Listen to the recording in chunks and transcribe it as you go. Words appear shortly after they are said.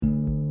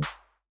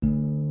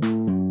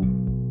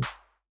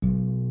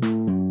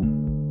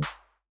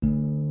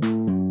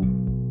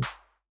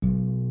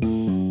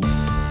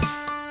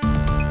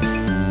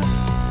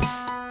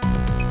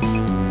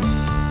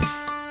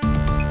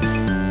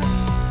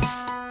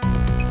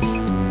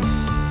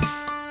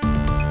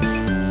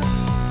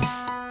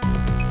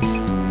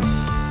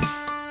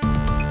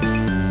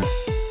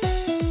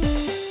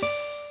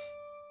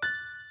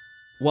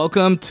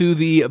Welcome to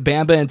the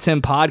Bamba and Tim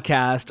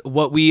podcast.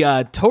 What we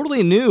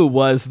totally knew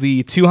was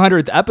the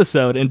 200th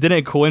episode and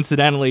didn't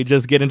coincidentally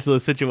just get into the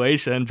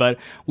situation, but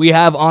we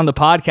have on the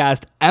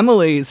podcast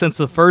Emily since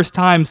the first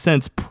time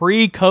since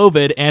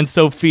pre-COVID and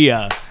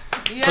Sophia.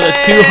 Yay! For the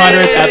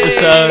 200th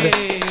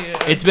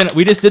episode.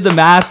 We just did the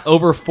math,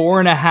 over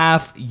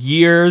 4.5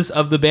 years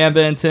of the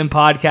Bamba and Tim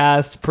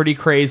podcast. Pretty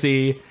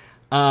crazy.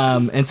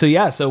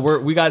 So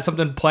we got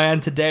something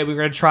planned today. We're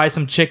going to try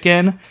some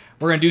chicken.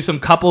 We're going to do some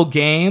couple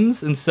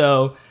games. And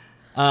so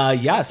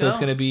it's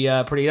going to be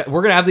pretty...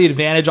 We're going to have the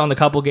advantage on the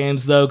couple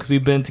games, though, because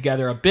we've been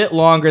together a bit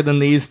longer than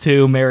these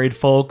two married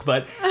folk.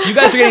 But you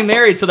guys are getting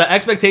married, so the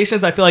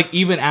expectations, I feel like,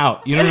 even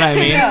out. You know what I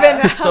mean?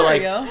 Yeah.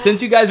 So,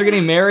 since you guys are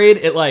getting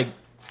married,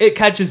 it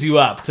catches you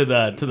up to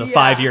the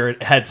 5-year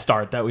head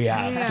start that we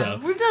have. Yeah.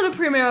 So we've done a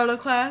premarital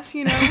class,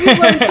 we've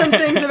learned some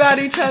things about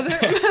each other.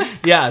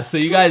 So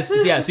you guys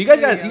got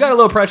a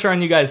little pressure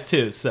on you guys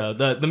too. So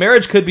the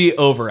marriage could be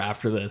over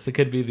after this. It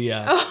could be the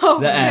end.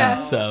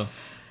 Yes. So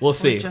we'll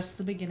see. Or just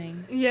the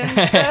beginning.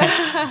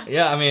 Yes.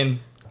 Yeah, I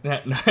mean, you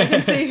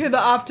can see who the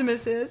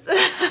optimist is.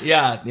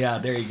 yeah.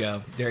 There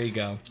you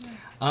go.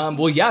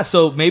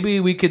 So maybe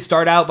we could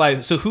start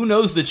out so who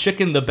knows the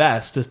chicken the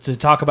best to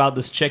talk about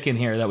this chicken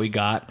here that we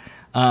got.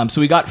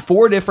 So we got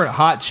 4 different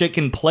hot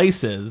chicken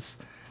places.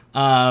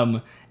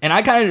 And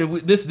I kind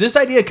of, this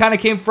idea kind of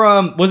came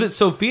from, was it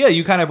Sophia?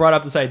 You kind of brought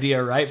up this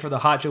idea, right? For the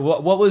hot chicken.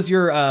 What was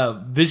your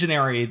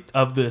visionary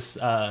of this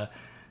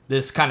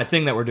kind of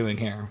thing that we're doing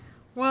here?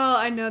 Well,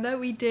 I know that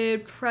we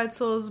did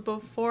pretzels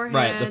beforehand.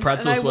 Right, the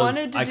pretzels and I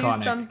wanted to iconic.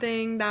 do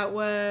something that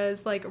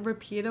was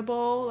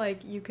repeatable,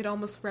 you could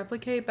almost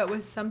replicate, but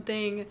was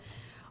something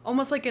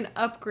almost like an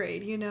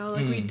upgrade,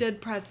 we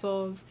did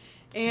pretzels.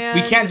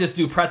 And we can't just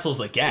do pretzels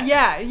again.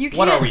 Yeah, you can't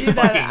what are we, do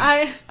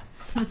that.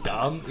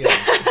 Dumb?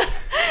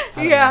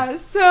 Yeah.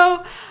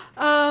 So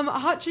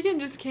hot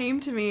chicken just came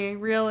to me,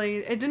 really.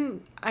 It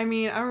didn't, I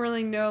don't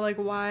really know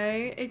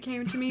why it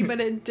came to me, but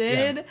it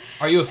did. Yeah.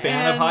 Are you a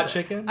fan of hot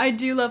chicken? I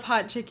do love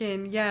hot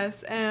chicken,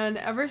 yes. And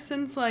ever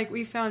since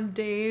we found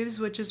Dave's,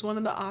 which is one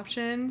of the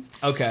options.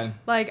 Okay.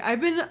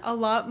 I've been a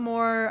lot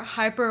more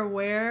hyper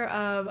aware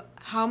of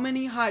how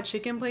many hot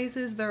chicken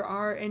places there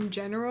are in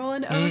general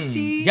in OC.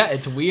 Yeah,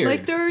 it's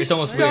weird. There's it's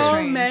almost so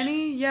weird.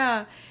 many.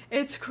 Yeah,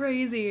 it's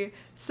crazy.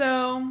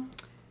 So,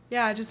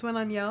 yeah, I just went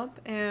on Yelp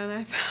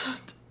and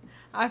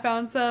I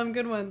found some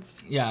good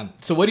ones. Yeah.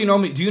 So what do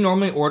you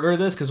normally order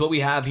this? Because what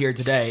we have here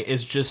today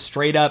is just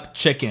straight up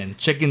chicken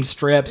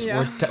strips.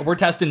 Yeah. We're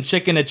testing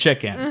chicken to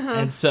chicken.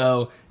 And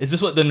so is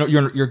this what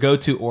your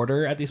go-to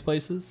order at these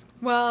places?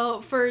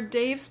 Well, for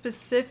Dave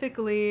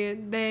specifically,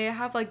 they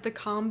have the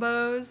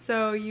combos.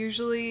 So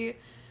usually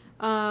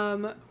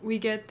we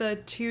get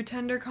the 2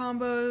 tender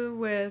combo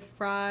with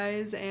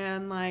fries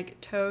and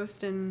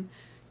toast and...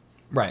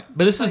 Right,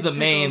 but this is the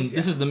main. pickles,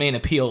 This is the main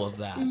appeal of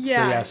that.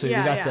 Yeah, so you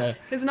got the.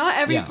 Because not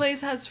every place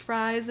has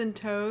fries and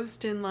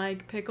toast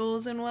and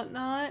pickles and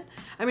whatnot.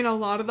 A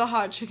lot of the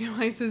hot chicken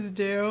places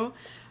do.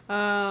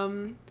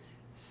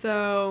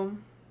 So,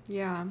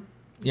 yeah.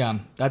 Yeah,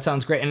 that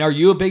sounds great. And are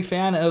you a big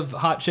fan of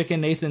hot chicken,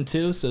 Nathan?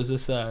 Too. So is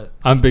this? I'm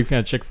a big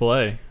fan of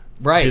Chick-fil-A.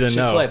 Right,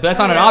 Chick-fil-A, but that's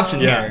not an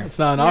option yeah, here. It's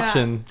not an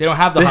option. They don't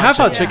have the. They hot have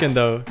chicken. hot chicken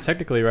though,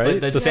 technically, right?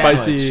 But the sandwich,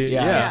 spicy.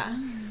 Yeah.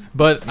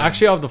 But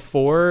actually, out of the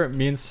 4,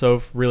 me and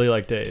Soph really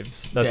like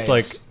Dave's. That's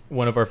Dave's.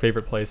 One of our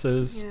favorite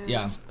places.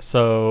 Yeah.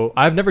 So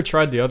I've never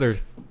tried the other.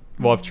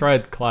 Well, I've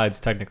tried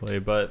Clyde's technically,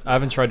 but I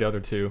haven't tried the other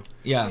 2.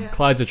 Yeah.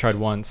 Clyde's I tried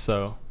once.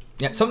 So.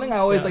 Yeah. Something I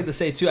always like to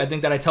say too. I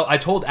think that I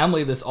told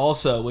Emily this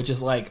also, which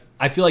is I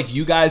feel like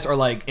you guys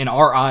are in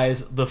our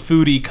eyes the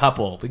foodie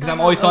couple, because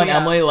I'm always telling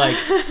Emily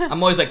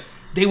I'm always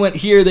they went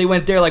here, they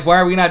went there. Why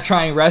are we not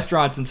trying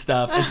restaurants and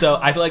stuff? And so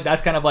I feel like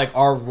that's kind of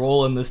our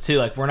role in this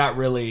too. We're not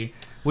really.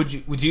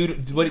 Do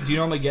you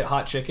normally get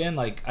hot chicken?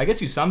 I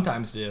guess you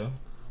sometimes do.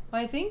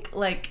 Well, I think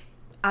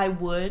I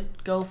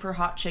would go for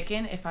hot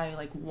chicken if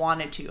I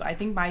wanted to. I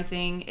think my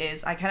thing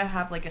is I kind of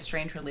have a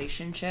strange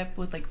relationship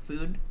with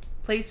food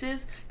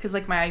places, because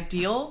my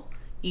ideal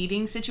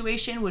eating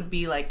situation would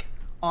be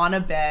on a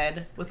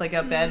bed with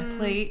a bed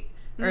plate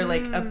or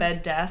a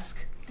bed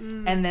desk.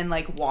 And then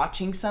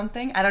watching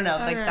something, I don't know,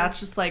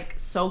 that's just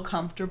so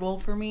comfortable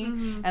for me.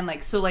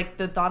 And so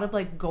the thought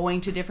of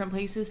going to different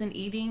places and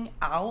eating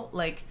out,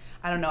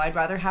 I don't know, I'd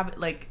rather have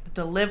it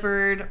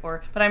delivered,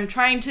 but I'm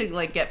trying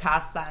to get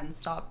past that and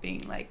stop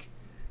being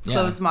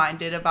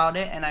closed-minded about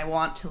it, and I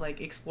want to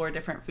explore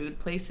different food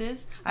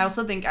places. I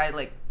also think I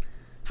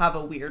have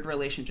a weird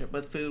relationship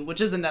with food,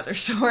 which is another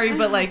story,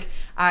 but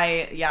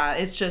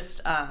it's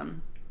just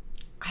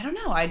I don't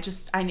know, I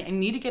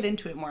need to get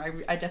into it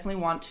more. I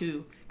definitely want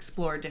to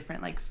explore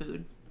different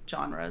food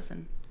genres,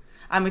 and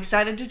I'm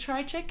excited to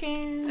try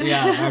chicken.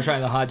 Yeah, I'm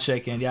trying the hot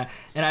chicken. Yeah,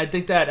 and I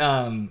think that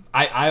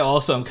I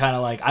also am kind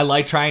of I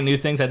like trying new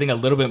things. I think a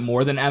little bit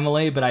more than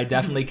Emily, but I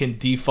definitely can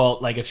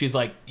default if she's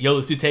yo,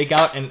 let's do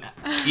takeout and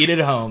eat at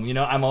home.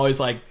 I'm always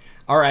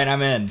all right,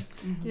 I'm in.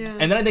 Yeah.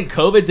 And then I think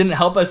COVID didn't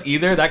help us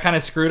either. That kind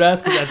of screwed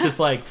us because that's just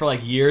like for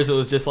like years it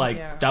was just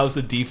like that was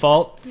the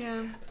default.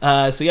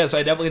 Yeah. So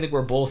I definitely think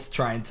we're both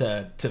trying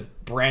to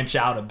branch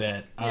out a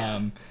bit.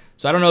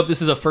 So I don't know if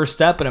this is a first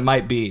step, but it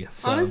might be.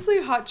 So.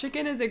 Honestly, hot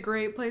chicken is a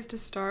great place to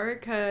start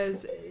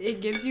because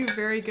it gives you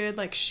very good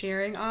like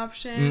sharing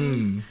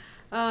options.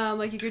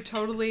 Like you could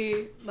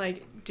totally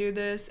like do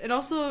this. It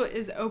also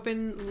is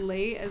open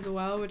late as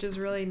well, which is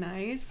really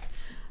nice.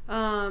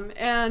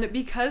 And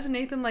because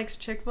Nathan likes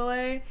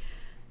Chick-fil-A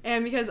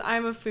and because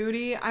I'm a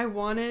foodie, I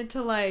wanted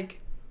to like,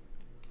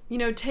 you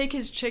know, take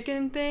his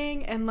chicken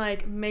thing and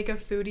like make a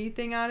foodie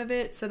thing out of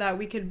it so that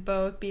we could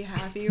both be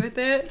happy with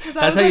it.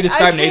 That's how you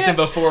described Nathan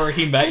before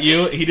he met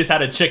you. He just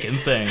had a chicken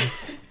thing.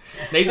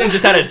 Nathan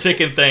just had a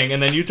chicken thing,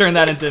 and then you turned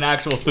that into an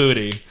actual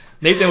foodie.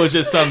 Nathan was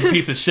just some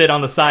piece of shit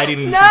on the side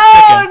eating some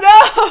chicken.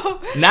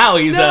 No! Now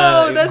he's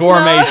a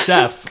gourmet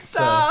chef.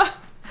 Stop. So.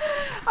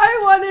 I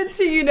wanted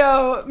to, you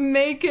know,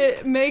 make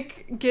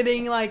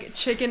getting like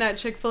chicken at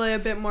Chick-fil-A a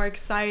bit more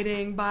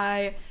exciting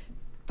by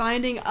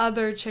finding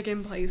other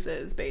chicken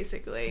places,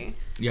 basically.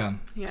 Yeah.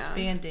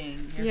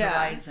 Expanding your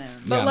horizon.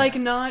 But like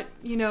not,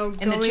 you know,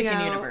 in the chicken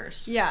out,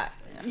 universe. Yeah,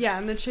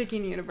 in the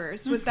chicken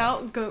universe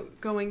without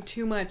going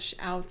too much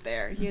out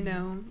there, you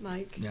know,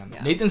 like. Yeah.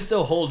 Nathan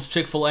still holds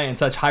Chick-fil-A in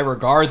such high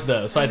regard,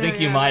 though, so I think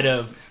you might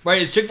have.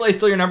 Right? Is Chick-fil-A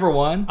still your number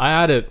one? I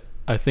had it,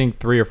 I think,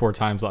 3 or 4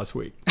 times last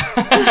week.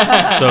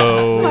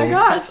 So. Oh my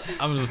gosh.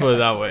 I'm just put it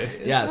that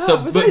way. Yeah.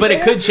 So, but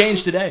it could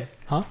change today.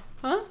 Huh?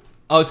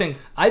 I was saying,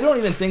 I don't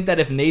even think that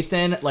if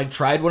Nathan like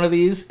tried one of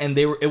these and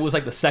it was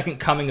like the second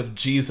coming of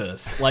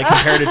Jesus, like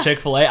compared to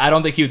Chick-fil-A, I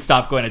don't think he would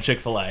stop going to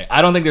Chick-fil-A.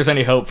 I don't think there's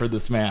any hope for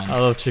this man. I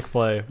love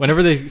Chick-fil-A.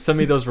 Whenever they send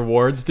me those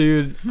rewards,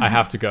 dude, I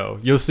have to go.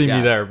 You'll see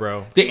me there,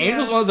 bro. The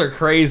Angels ones are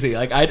crazy.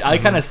 Like I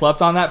kind of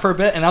slept on that for a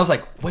bit, and I was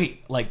like,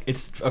 wait, like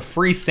it's a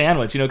free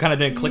sandwich. You know, kind of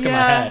didn't click in my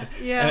head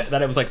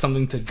that it was like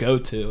something to go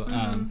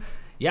to.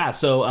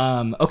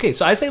 Okay,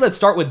 so I say let's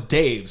start with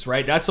Dave's,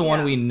 right? That's the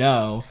one we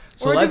know.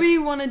 So or do we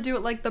want to do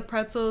it like the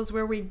pretzels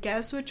where we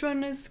guess which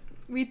one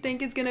we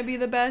think is going to be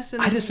the best?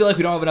 And I just feel like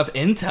we don't have enough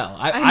intel.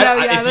 I know,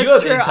 if that's you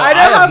have true. intel, I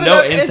have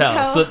no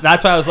intel. So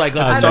that's why I was like,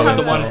 let's start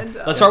with the one.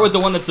 Let's start with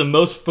the one that's the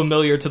most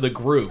familiar to the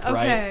group,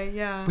 right? Okay,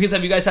 yeah. Because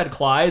have you guys had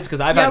Clyde's?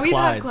 Because I've had Clyde's. Yeah,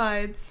 we've had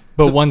Clyde's.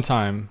 But one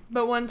time.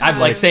 I've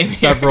like saying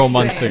several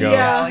months ago.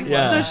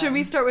 Yeah. So should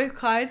we start with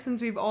Clyde's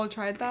since we've all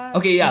tried that?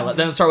 Okay, yeah.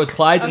 Then let's start with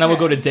Clyde's, and then we'll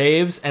go to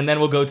Dave's, and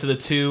then we'll go to the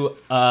 2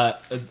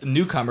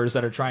 newcomers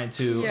that are trying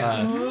to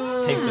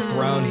take the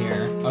throne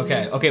here.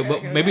 Okay.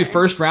 Well, maybe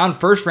first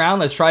round.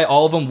 Let's try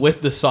all of them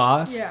with the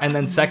sauce, and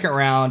then second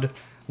round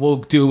we'll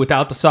do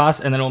without the sauce,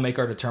 and then we'll make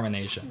our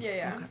determination.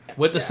 Yeah. Okay.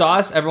 With the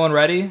sauce, everyone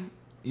ready?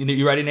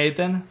 You ready,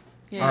 Nathan?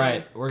 Yeah. All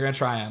right, we're gonna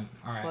try them.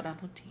 All right.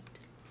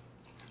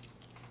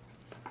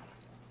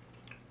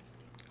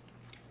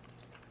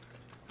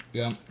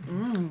 Yeah.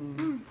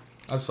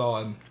 That's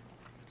solid.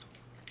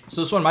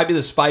 So this one might be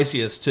the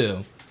spiciest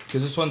too,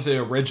 because this one's the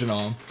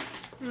original.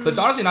 But it's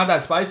honestly not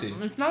that spicy.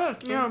 It's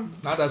not.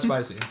 Not that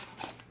spicy.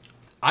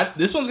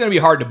 This one's gonna be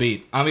hard to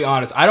beat. I'll be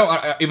honest. I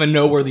don't even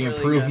know where the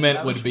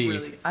improvement would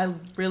be. I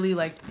really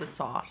liked the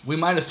sauce. We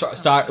might have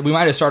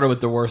started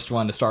with the worst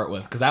one to start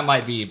with, because that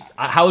might be.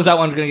 How is that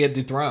one gonna get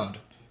dethroned?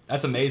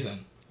 That's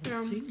amazing.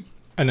 Yeah.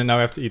 And then now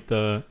we have to eat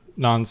the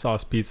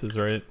non-sauce pizzas,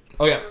 right?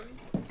 Oh yeah.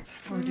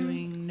 We're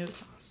doing no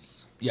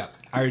sauce. Yeah,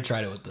 I already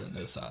tried it with the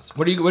no sauce.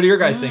 What are your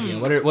guys thinking?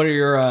 What are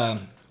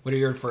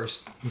your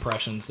first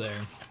impressions there?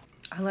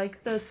 I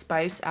like the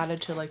spice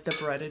added to like the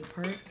breaded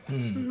part.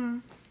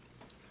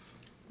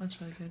 That's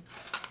really good.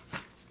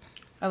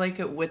 I like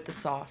it with the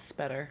sauce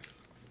better.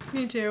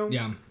 Me too.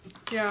 Yeah.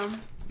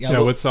 Yeah.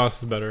 With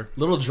sauce is better.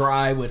 Little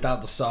dry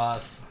without the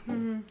sauce.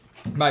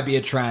 Might be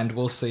a trend.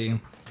 We'll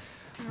see.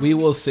 We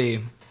will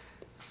see.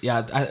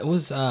 Yeah, it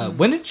was.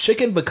 When did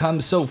chicken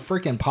become so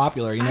freaking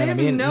popular? You know what I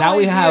mean? No now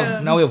we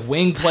idea. have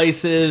wing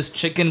places,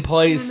 chicken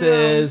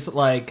places.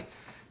 Like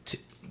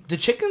the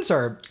chickens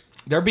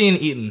they're being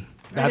eaten.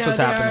 That's what's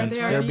happening.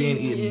 They're being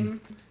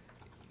eaten.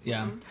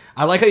 Yeah.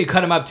 I like how you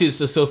cut them up too.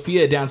 So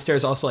Sophia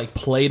downstairs also like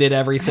plated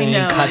everything,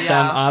 cut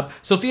them up.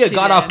 Sophia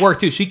got off work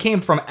too. She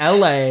came from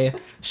LA,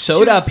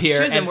 showed up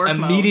here, and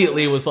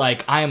immediately was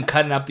like, I am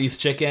cutting up these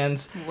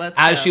chickens.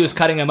 As she was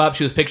cutting them up,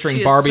 she was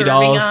picturing Barbie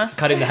dolls,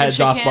 cutting the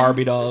heads off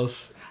Barbie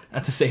dolls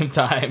at the same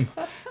time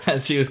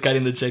as she was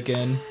cutting the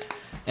chicken.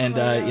 And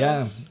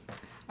yeah.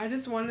 I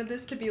just wanted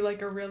this to be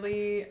like a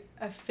really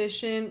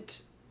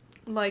efficient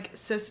like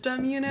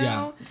system, you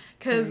know?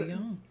 Because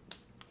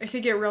it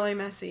could get really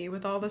messy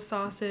with all the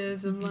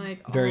sauces and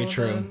like all very the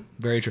true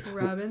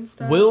rub and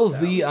stuff. Will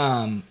the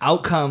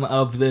outcome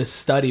of this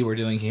study we're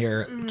doing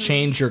here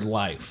change your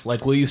life?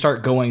 Like, will you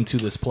start going to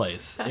this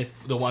place if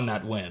the one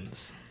that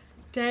wins?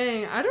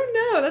 Dang, I don't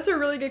know. That's a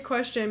really good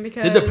question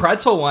because did the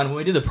pretzel one when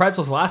we did the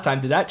pretzels last time?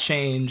 Did that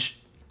change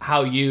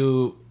how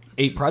you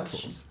ate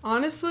pretzels?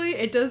 Honestly,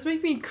 it does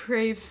make me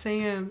crave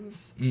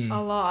Sam's a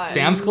lot.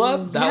 Sam's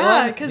Club?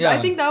 That one? Because I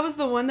think that was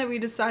the one that we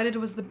decided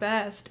was the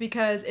best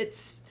because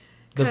it's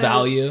The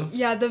value.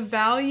 Yeah, the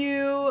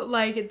value,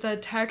 like the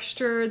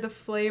texture, the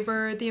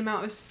flavor, the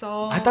amount of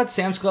salt. I thought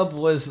Sam's Club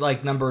was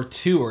like number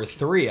 2 or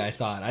 3. I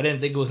didn't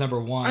think it was number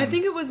 1. I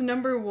think it was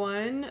number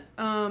 1.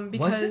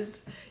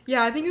 Because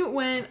yeah, I think it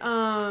went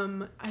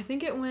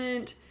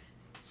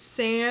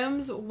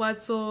Sam's,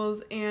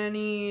 Wetzel's,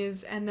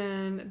 Annie's, and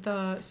then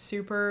the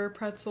super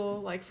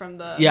pretzel, like from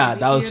the movie that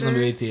was theater. from the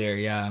movie theater.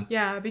 Yeah.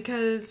 Yeah,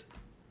 because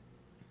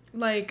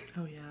like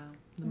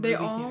they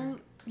all theater.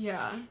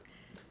 yeah.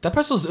 That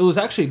pretzel it was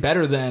actually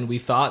better than we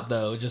thought,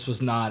 though. It just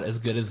was not as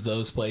good as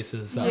those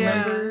places.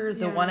 Yeah. Remember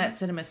the yeah. one at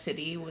Cinema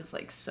City was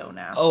like so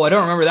nasty. Oh, I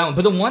don't remember that one.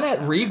 But the one at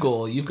So Regal,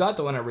 nasty. you've got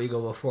the one at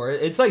Regal before.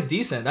 It's like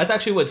decent. That's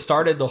actually what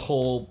started the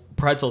whole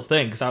pretzel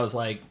thing. Because I was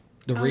like,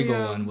 the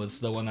Regal one was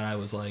the one that I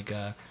was like,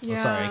 oh,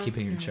 sorry, I keep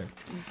hitting your chair.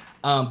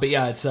 But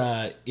yeah, it's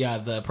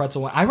the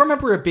pretzel one. I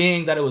remember it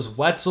being that it was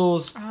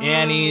Wetzel's,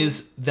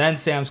 Annie's, then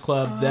Sam's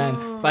Club,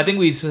 then. But I think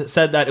we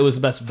said that it was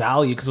the best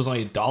value because it was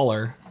only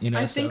 $1. You know,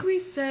 I think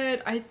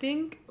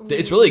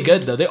it's really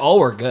good though. They all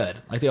were good.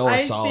 Like they all were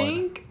solid. I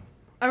think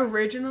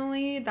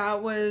originally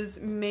that was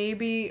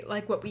maybe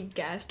like what we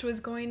guessed was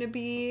going to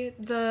be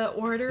the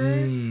order.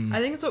 I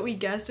think it's what we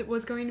guessed it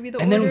was going to be the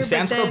order. And then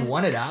Sam's Club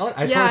won it out.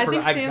 I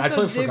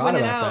totally forgot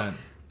about that.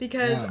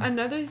 Because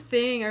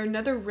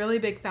another really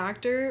big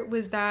factor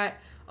was that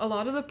a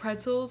lot of the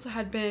pretzels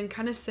had been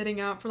kind of sitting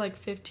out for like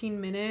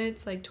 15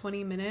 minutes, like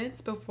 20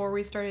 minutes before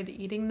we started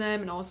eating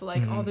them, and also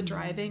like all the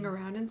driving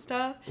around and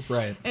stuff.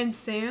 Right. And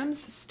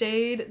Sam's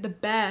stayed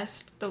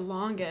the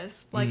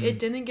longest. Like it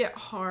didn't get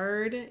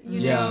hard,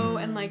 you know,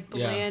 and like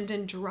bland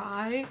and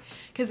dry.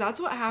 Because that's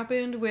what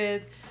happened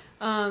with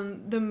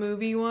the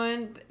movie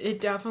one.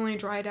 It definitely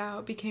dried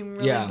out, became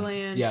really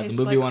bland. Yeah, the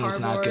movie one was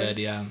not good,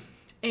 yeah.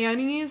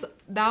 Annie's,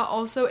 that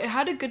also, it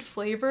had a good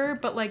flavor,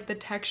 but like the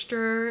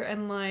texture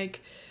and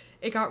like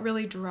it got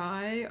really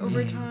dry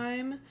over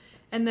time.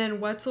 And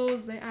then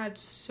Wetzel's, they add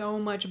so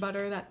much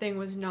butter, that thing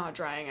was not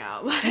drying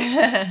out.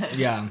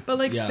 But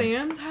like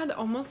Sam's had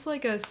almost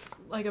like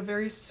a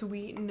very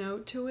sweet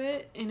note to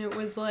it, and it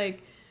was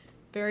like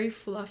very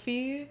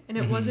fluffy, and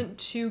it wasn't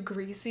too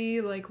greasy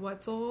like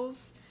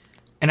Wetzel's.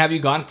 And have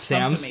you gone to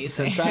Sam's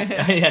since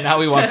that? Yeah, now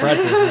we want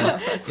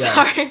pretzels.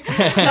 Sorry.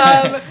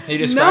 You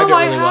described it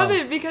I really well.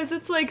 haven't, because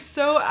it's like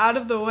so out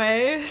of the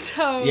way.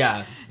 So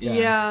Yeah,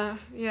 I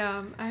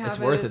have. It's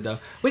worth it though.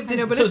 Wait, but did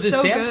it's so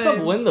Sam's Club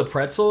good. win the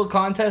pretzel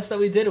contest that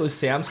we did? It was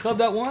Sam's Club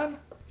that won?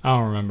 I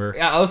don't remember.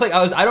 Yeah,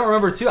 I don't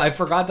remember too. I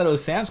forgot that it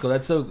was Sam's Club.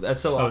 That's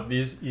so Oh,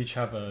 these each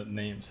have a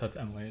name, so that's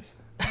Emily's.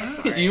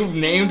 You've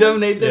named them,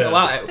 Nathan. Yeah.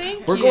 Wow,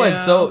 Thank we're going you.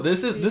 so.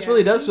 This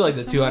really does feel like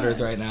the so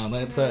 200th right now.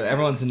 That's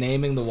everyone's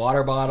naming the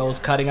water bottles,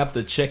 cutting up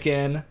the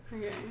chicken.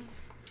 Okay.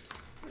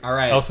 All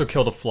right. I also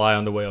killed a fly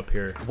on the way up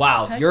here.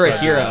 Wow, Heck you're a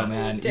yeah. hero,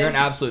 man. You're an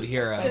absolute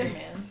hero. Hey,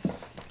 man.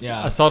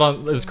 Yeah. I saw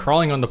it was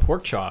crawling on the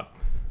pork chop,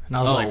 and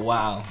I was like,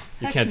 wow.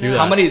 "You can't do no.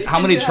 that." How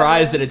many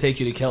tries did it take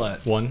you to kill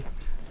it? 1.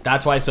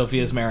 That's why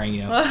Sophia's marrying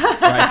you. Right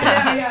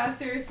there. Yeah,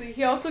 seriously.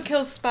 He also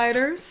kills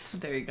spiders.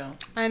 There you go.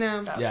 I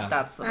know.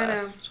 That's the I know.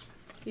 best.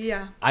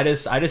 Yeah. I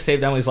just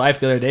saved Emily's life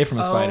the other day from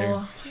a spider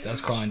Oh, that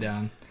was crawling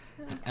down.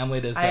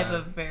 Emily does. I have a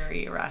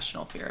very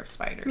irrational fear of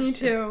spiders. Me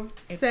too.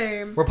 It's-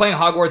 Same. We're playing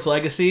Hogwarts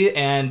Legacy,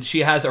 and she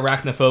has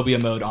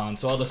arachnophobia mode on,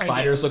 so all the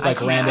spiders look I like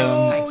can't. random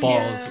Oh,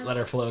 balls yeah. that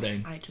are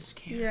floating. I just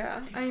can't.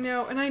 Yeah, I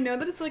know. And I know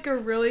that it's like a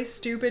really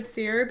stupid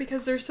fear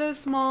because they're so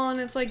small, and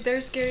it's like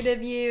they're scared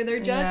of you. They're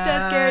just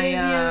as scared of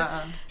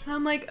you. And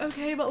I'm like,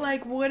 okay, but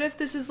like, what if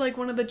this is like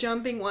one of the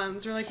jumping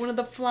ones or like one of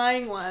the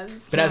flying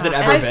ones? But has it Yeah.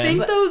 ever I been?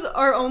 think those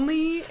are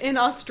only in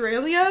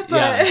Australia, but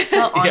Yeah.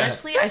 Well,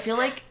 honestly, I feel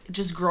like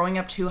just growing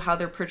up to how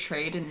they're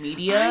portrayed in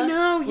media. I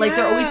know, Like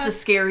they're always yeah. the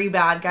scary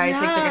bad guys.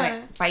 Like they're Yeah.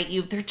 gonna bite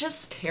you. They're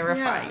just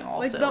terrifying. yeah. Also,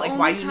 Like the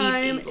why only do you need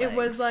time 8 it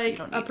was legs? You like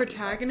don't a need 8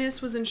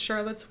 protagonist was in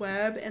Charlotte's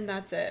Web, and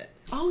that's it. legs.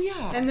 Oh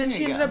yeah. And then there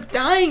she you ended go. up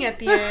dying at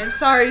the end.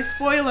 Sorry,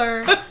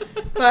 spoiler.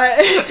 But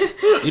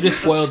You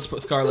just spoiled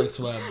Scarlet's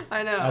Web.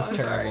 I know. That's I'm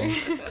terrible.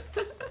 sorry.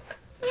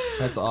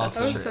 That's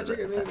awful. That was such a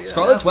good movie. though.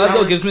 Scarlet's Web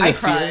though gives me the I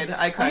fear. cried.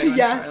 I cried. when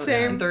Yeah, Charlotte-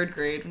 same. In 3rd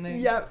grade when they.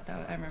 Yep.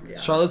 I remember. that.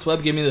 Charlotte's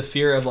Web gave me the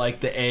fear of like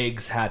the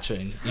eggs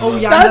hatching. you Oh, know?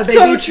 yeah. That's the so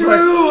babies were-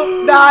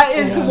 true. That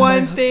is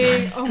one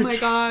thing. Oh my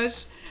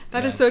gosh.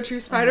 That is so true.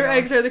 Spider Yeah.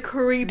 eggs are the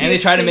creepiest. And they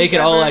try to make it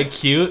things all ever. like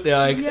cute. They're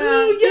like, Yeah.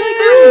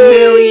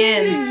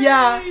 Millions.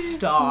 Yeah.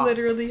 Stop.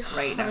 Literally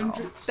right now.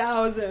 hundreds,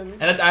 thousands.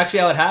 and that's actually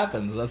how it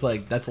happens. That's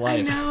I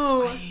life.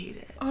 know. I hate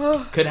it.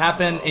 Oh. Could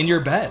happen in your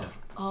bed.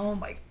 Oh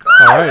my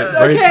god. All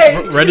right,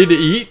 Okay. ready to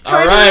eat?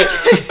 All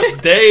right,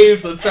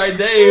 Dave's. Let's try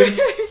Dave's.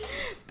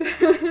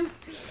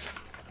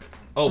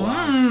 Oh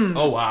wow!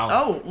 Oh wow!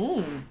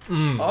 Oh.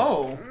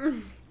 Oh.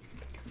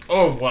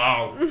 Oh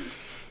wow!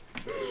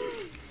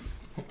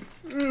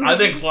 I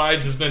think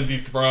Clyde's has been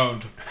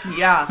dethroned.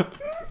 Yeah.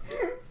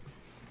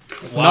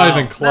 It's not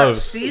even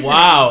close. Seasoning.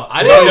 Wow!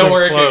 I didn't know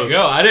where it Close. could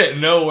go. I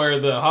didn't know where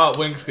the hot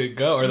wings could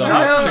go or the hot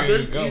That's chicken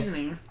good could go.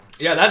 seasoning.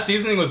 Yeah, that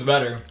seasoning was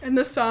better. And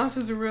the sauce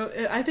is real.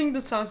 I think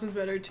the sauce is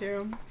better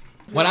too.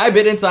 When I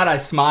bit inside, I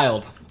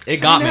smiled. It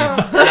got me.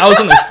 That was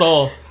in the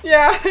soul.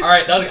 Yeah. All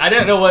right, I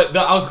didn't know what.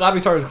 I was glad we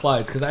started with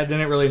Clyde's because I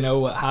didn't really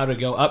know how to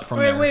go up from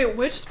there. Wait,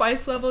 which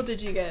spice level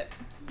did you get?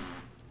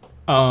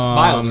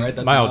 Mild, right?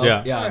 That's mild,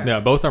 yeah. Yeah,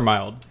 Both are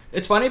mild.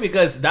 It's funny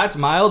because that's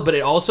mild, but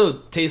it also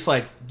tastes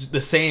like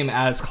the same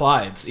as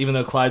Clyde's, even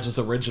though Clyde's was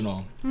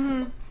original.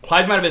 Mm-hmm.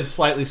 Clyde's might have been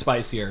slightly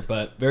spicier,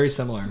 but very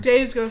similar.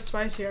 Dave's goes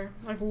spicier,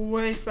 like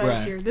way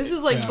spicier. Right. This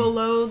is like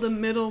below the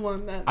middle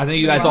one. That I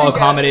think you guys all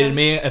accommodated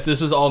me. If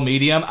this was all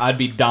medium, I'd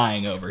be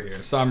dying over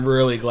here. So I'm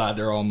really glad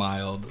they're all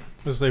mild.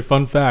 This is a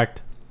fun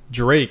fact.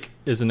 Drake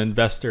is an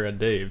investor at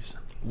Dave's.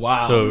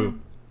 Wow. So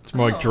it's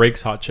more like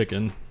Drake's hot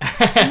chicken.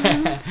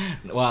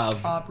 Wow.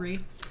 Aubrey.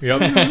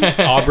 Yep.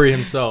 Aubrey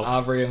himself.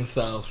 Aubrey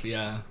himself,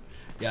 yeah.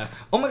 Yeah.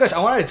 Oh my gosh, I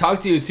wanted to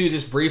talk to you too,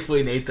 just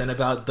briefly, Nathan,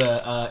 about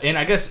the and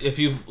I guess if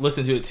you've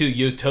listened to it too,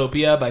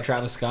 Utopia by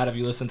Travis Scott. Have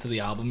you listened to the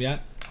album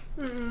yet?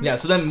 Mm-hmm. Yeah.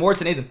 So then more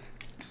to Nathan.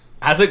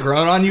 Has it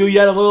grown on you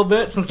yet a little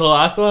bit since the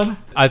last one?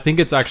 I think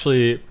it's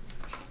actually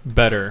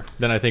better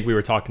than I think we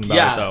were talking about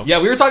it though.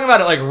 Yeah, we were talking about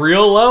it like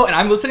real low, and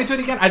I'm listening to it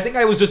again. I think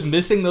I was just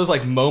missing those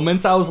like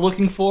moments I was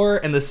looking for,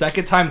 and the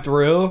second time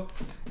through,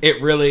 it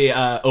really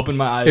opened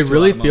my eyes. It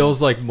really feels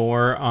like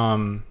more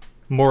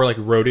like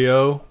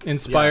rodeo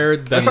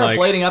inspired than Let's start like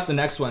blading up the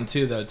next one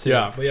too, though. Too.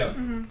 Yeah. But yeah.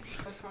 Mm-hmm.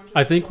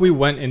 I think we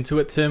went into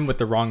it, Tim, with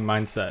the wrong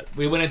mindset.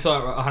 We went into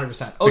it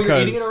 100%. Oh, you're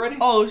eating it already?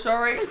 Oh,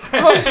 sorry.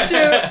 Oh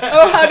shoot!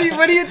 Oh,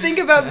 what do you think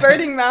about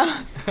burning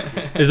mouth?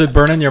 Is it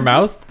burning your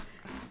mouth?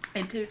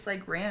 It tastes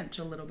like ranch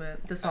a little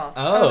bit. The sauce.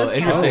 Oh, the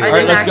interesting. sauce. All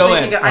right, let's go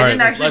in. I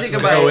didn't actually think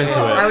about go it. into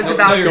it. I was No,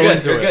 about you're to. good.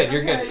 into You're it. good.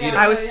 You're good. Eat it.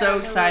 I was so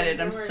excited.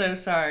 I'm so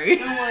sorry.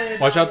 Don't worry.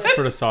 Watch out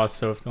for the sauce,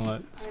 so don't let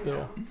it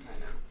spill.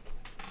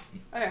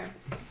 Okay.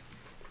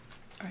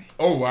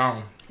 Oh,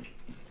 wow.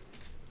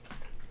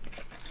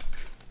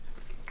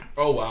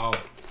 Oh, wow.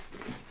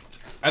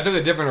 I took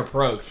a different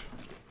approach.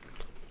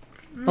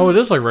 Oh, it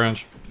is like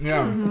ranch.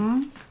 Yeah.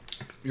 Mm-hmm.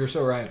 You're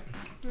so right.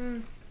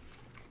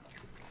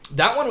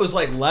 That one was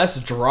like less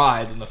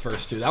dry than the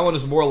first two. That one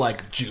was more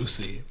like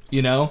juicy,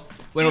 you know?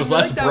 When it was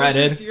less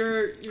breaded. Was just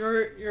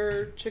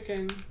your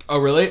chicken. Oh,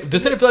 really?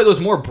 Doesn't it feel like it was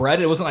more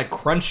breaded? It wasn't like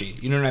crunchy.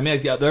 You know what I mean?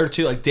 Like the other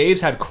two, like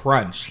Dave's had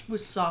crunch. It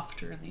was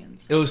softer in the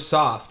inside. It was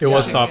soft. It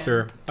was Yeah.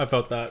 softer. I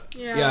felt that.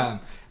 Yeah.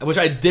 Which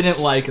I didn't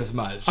like as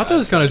much. I thought it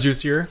was kind of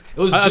juicier. It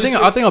was I think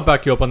juicier. I think I'll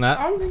back you up on that.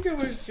 I don't think it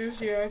was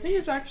juicier. I think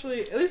it's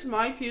actually, at least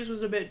my piece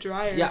was a bit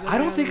drier. Yeah, than I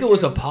don't the think other it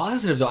was a two.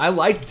 positive though. I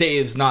liked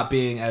Dave's not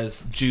being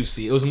as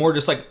juicy. It was more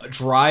just like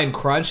dry and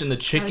crunch, and the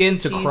chicken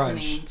the to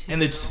crunch seasoning, too.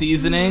 and the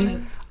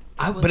seasoning.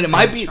 But wasn't it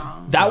might very be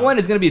strong. that one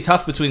is going to be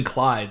tough between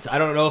Clyde's. I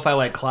don't know if I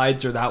like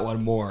Clyde's or that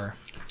one more.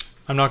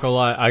 I'm not gonna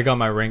lie. I got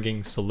my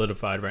ranking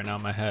solidified right now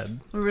in my head.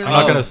 Really? I'm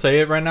not gonna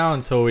say it right now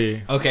until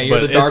we. Okay, you're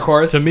but the dark it's-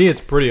 horse? To me,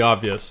 it's pretty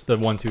obvious. The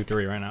 1, 2,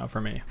 3 right now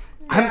for me.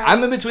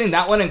 I'm in between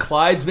that one and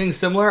Clyde's being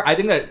similar. I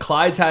think that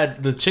Clyde's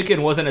had the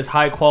chicken wasn't as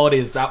high quality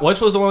as that.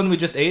 Which was the one we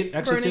just ate?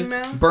 Actually, Burning too?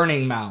 Mouth?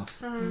 Burning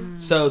Mouth.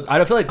 So I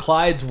don't feel like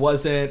Clyde's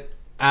wasn't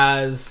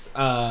as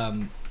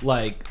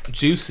like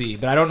juicy,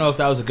 but I don't know if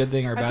that was a good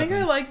thing or a bad I think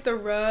thing. I like the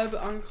rub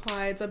on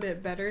Clyde's a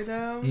bit better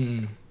though.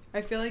 Mm.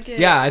 I feel like it.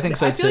 Yeah, I think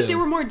so, I feel like too. they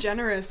were more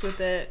generous with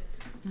it.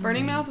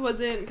 Burning Mouth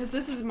wasn't, because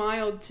this is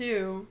mild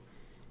too,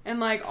 and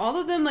like all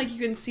of them, like you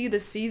can see the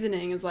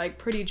seasoning is like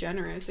pretty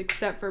generous,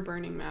 except for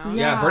Burning Mouth.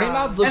 Yeah, Burning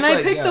Mouth looks And I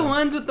like, picked the yeah.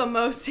 ones with the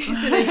most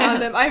seasoning on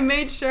them. I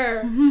made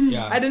sure.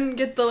 Yeah. I didn't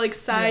get the like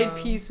side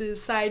Yeah.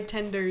 pieces, side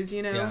tenders,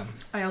 you know. Yeah.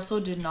 I also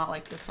did not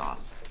like the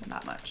sauce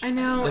that much. I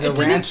know. The It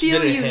didn't ranch feel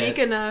didn't unique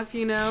hit. enough,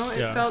 you know? It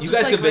Yeah. felt You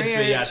just guys like convinced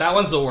me. Yeah, ranch. that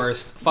one's the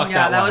worst. Fuck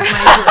Yeah, that one. was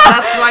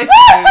that's my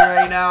thing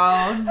right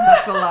now.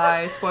 That's a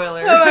lie.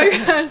 Spoiler. Oh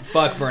my god.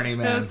 Fuck Burning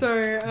Man. No,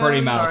 sorry.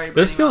 Burning Mouth. Sorry,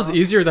 This Burning feels Mouth.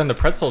 easier than the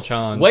pretzel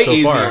challenge Way so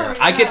easier. far.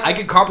 I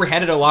could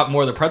comprehend it a lot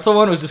more. The pretzel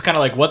one was just kind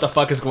of like, what the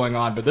fuck is going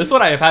on? But this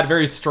one, I have had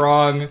very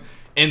strong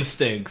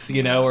instincts,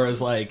 you know, where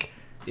it's like,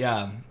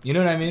 yeah, you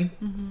know what I mean?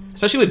 Mm-hmm.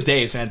 Especially with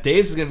Dave's, man.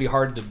 Dave's is gonna be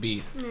hard to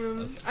beat.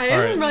 I am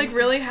Alright. like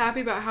really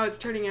happy about how it's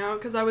turning out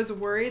because I was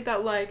worried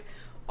that like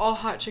all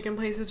hot chicken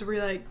places would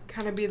like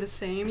kind of be the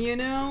same, you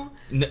know?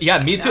 Yeah,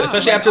 me too. Yeah,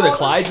 Especially like after the all this-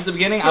 Clyde's at the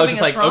beginning, I was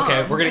proving just like, us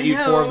okay, wrong. we're gonna I eat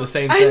know. four of the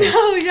same I thing.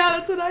 know, yeah,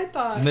 that's what I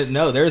thought.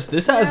 No, this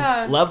has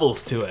Yeah.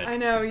 levels to it. I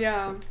know,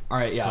 yeah. All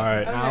right, yeah. All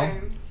right. Now, Okay,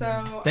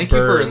 so thank you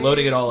for Birds.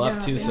 loading it all up Yeah,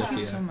 too, thank Sophia.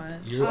 you so much.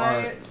 You are I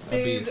a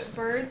saved beast.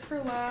 birds for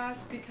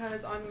last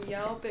because on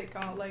Yelp it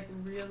got like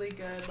really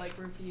good like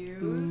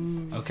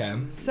reviews. Okay.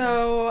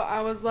 So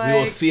I was like, We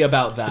will see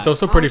about that. It's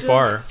also I'll pretty just-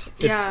 far.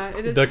 yeah,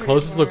 it is The pretty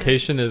closest far.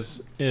 location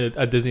is at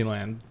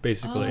Disneyland,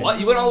 basically. What?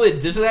 You went all the way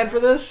to Disneyland for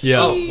this?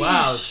 Yeah. Oh,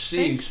 wow.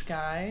 Thanks, Sheesh.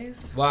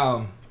 guys.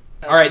 Wow.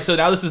 All right, so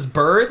now this is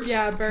birds?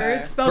 yeah, birds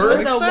Okay. spelled Birds.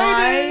 with a Y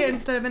Exciting.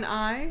 instead of an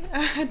I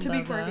to be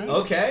Love quirky. that.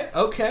 Okay,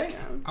 okay. Yeah.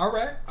 All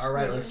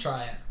right, let's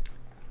try it.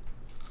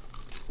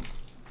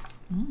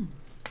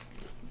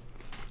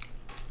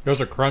 There's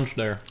a crunch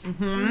there.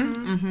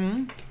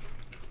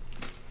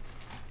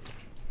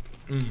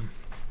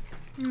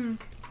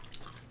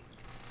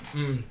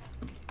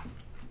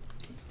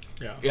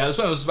 Yeah. Yeah, this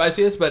one was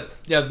spiciest, but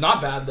yeah,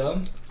 not bad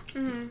though.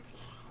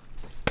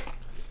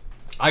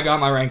 I got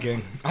my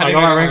ranking. I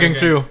got my ranking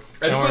too.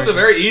 And this was a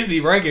very easy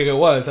ranking. It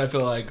was. I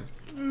feel like.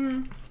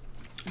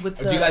 With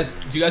Do you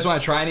guys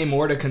want to try any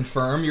more to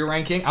confirm your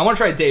ranking? I want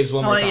to try Dave's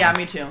one more time. Yeah,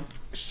 me too.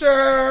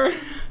 Sure.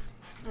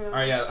 All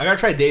right, yeah, I gotta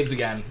try Dave's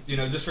again.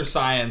 Just for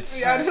science.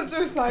 Yeah, just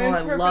for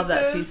science purposes. I love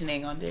that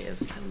seasoning on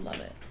Dave's. I love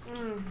it.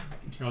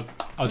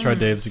 I'll try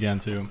Dave's again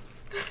too.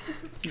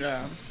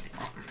 Yeah.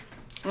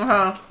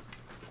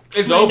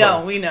 It's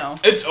over. We know.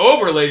 It's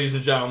over, ladies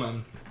and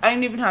gentlemen. I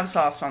didn't even have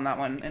sauce on that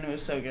one, and it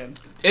was so good.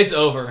 It's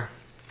over.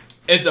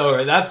 It's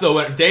over. That's the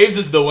winner. Dave's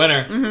is the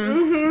winner.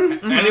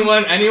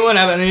 Anyone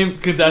have any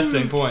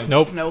contesting points?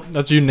 Nope.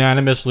 That's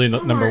unanimously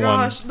number one.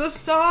 Gosh, the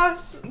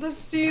sauce, the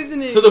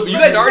seasoning. So you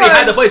guys already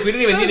had the place. We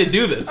didn't even need to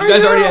do this. You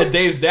guys already had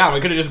Dave's down. We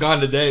could have just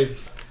gone to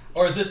Dave's.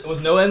 Or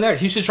was Noah in there?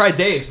 He should try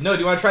Dave's. No, do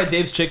you want to try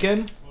Dave's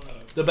chicken?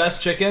 The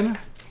best chicken?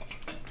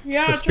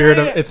 Yeah, the spirit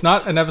of it's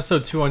not an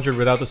episode 200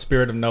 without the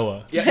spirit of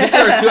Noah. Yeah, this is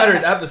our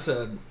 200th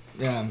episode.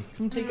 Yeah.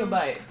 Take a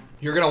bite.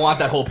 You're gonna want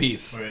that whole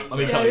piece. Let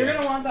me tell you. You're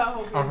gonna want that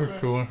whole piece. Are we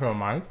chewing for a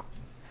mic?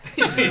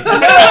 Please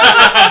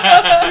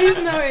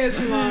no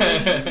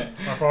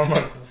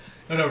ASMR.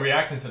 No,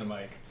 reacting to the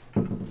mic.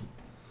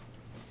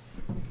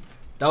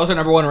 That was our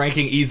number one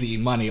ranking. Easy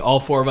money. All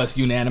four of us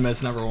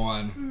unanimous number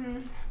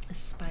one.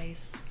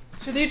 Spice.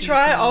 Should you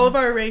try all of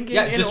our ranking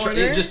in order?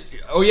 There's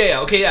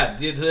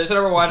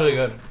number one. That's really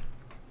good.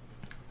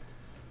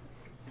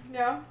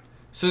 Yeah.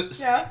 So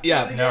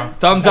Yeah.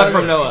 Thumbs up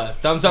from Noah.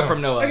 Thumbs up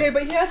from Noah. Okay,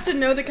 but he has to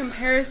know the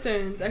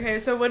comparisons. Okay,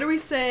 so what are we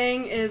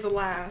saying is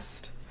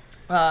last?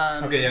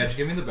 Just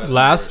give me the best.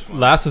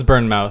 Last is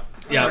Burn Mouth.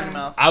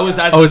 Yeah. I was.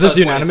 Is this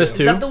unanimous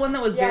too? Is that the one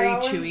that was very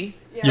chewy?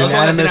 That was the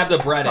one that didn't have the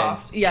breading.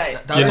 Soft.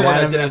 Yeah. That was the one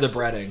that didn't have the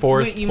breading.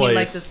 Fourth You place. mean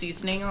like the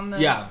seasoning on the?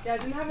 Yeah. Yeah,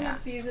 it didn't have enough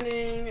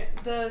seasoning.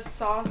 The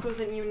sauce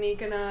wasn't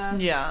unique enough.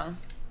 Yeah.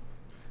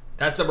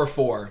 That's number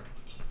 4.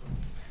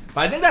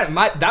 But I think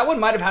that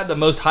one might have had the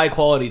most high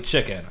quality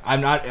chicken.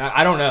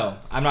 I don't know.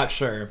 I'm not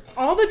sure.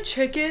 All the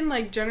chicken,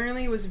 like,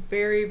 generally was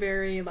very,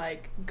 very,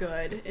 like,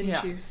 good and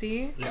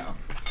juicy. Yeah.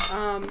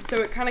 So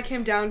it kind of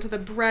came down to the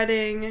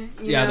breading.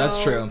 You know,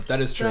 that's true. That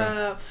is true.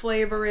 The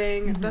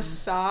flavoring, the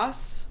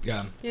sauce.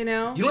 Yeah. You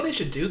know? You know what they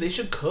should do? They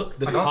should cook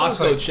the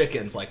Costco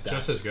chickens like that.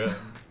 Just as good.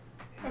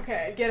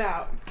 Okay, get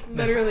out.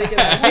 Literally get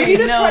out. Do you need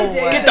to try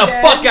Dave's Get the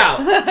fuck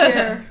out!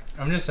 Here.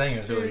 I'm just saying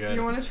it's really good.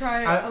 You want to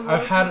try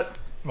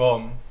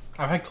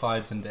I've had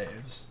Clyde's and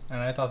Dave's,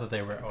 and I thought that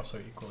they were also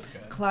equally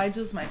good. Clyde's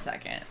was my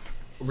second.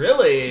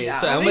 Really? Yeah.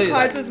 So I think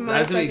Clyde's was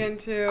my second,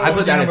 too. I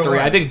put that at 3.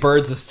 I think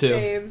Birds is 2.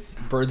 Dave's.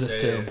 Birds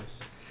is 2.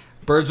 Dave's.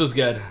 Birds was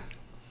good.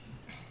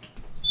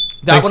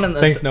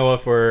 Thanks Noah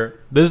for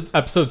this is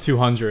episode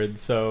 200.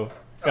 So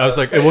I was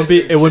like, it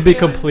wouldn't be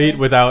complete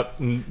without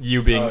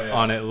you being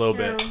on it a little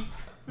bit.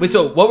 Wait,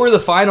 so what were the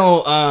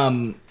final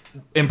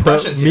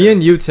impressions? Me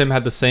and you, Tim,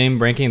 had the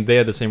same ranking. They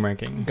had the same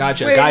ranking.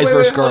 Gotcha. Guys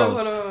versus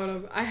girls. Hold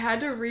on. I had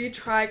to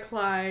retry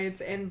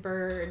Clyde's and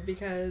Bird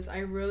because I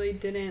really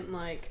didn't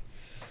like.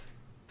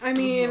 I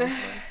mean,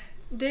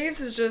 Dave's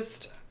is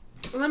just.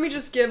 Let me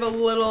just give a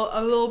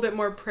little bit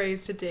more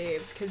praise to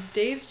Dave's because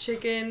Dave's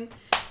chicken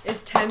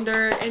is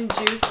tender and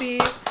juicy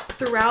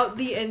throughout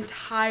the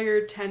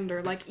entire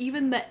tender. Like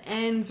even the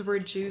ends were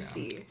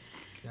juicy,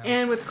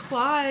 and with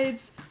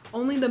Clyde's,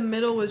 only the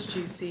middle was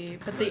juicy,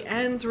 but the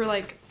ends were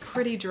like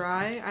pretty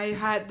dry.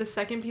 The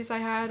second piece I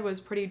had was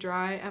pretty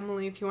dry.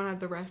 Emily, if you want to have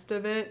the rest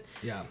of it.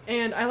 Yeah.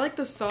 And I like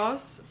the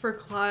sauce for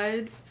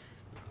Clyde's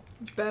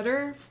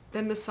better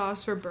than the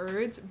sauce for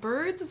Birds.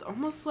 Birds is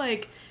almost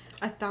like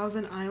a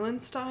Thousand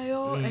Island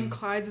style, and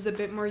Clyde's is a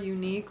bit more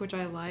unique, which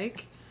I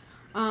like.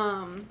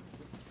 And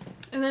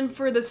then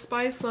for the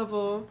spice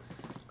level,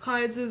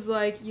 Clyde's is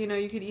like, you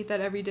could eat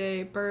that every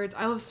day. Birds,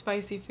 I love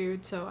spicy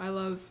food, so I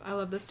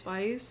love the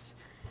spice.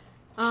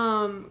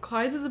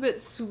 Clyde's is a bit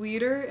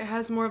sweeter. It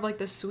has more of like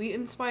the sweet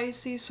and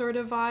spicy sort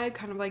of vibe,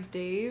 kind of like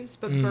Dave's,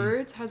 but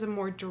Birds has a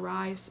more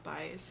dry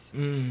spice,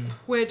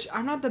 which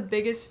I'm not the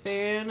biggest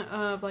fan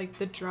of, like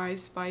the dry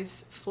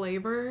spice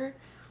flavor,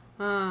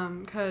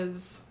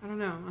 cause I don't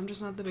know, I'm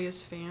just not the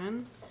biggest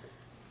fan.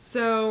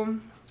 So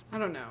I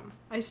don't know.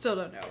 I still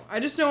don't know. I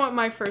just know what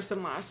my first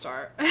and last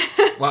are.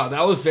 Wow,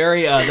 that was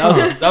very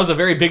that was a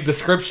very big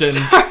description.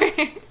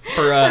 Sorry.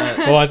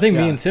 Well, I think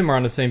me and Tim are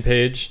on the same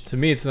page. To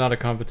me, it's not a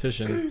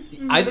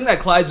competition. I think that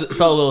Clyde's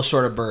fell a little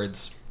short of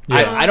Birds.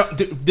 Yeah. I don't.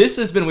 This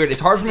has been weird. It's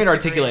hard for me to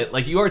articulate.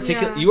 Like you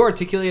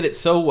articulate it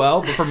so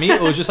well, but for me,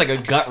 it was just like a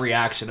gut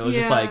reaction. It was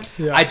just like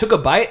I took a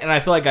bite and I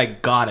feel like I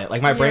got it.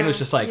 Like my brain was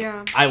just like,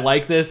 I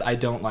like this. I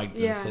don't like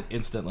this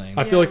instantly.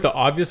 I feel like the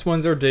obvious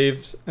ones are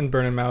Dave's and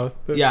Burn and Mouth.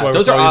 That's why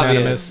those are obvious.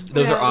 Unanimous.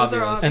 Those are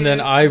obvious. And then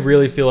I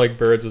really feel like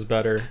Birds was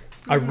better.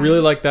 I really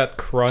like that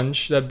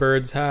crunch that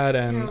Birds had,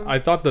 and I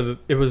thought that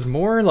it was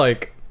more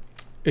like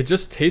it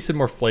just tasted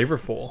more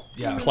flavorful.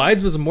 Yeah,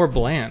 Clyde's was more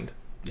bland.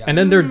 Yeah. And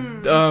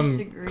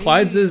then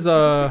Clyde's is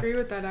I disagree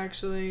with that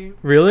actually.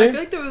 Really? I feel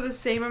like they were the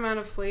same amount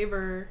of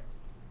flavor.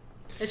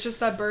 It's just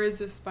that Birds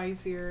was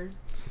spicier.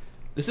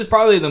 This is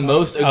probably the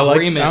most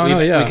agreement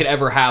we could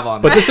ever have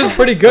on. But this is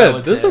pretty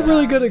good. This is a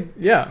really good.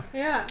 Yeah.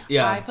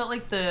 I felt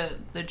like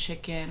the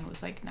chicken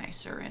was like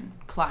nicer in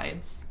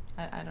Clyde's.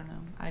 I don't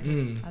know. I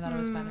thought it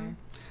was better.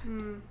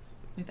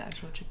 Like the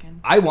actual chicken.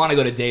 I want to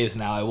go to Dave's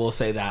now. I will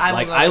say that.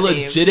 I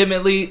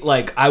legitimately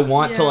I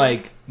want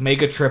to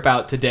make a trip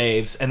out to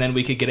Dave's, and then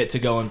we could get it to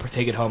go and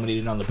take it home and eat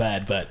it on the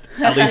bed. But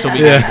at least we'll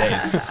be going to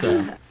Dave's.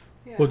 So.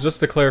 Yeah. Well, just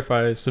to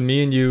clarify, so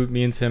me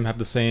and Tim have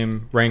the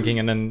same ranking,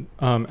 and then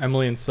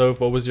Emily and Soph,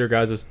 what was your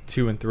guys'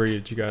 2 and 3?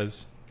 Did you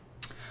guys?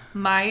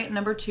 My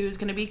number 2 is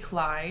going to be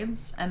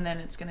Clyde's, and then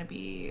it's going to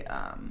be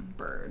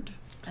Bird.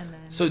 And then...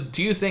 So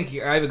do you think,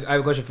 I have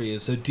a question for you.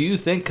 So do you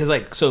think, because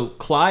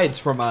Clyde's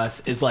from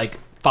us is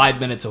 5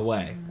 minutes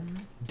away.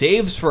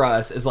 Dave's for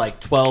us is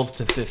 12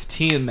 to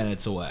 15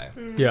 minutes away.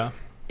 Yeah.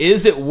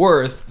 Is it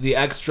worth the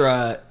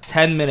extra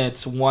 10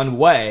 minutes one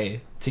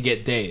way to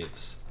get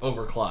Dave's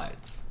over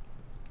Clyde's?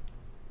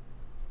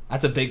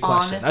 That's a big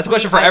question. Honestly, that's a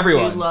question for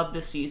everyone. I do love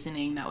the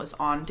seasoning that was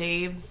on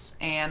Dave's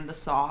and the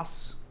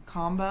sauce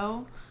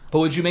combo. But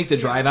would you make the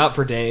drive out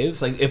for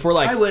Dave's? If we're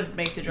I would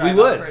make the drive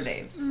out for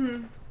Dave's.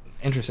 Mm-hmm.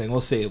 Interesting.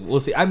 We'll see.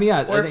 I mean,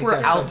 yeah. Or if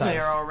we're out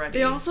there already.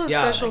 They also have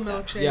special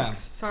milkshakes. Yeah.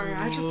 Sorry,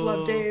 I just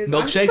love Dave's.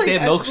 Milkshakes? They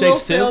have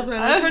milkshakes too?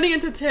 I'm turning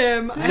into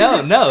Tim.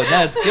 No,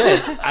 that's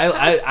good.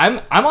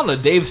 I'm on the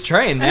Dave's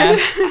train, man.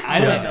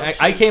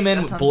 I came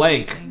in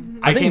blank.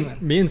 Amazing.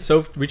 Me and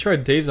Soph, we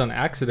tried Dave's on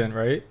accident,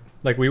 right?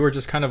 We were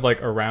just kind of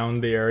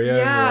around the area.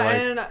 Yeah,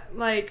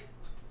 and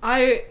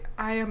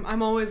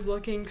I'm always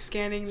looking,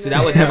 scanning. See,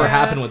 that would never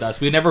happen with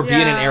us. We'd never be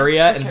in an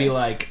area and be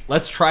like,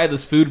 let's try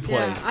this food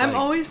place. Yeah, I'm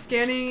always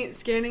scanning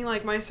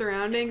my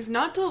surroundings,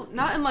 not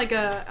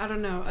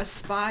in a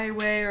spy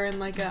way or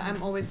in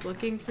I'm always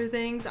looking for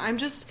things. I'm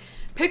just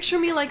picture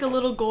me like a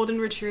little golden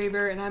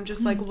retriever, and I'm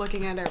just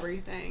looking at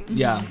everything.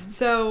 Yeah.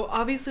 So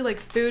obviously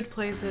food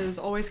places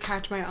always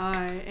catch my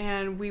eye,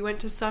 and we went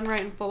to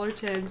Sunright and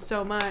Fullerton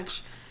so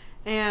much,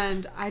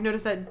 and I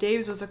noticed that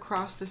Dave's was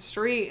across the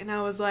street, and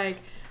I was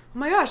like, oh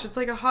my gosh, it's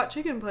a hot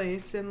chicken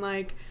place, and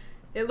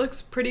it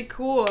looks pretty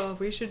cool.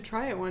 We should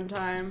try it one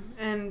time.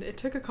 And it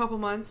took a couple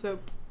months, but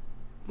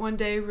one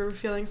day we were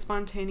feeling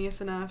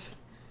spontaneous enough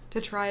to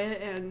try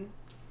it, and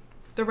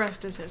the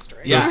rest is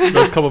history. Yeah,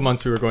 those couple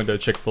months we were going to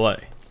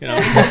Chick-fil-A.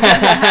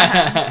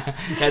 That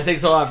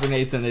takes a lot for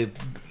Nathan to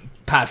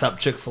pass up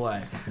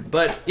Chick-fil-A.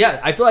 But yeah,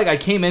 I feel like I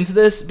came into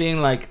this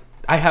being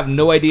I have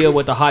no idea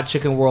what the hot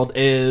chicken world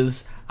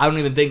is. I don't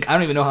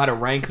even know how to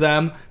rank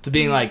them, to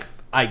being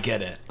I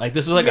get it.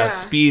 This was a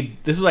speed.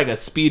 This was a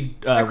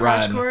speed run.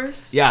 Crash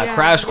course. Yeah,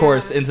 crash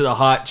course into the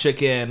hot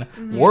chicken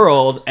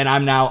world, and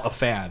I'm now a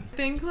fan. I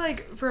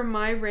think for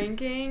my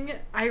ranking,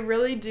 I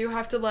really do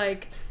have to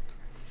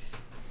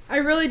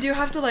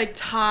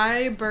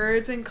tie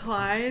Birds and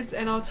Clyde's,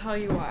 and I'll tell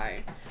you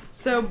why.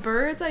 So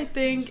Birds, I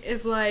think,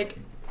 is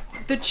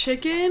the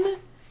chicken.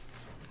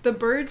 The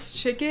Birds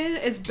chicken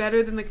is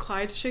better than the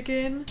Clyde's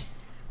chicken.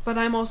 But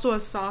I'm also a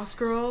sauce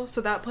girl, so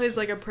that plays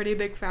a pretty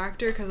big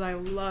factor because I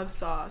love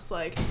sauce.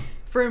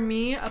 For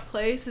me, a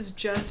place is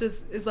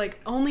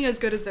only as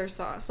good as their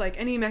sauce.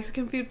 Any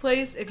Mexican food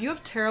place, if you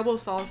have terrible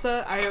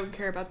salsa, I don't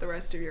care about the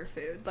rest of your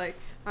food.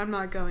 I'm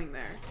not going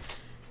there.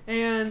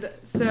 And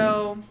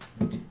so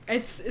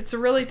it's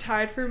really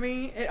tied for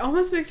me. It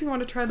almost makes me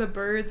want to try the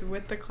Birds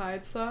with the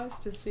Clyde sauce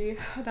to see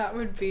how that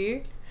would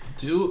be.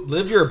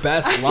 Live your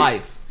best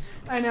life.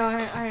 I know,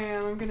 I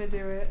am. I'm gonna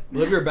do it.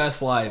 Live your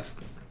best life.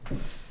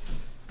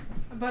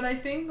 But I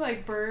think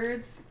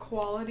Birds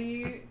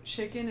quality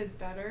chicken is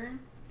better,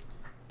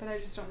 but I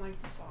just don't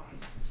like the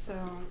sauce. So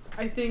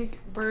I think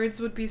Birds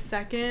would be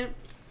second,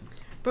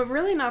 but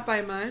really not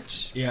by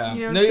much. Yeah,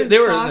 since they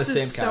were sauce in the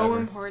same is category. So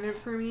important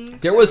for me.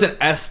 There was an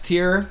S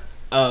tier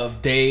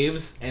of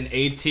Dave's, an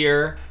A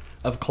tier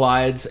of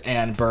Clyde's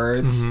and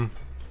Birds,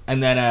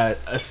 and then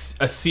a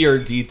C or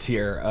D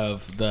tier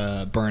of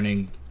the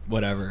burning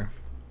whatever.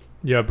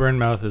 Yeah, Burn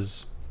Mouth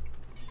is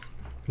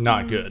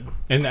not good,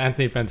 and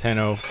Anthony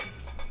Fantano.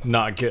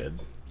 Not good.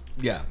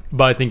 Yeah.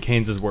 But I think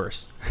Cane's is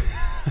worse.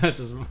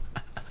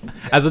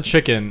 As a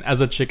chicken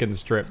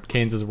strip,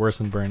 Cane's is worse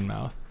than Burn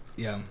Mouth.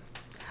 Yeah.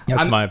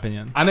 That's my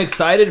opinion. I'm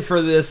excited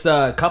for this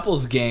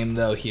couples game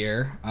though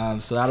here.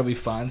 So that'll be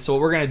fun. So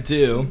what we're going to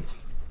do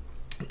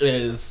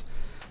is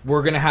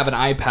we're going to have an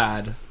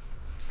iPad.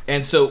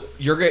 And so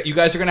you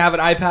guys are going to have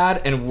an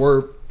iPad, and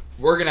we're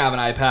going to have an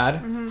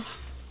iPad. Mm-hmm.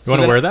 You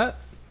want to wear that?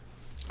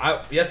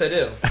 Yes, I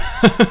do.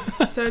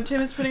 So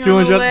Tim is putting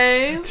on the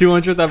lay.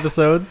 200th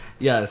episode?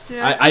 Yes.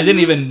 Yeah. I didn't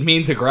even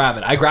mean to grab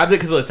it. I grabbed it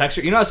because of the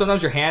texture. You know how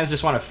sometimes your hands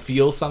just want to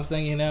feel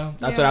something, That's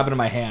what happened to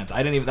my hands.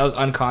 That was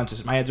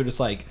unconscious. My hands were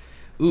just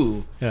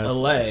ooh, a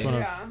lay.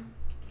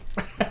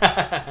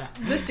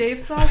 The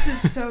Dave sauce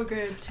is so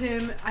good.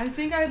 Tim, I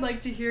think I'd like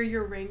to hear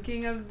your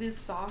ranking of the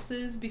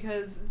sauces,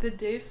 because the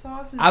Dave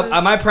sauce is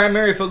my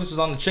primary focus was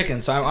on the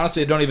chicken, so I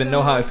honestly don't even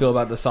know how I feel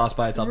about the sauce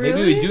by itself. Really?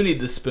 Maybe we do need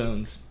the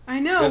spoons. I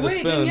know.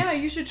 Wait,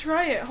 then you should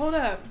try it. Hold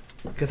up.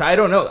 Because I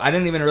don't know. I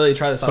didn't even really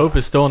try the sauce. Soph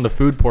is still in the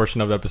food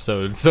portion of the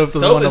episode. Soph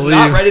doesn't want to leave.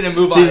 Not ready to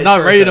move on. She's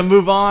not ready to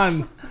move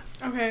on.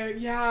 Okay,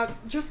 yeah,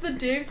 just the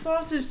Dave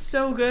sauce is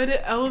so good.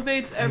 It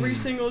elevates every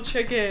single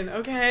chicken,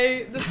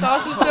 okay? The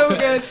sauce is so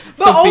good.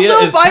 But Sophia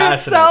also is by passionate.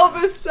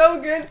 itself is so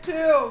good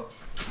too.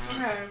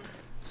 Okay.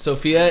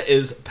 Sophia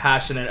is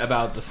passionate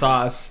about the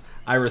sauce.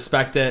 I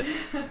respect it.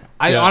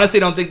 I Yeah. honestly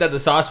don't think that the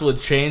sauce would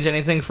change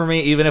anything for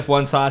me, even if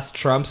one sauce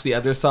trumps the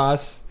other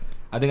sauce.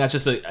 I think that's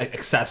just an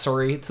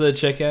accessory to the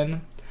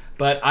chicken.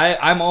 But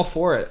I'm all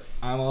for it.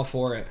 I'm all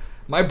for it.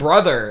 My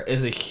brother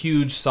is a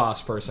huge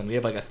sauce person. We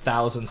have like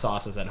 1,000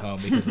 sauces at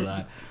home because of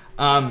that.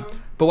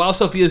 But while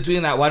Sophia's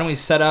doing that, why don't we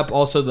set up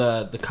also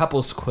the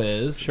couples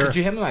quiz? Sure. Could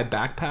you hand me my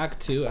backpack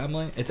too,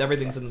 Emily?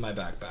 Everything's in my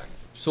backpack.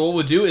 So what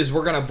we'll do is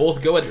we're gonna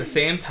both go at the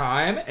same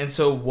time, and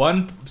so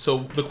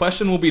the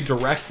question will be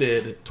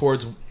directed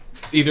towards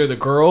either the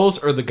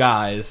girls or the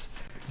guys.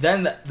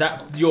 Then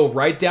that you'll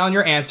write down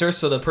your answer.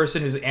 So the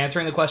person who's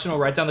answering the question will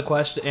write down the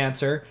question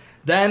answer.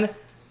 Then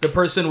the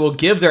person will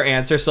give their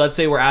answer. So let's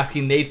say we're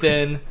asking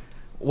Nathan,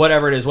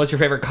 whatever it is, what's your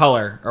favorite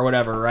color or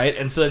whatever, right?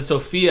 And so then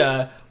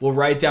Sophia will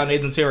write down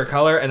Nathan's favorite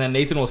color, and then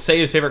Nathan will say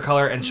his favorite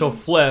color, and she'll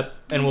flip,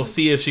 and we'll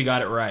see if she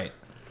got it right.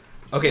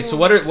 Okay, so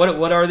what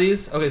are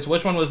these? Okay, so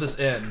which one was this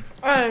in?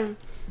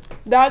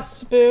 That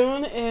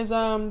spoon is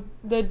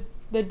the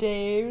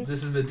Dave's.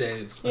 This is the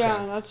Dave's. Okay.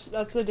 Yeah,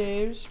 that's the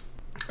Dave's.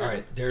 All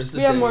right, there's the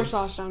We have more Dave's.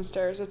 sauce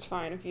downstairs. It's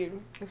fine if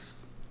you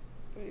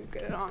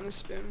get it on the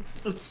spoon.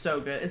 It's so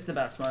good. It's the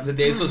best one. The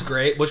Dave's was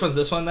great. Which one's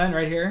this one then,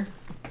 right here?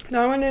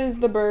 That one is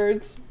the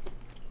birds.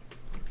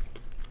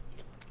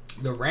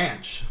 The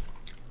ranch.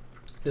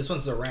 This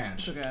one's the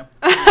ranch. It's okay.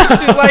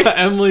 She's like,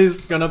 Emily's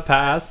gonna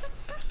pass.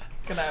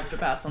 Gonna have to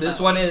pass on This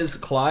that one is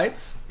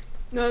Clyde's.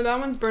 no, that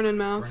one's burning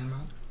mouth.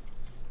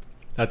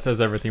 That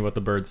says everything with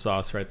the bird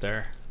sauce right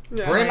there.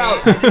 Yeah. Burning I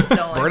Mouth. just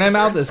don't like Burning the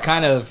Mouth bird is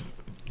sauce.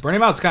 Burning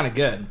Mouth's kind of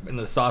good in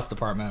the sauce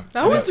department.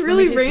 That one's Let me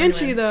really taste Burning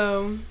ranchy Man.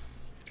 though.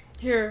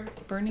 Here.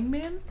 Burning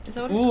Man? Is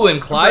that what it's Ooh, called?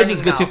 and Clyde's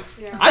is Burning good too. Mouth.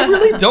 Yeah. I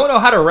really don't know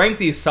how to rank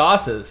these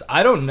sauces.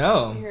 I don't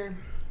know. Here.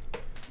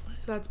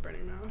 So that's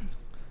burning mouth.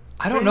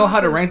 I don't know how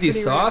to Burning Mouth rank is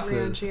these pretty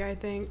sauces. Ranchy, I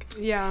think.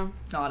 Yeah.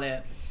 Not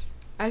it.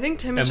 I think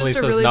Tim is Emily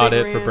just a says really not big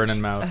it ranch. for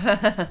burning mouth.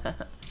 That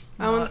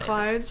one's Not it.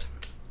 Clyde's.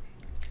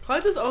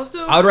 Clyde's is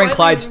also. I would rank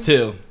slightly- Clyde's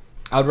 2.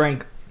 I would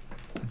rank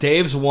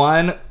Dave's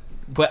 1,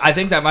 but I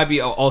think that might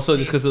be also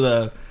just because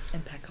of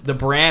Impeccable. the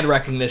brand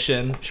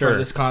recognition Sure. for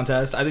this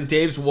contest. I think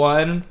Dave's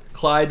 1,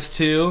 Clyde's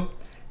 2,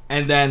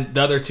 and then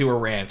the other 2 are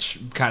ranch,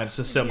 kind of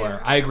just similar. Yeah.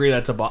 I agree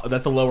that's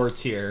a lower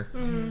tier.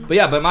 Mm-hmm. But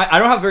yeah, I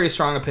don't have very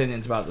strong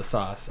opinions about the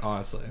sauce,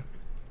 honestly.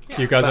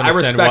 Do you guys But I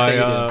understand respect why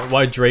that you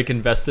why Drake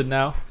invested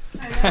now?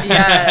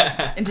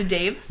 Yes. Into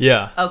Dave's?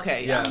 Yeah.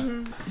 Okay, yeah.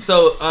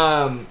 So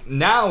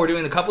now we're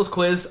doing the couples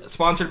quiz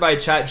sponsored by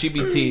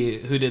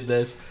ChatGPT, who did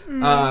this.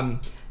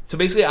 So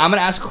basically, I'm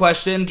gonna ask a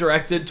question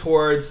directed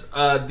towards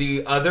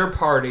the other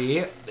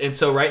party, and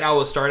so right now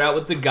we'll start out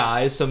with the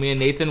guys. So me and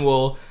Nathan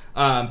will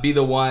be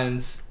the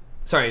ones.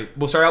 Sorry,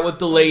 we'll start out with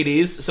the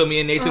ladies. So me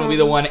and Nathan will be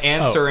the one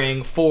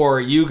answering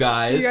for you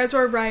guys. So you guys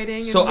were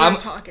writing and So we're I'm-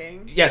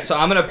 talking. Yes, so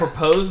I'm going to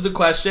propose the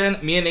question.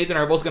 Me and Nathan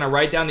are both going to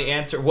write down the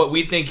answer, what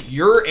we think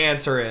your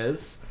answer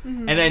is.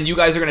 And then you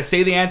guys are going to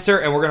say the answer,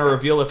 and we're going to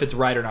reveal if it's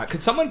right or not.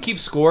 Could someone keep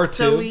score, too?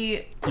 So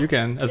we You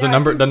can as Yeah,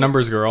 the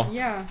numbers girl.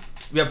 Yeah.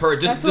 Yeah,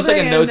 perfect. That's Just what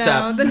like I a am notes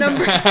now. app. The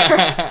numbers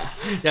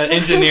girl. Yeah,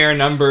 engineer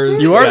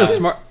numbers. You are yeah. the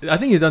smart. I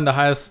think you've done the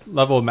highest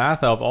level of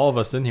math out of all of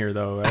us in here,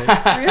 though,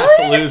 right?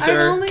 Really? Loser. I've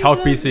only Calc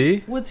done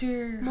BC. what's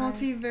your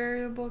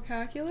multivariable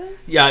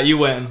calculus? Yeah, you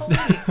win.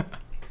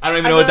 I don't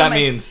even know what that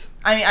means.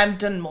 I mean, I've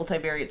done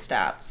multivariate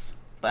stats,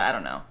 but I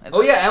don't know.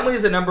 Oh, yeah,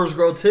 Emily's a numbers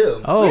girl,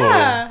 too. Oh.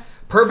 Yeah.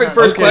 Perfect Yeah.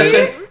 first Okay.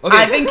 question. Okay.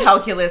 I think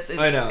calculus is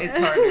I know. it's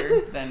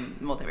harder than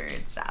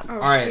multivariate stats. Oh, All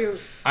right. shoot.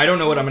 I don't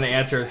know what I'm going to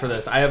answer for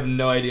this. I have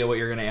no idea what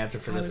you're going to answer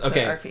for I this. would put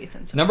Okay. our faith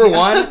in Sophia.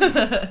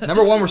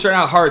 Number one, we're starting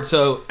out hard.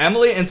 So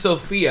Emily and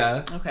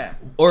Sophia. Okay.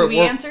 Or- Do we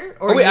or- answer?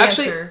 Or oh, wait, you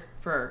actually- answer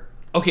for...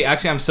 Okay,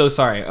 actually, I'm so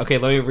sorry. Okay,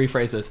 let me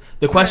rephrase this.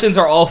 The questions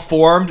are all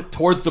formed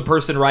towards the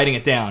person writing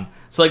it down.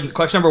 So, like,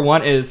 question number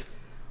 1 is,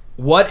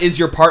 what is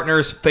your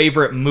partner's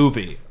favorite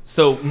movie?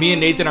 So, me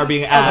and Nathan are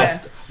being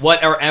asked,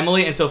 what are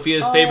Emily and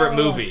Sophia's favorite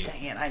movie?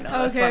 Dang it, I know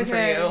that's Okay, one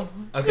okay. for you.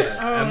 Okay,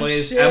 Oh,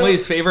 shoot. Emily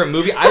favorite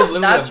movie. I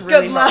literally That's have,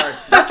 really Good luck. hard.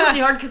 That's really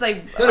hard because I...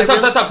 no, I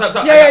stop.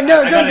 really- Yeah,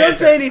 no, I gotta don't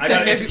answer. say anything. I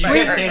gotta answer. You We-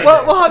 can't say anything.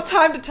 We'll have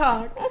time to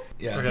talk.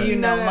 Yeah. Okay. Do you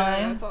know No,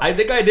 mine? it's all- I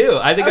think I do.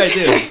 I do. All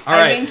right.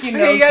 I think you know.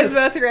 Okay, you guys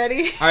 'cause- both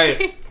ready? All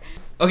right.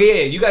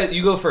 Okay, yeah,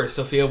 you go first,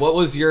 Sophia. What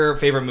was your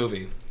favorite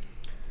movie?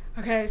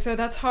 Okay, so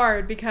that's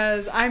hard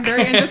because I'm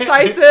very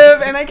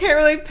indecisive and I can't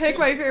really pick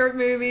my favorite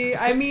movie.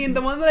 I mean,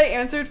 the one that I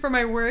answered for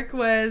my work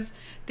was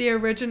the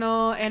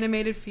original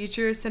animated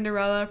feature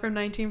Cinderella from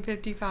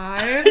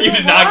 1955. You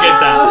did not get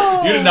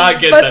that. You did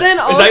not get But that. then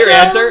Is that your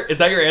also- answer? Is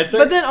that your answer?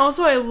 But then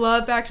also I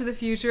love Back to the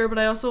Future, but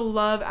I also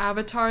love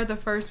Avatar, the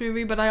first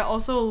movie, but I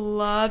also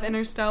love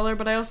Interstellar,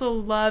 but I also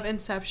love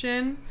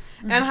Inception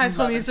and High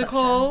School Love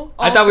Musical.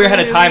 I all thought we had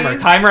three a timer.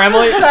 movies. Timer,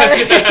 Emily?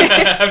 Sorry.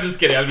 I'm just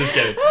kidding. I'm just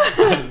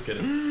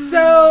kidding.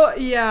 So,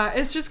 yeah,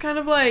 it's just kind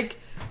of like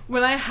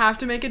when I have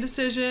to make a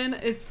decision,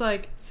 it's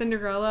like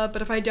Cinderella.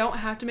 But if I don't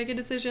have to make a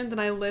decision, then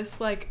I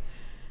list like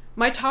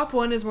my top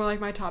 1 is more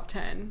like my top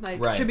 10.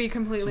 Like to be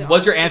completely honest.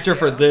 What's your answer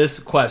for this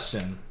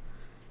question?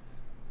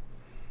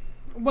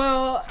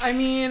 Well, I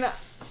mean,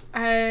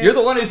 you're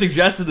the one who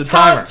suggested the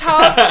timer.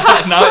 Top.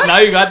 now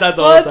you got that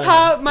the whole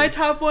time. My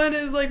top 1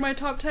 is like my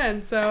top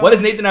 10. So what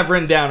does Nathan have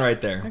written down right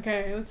there?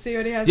 Okay, let's see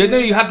what he has. No,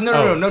 you have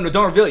no.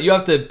 Don't reveal it. You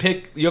have to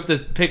pick. You have to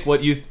pick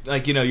what you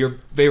like. You know, your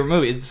favorite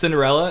movie. Is it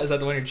Cinderella? Is that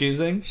the one you're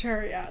choosing?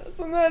 Sure, yeah, that's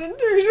the one I'm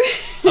choosing.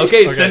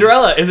 Okay,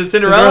 Cinderella. Is it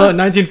Cinderella?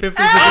 1950s.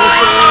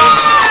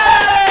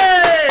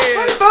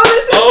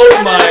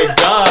 Oh my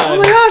god! Oh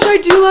my gosh, I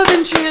do love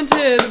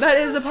Enchanted. That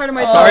is a part of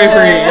my. Sorry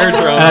for your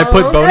eardrums. And I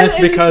put bonus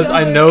because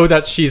I know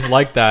that she's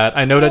like that.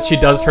 I know that she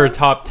does her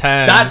top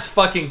 10. That's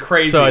fucking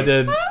crazy. So I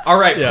did. All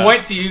right,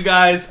 point to you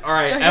guys. All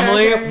right,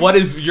 Emily, what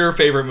is your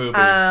favorite movie?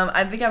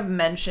 I think I've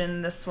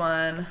mentioned this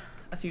one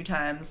a few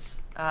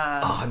times.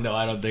 Oh no,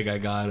 I don't think I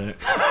got it.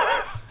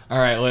 All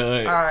right,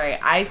 wait. All right,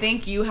 I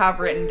think you have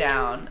written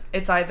down.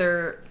 It's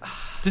either.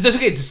 It's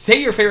okay. Just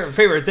say your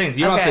favorite things.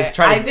 You don't have to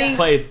try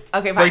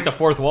to break the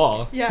fourth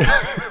wall. Yeah.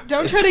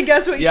 Don't try to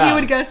guess what he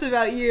would guess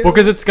about you. Well,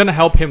 because it's gonna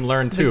help him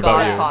learn too about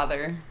you.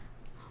 Godfather.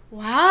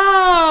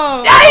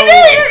 Wow. I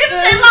knew you were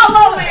gonna say La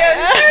La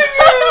Land.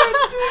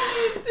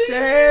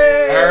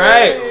 Dang. All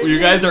right, well, you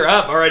guys are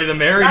up already. The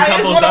married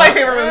couple's up. That is one of my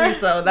favorite movies,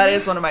 though. That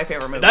is one of my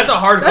favorite movies. That's a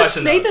hard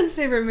question. That's Nathan's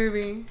favorite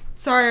movie.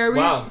 Sorry, are we?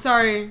 Wow.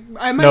 Sorry.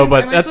 I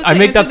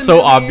make that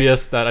so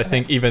obvious that I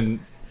think even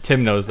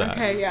Tim knows that.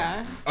 Okay,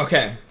 yeah.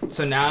 Okay,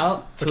 so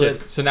now.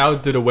 So now,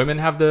 do the women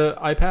have the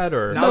iPad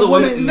or? Now the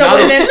women.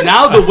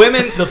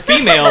 The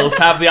females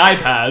have the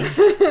iPads.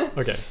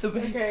 Okay.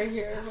 Okay,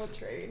 here we'll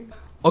trade.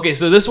 Okay,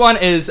 so this one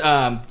is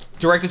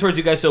directed towards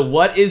you guys. So,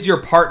 what is your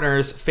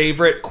partner's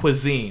favorite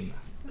cuisine?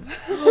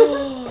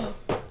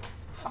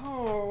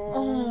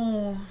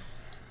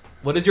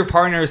 What is your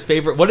partner's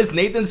favorite? What is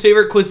Nathan's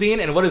favorite cuisine,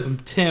 and what is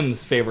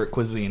Tim's favorite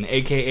cuisine,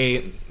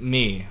 aka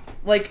me?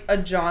 Like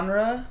a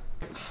genre.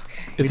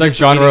 It's like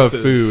genre of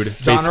food,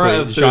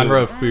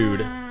 Genre of food.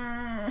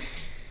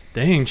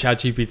 Dang,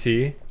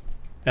 ChatGPT.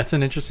 That's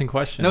an interesting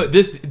question. No,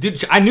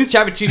 dude, I knew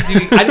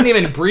ChatGPT. I didn't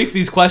even brief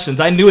these questions.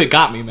 I knew it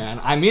got me, man.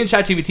 Me and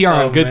ChatGPT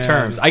are on good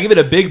terms. I give it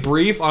a big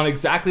brief on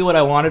exactly what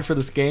I wanted for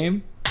this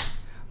game.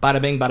 Bada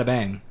bing, bada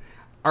bang.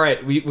 All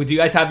right, do you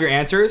guys have your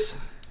answers?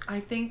 I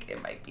think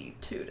it might be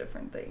 2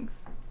 different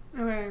things.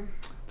 Okay.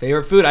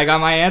 Favorite food? I got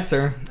my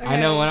answer. Okay. I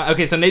know when.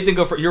 Okay, so Nathan,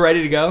 go for. You're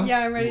ready to go? Yeah,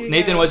 I'm ready to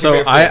Nathan, go. what's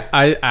your favorite food?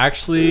 I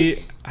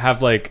actually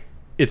have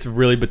it's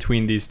really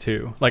between these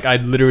two. I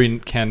literally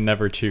can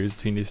never choose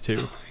between these two.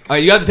 All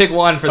right, you have to pick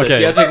one for this.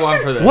 You have to pick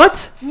one for this.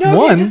 What? No,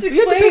 one? just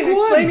explain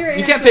your answer.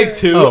 You can't pick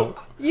 2. Oh.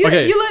 You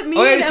let me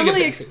and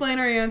Emily pick explain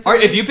our answers. All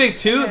right, if you pick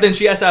 2, then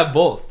she has to have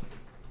both.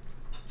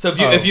 So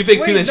if you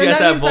pick 2, then she has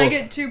to have both. I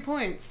get 2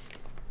 points.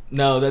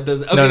 No, that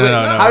doesn't. Okay,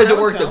 no. How does it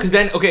work though? Because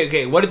then,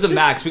 okay. What is the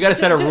max? We got to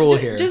set a rule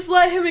here. Just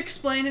let him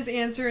explain his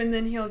answer and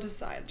then he'll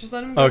decide. Just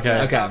let him go through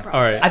that process. All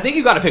right. I think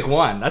you got to pick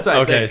one. That's what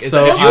I think.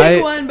 So if you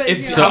pick one, but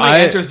how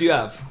many answers do you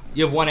have?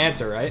 You have one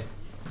answer, right?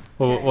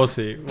 Well, we'll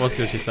see. We'll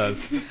see what she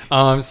says.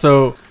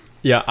 So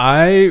yeah,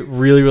 I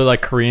really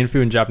like Korean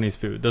food and Japanese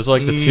food. Those are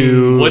the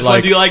two. Which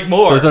one do you like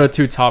more? Those are the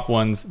 2 top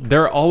ones.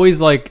 They're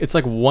always it's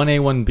 1A,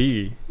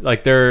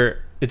 1B.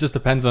 It just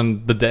depends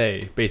on the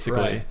day, basically.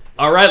 Right.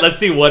 All right, let's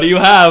see. What do you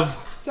have?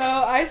 So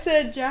I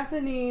said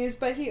Japanese,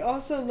 but he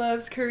also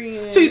loves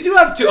Korean. So you do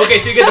have 2. Okay,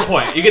 so you get the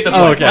point. You get the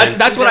point. Oh, okay.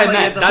 That's what I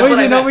meant. That's what I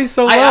meant. You know me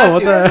so well.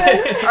 What the?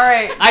 All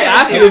right. I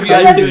asked you if you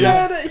had I 2.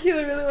 said he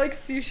really likes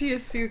sushi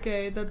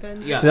isuke, the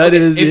bento. Yeah, that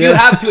is. If you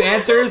have 2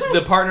 answers,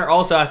 the partner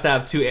also has to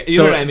have 2. You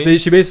know what I mean?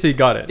 She basically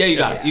got it. Yeah, you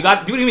got it. You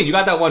got. Do what do you mean? You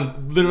got that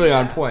one literally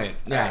on point.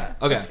 Yeah.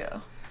 Okay. Let's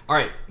go. All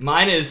right.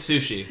 Mine is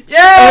sushi. Yay!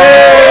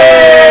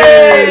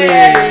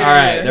 All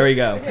right. There we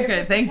go.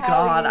 Okay, thank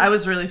God. I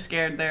was really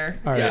scared there.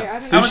 All right.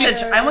 Yeah.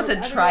 I almost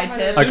said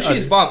tri-tip. Sushi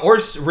is bomb, or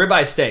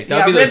ribeye steak.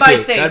 That'd be the ribeye 2.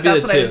 steak. That'd be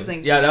That's the what I 2. was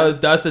thinking. Yeah,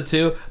 that's the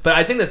 2. But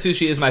I think that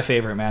sushi is my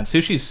favorite, man.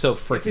 Sushi is so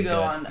freaking To go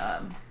good.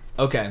 on.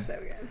 Okay. So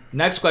good.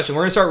 Next question.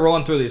 We're gonna start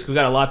rolling through these because we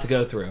got a lot to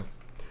go through.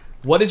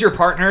 What is your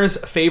partner's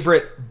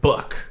favorite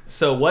book?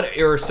 So, what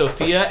are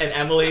Sophia and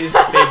Emily's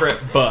favorite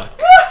book?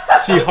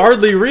 She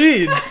hardly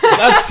reads.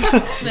 That's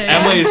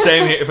Emily is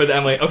saying here for the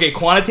Emily. Okay,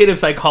 quantitative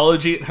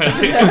psychology.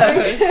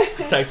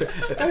 Text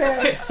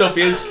her.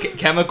 Sophia's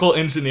chemical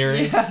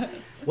engineering. Yeah.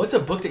 What's a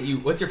book that you?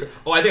 What's your?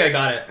 Oh, I think I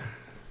got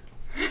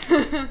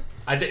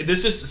it.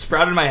 This just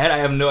sprouted in my head. I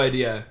have no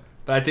idea,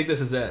 but I think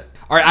this is it.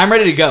 All right, I'm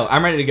ready to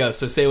go.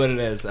 So say what it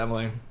is,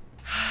 Emily.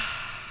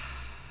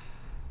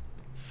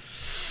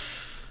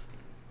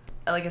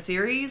 Like a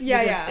series?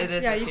 Yeah, Because yeah. It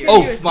is Yeah, a you series. could-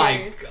 Oh do a my.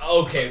 series.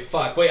 Okay,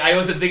 fuck. Wait, I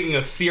wasn't thinking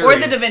of series. Or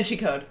the Da Vinci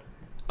Code.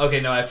 Okay,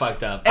 no, I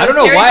fucked up. It I don't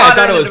know was Harry why I Potter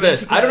thought it and the was Da this.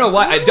 Vinci I don't know Code.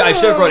 why. I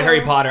should have wrote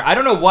Harry Potter. I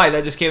don't know why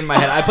that just came in my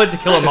head. I put To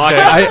Kill a okay.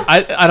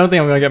 Mockingbird. I don't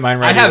think I'm gonna get mine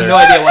right. I have either. no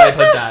idea why I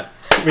put that.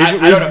 We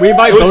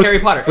might It was both, Harry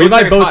Potter. It We was might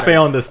Harry both Potter.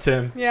 fail in this,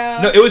 Tim.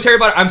 Yeah. No, it was Harry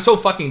Potter. I'm so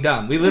fucking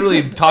dumb. We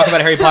literally talk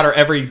about Harry Potter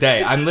every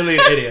day. I'm literally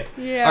an idiot.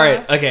 Yeah. All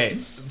right. Okay.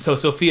 So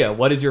Sophia,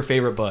 what is your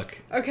favorite book?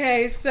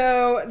 Okay,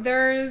 so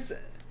there's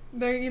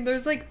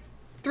like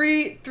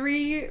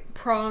three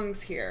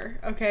prongs here.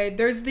 Okay,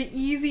 there's the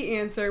easy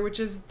answer, which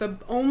is the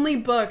only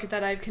book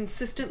that I've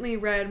consistently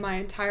read my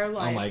entire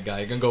life. Oh my god,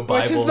 you're gonna go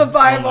Bible. Which is the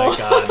Bible. Oh my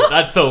god,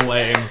 that's so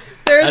lame.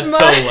 There's That's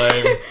my so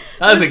lame.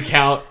 That doesn't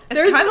count.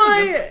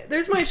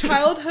 There's my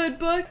childhood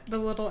book, The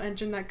Little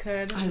Engine That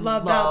Could. I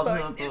love love that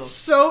that book. book. It's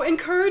so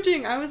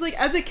encouraging. I was like,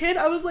 as a kid,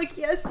 I was like,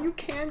 yes, you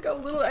can go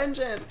Little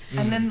Engine.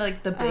 And then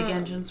like the big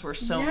engines were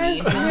so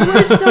yes, mean. they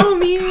were so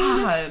mean.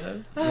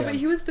 God. Oh, but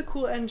he was the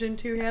cool engine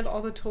too. He had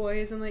all the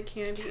toys and like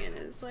candy in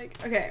his like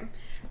okay.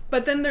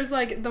 But then there's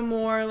like the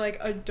more like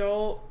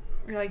adult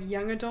or like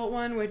young adult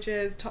one, which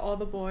is To All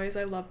the Boys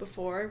I Loved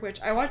Before,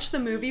 which I watched the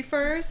movie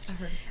first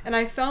and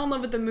I fell in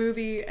love with the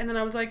movie and then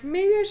I was like,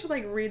 maybe I should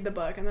like read the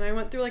book, and then I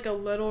went through like a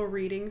little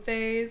reading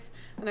phase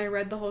and I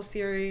read the whole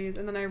series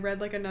and then I read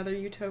like another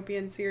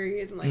Utopian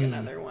series and like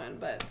another one.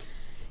 But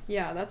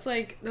yeah, that's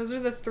like, those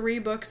are the 3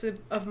 books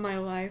of my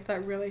life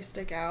that really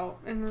stick out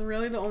and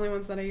really the only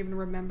ones that I even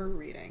remember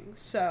reading.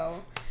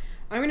 So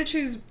I'm gonna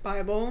choose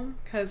Bible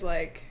because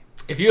like,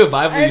 If you have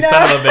Bible, I you know.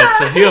 son of a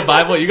bitch. If you have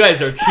Bible, you guys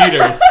are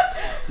cheaters.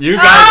 You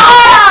guys,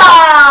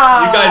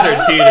 Ah! you guys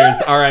are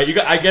cheaters. All right,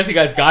 I guess you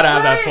guys gotta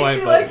have that Right, point,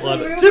 she but likes the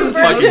love it. movie Fucking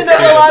version of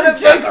stupid. a lot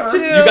of books too.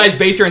 You guys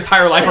base your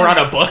entire life around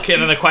a book,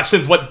 and then the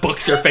question's what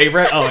book's your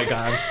favorite? Oh my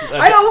god,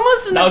 I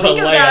almost didn't That was a think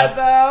of layup. that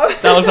though.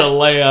 that was a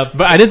layup.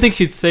 But I didn't think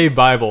she'd say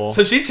Bible.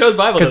 So she chose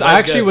Bible Because though. I That's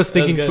actually good. was That's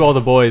thinking good. To All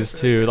the Boys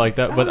too, like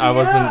that, but Oh, I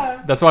wasn't.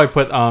 yeah. That's why I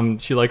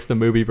put she likes the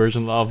movie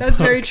version of. That's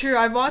book. very true.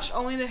 I've watched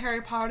only the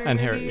Harry Potter And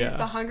movies, yeah.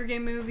 the Hunger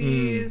Game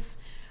movies,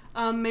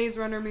 Maze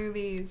Runner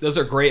movies, Those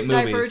are great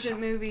movies. Divergent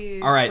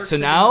movies. All right, so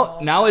Forks now of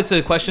the now it's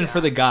a question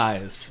for the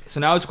guys. So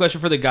now it's a question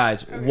for the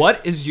guys.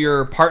 What is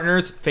your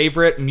partner's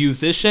favorite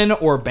musician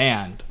or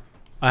band?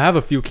 I have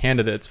a few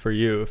candidates for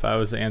you if I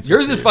was to answer.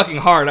 Yours for is you. fucking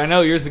hard. I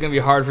know yours is gonna be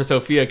hard for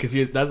Sophia because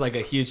that's like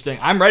a huge thing.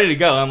 I'm ready to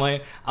go,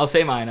 Emily. I'll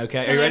say mine.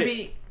 Okay, are you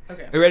ready?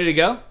 Okay. Are you ready to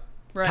go?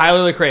 Right.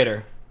 Tyler the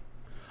Creator.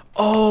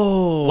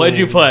 Oh. What did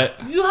you put?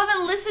 You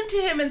haven't listened to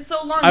him in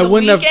so long. I The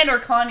wouldn't have- Weeknd or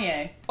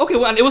Kanye? Okay,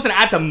 well it wasn't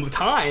at the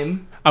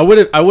time. I would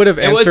have It wasn't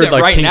answered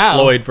like right Pink now.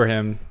 Floyd for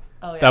him.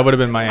 Oh, yeah. That would have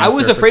been my answer. I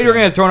was for afraid we were Tim.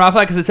 gonna get thrown off that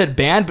because it said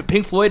band, but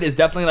Pink Floyd is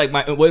definitely like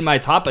my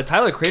top. But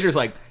Tyler the Creator's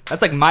like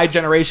that's like my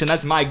generation.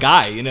 That's my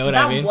guy. You know what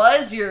That I mean?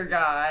 was your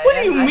guy. What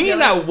do you I mean feel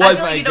that like, was I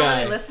feel my like you don't guy?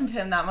 really listen to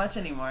him that much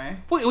anymore.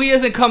 Well, he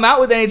hasn't come out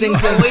with anything You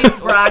since. always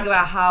brag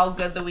about how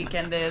good The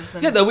Weeknd is.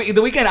 And Yeah,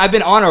 the weekend. I've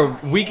been on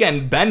a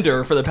weekend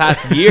bender for the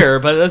past year,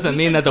 but it doesn't You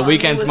mean said that the Kanye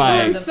weekend's was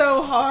my. It's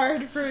so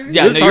hard for me.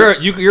 Yeah, This no,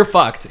 hard- you're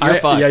fucked. You're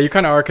fucked. Yeah, you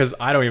kind of are because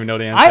I don't even know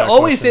the answer. I to that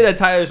always say question.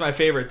 that Tyler's my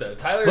favorite though.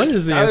 What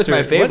is the Tyler's answer?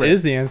 my favorite. What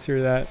is the answer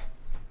to that?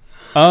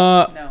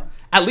 no.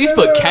 At least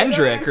No, put no,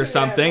 Kendrick don't or answer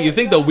something. that. You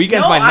think the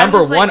weekend's No, my I number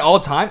was like- one all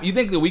time? You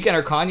think the weekend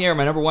or Kanye are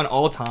my number one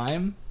all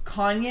time?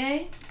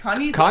 Kanye?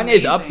 Kanye's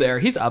Kanye's up amazing. there.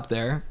 He's up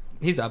there.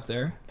 He's up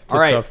there. It's All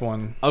a right. tough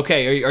one.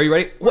 Okay, are you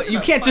ready? What? You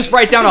gonna can't just fight.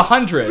 write down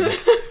 100.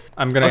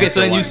 I'm gonna. Okay, answer so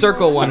then you one.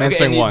 circle one. I'm Okay, and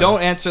answering you one.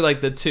 don't answer like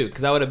the 2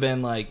 because that would have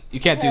been like you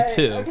can't do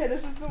 2. Okay,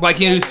 this is the Why one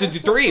can't you that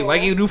just do I 3? Why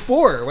can't you do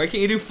 4? Why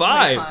can't you do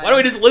 5? fine. Why don't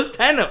we just list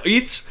 10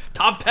 each?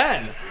 Top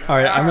 10. All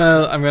right,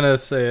 I'm gonna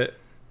say it.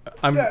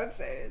 I'm all Don't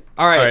say it.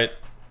 All right. right.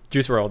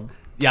 Juice World.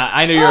 Yeah,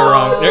 I knew you were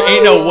wrong. There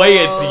ain't no way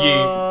it's Yeet.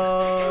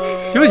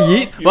 Oh. You know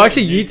Yeet? Well,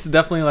 actually, Yeet's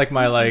definitely like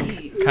my like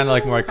Yeet? kind of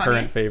like my Kanye?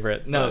 current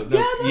favorite. No, but- no,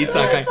 Yeah, Yeet's that's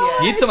not what I kind.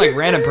 thought. Yeet's It's some like your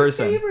random current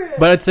person. favorite.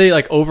 But I'd say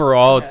like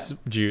overall, Okay. it's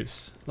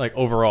Juice. Like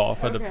overall, if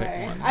I had to pick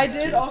Okay. one. I it's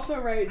did Juice. also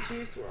write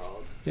Juice World. I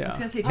was Yeah.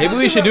 gonna say Maybe Taylor we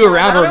Swift. should do a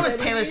round I thought of- it was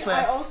Taylor Swift.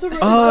 I also wrote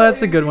Oh,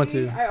 that's a good Uzi. one,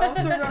 too. I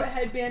also wrote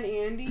Headband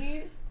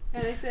Andy,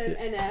 and I said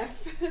NF,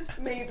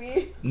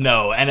 maybe.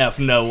 No, NF,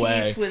 no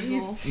way.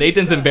 T-Swizzle.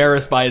 Nathan's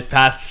embarrassed by his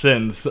past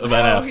sins of Oh,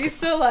 NF. he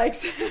still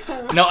likes him.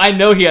 No, I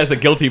know he has a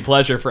guilty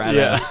pleasure for NF,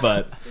 Yeah.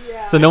 but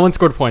Yeah. So no one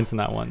scored points in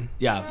that one.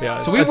 yeah. Yeah.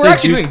 So we I'd were say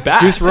actually Juice, doing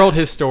bad. Juice World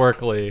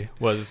historically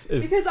is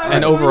Because I was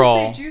and going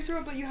overall. to say Juice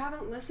WRLD, but you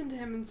haven't listened to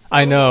him in so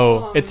I know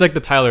long. it's like the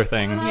Tyler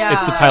thing. Yeah.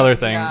 It's the Tyler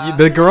thing. Yeah.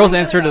 The girls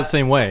answered it the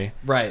same way.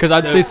 Right. Because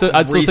I'd No, say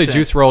I'd still say recent.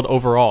 Juice World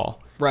overall.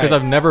 Right. Because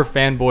I've never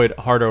fanboyed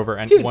hard over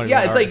any Dude, one. yeah,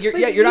 of it's the like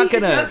artists. you're not But he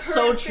gonna. is That's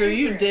so Current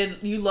true. favorite.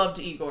 You loved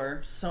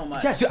Igor so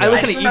much. Yeah, dude, I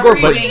listen to remember Igor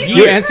for you being- years.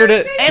 You answered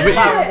it. And but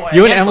Flower Boy.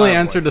 You and And Emily Flower Boy.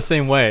 answered the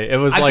same way. It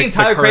was I've like seen the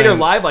Tyler Creator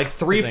current- live like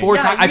 3, thing. 4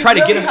 Yeah, times. I you try to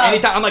get really him have.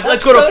 anytime. I'm like,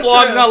 That's let's go to so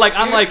vlog. true. No, like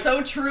I'm You're like,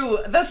 so true.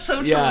 That's so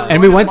true. Yeah.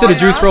 And we went to the Why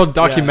Juice not? World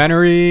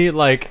documentary.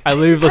 Like I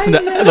literally listened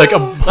to know. like a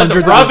Let's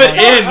hundreds rub of it songs.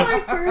 in. That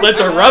was my first Let's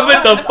time rub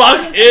it the I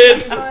fuck was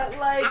in. But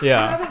like,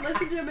 Yeah. I haven't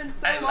listened to him in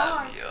so long.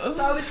 love you.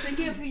 So I was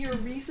thinking of who you're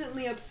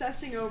recently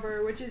obsessing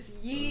over, which is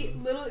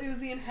Yeet, Little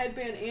Uzi, and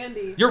Headband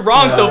Andy. you're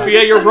wrong, Yeah.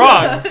 Sophia. You're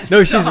wrong.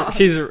 No, Stop.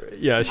 she's I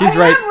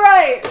right. am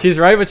right. She's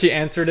right, but she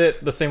answered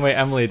it the same way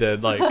Emily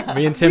did. Like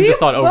me and Tim We- just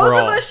thought both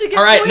overall. of us should get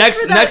All right, points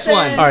next- for that next then.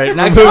 one. All right,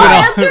 Next moving one. I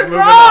on. answered Moving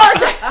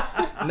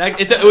wrong.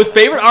 Next, it was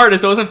favorite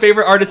artist. It wasn't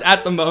favorite artist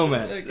at the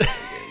moment.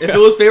 If it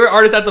was favorite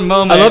artist at the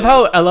moment.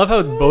 I love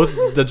how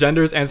both the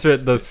genders answer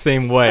it the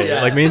same way.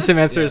 Yeah. Like me and Tim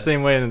answer the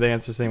same way, and they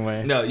answer the same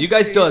way. No, you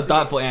guys still have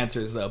thoughtful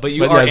answers though, but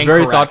you But are yeah, it's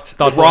very incorrect.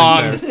 thoughtful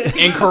Wrong, answers.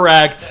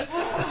 incorrect,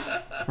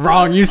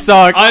 Wrong. You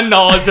suck.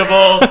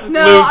 unknowledgeable,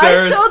 No, I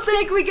losers. still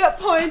think we get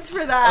points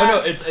for that. Oh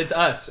no, it's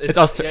us. It's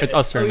us. It's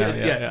us turn now.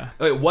 it's- Yeah.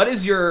 Okay, what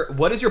is your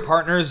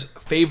partner's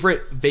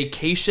favorite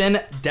vacation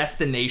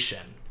destination?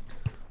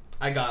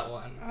 I got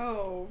one.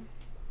 Oh.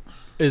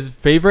 Is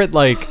favorite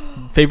like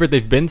favorite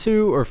they've been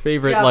to, or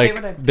favorite Yeah, like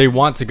favorite I've they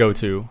want to go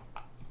to?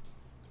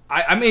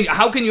 I mean,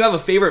 how can you have a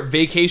favorite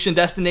vacation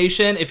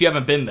destination if you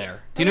haven't been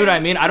there? Do you know what I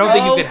mean? I don't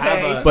think you could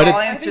have a. So But I'll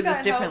it- answer I think this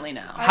that differently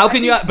helps. now. How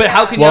can you? But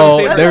how can you Well,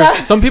 have a favorite?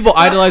 there's some people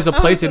idolize a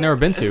place they've never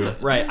been to.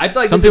 Right. I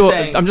feel like Some this is people.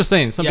 saying, I'm just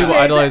saying. Some Yeah. people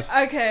Okay, idolize.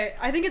 okay,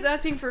 I think it's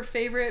asking for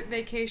favorite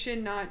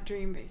vacation, not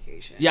dream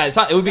vacation. Yeah, it's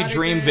not. It would be Is that a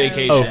dream good-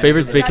 vacation. Oh,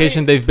 favorite Is that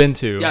vacation it? they've been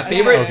to. Yeah,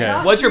 favorite. Okay.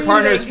 Not What's your dream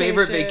partner's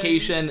favorite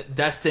vacation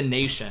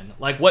destination?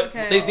 Like what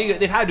Okay.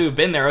 they've had to have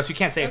been there, or else you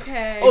can't say.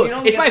 Okay. Oh, You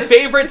don't it's get my this-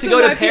 favorite this to one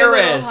go to might be a little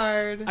Paris.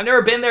 hard. I've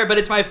never been there, but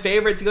it's my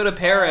favorite to go to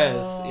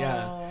Paris.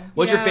 Yeah.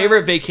 What's your Yeah.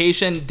 favorite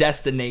vacation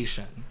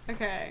destination?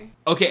 Okay.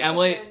 Okay,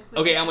 Emily.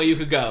 Okay, Emily, you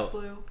could go.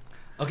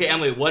 Okay,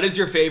 Emily, what is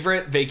your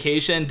favorite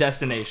vacation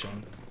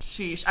destination?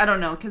 Sheesh. I don't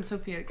know. Can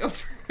Sophia go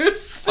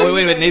first? Oh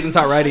wait, Nathan's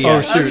not ready Oh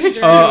yet. shoot.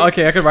 Okay.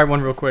 Okay, I could write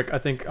one real quick. I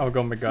think I'll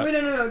go with my gut. Wait,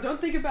 no. Don't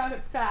think about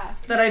it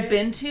fast. That I've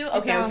been to?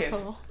 Okay.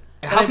 Thoughtful.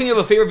 How can you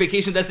have a favorite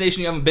vacation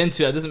destination you haven't been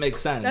to? That doesn't make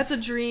sense. That's a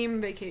dream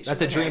vacation.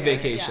 That's a dream right?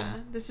 vacation.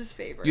 Yeah, this is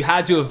favorite. You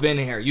had to have been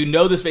here. You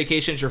know this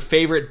vacation is your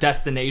favorite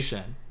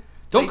destination.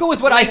 Don't go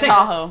with what I Lake think.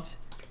 Tahoe.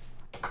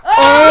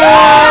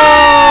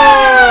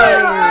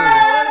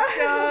 Let's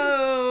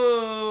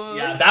go.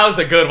 Yeah, that was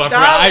a good one.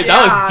 That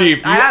That was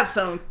deep. I had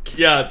some.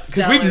 Yeah,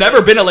 because we've stellar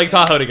never been to Lake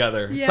Tahoe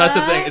together. So that's the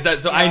Yeah? thing. Is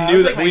that, so Yeah, I it knew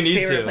was, that like, we my need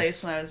favorite to.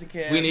 place when I was a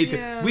kid. We need to.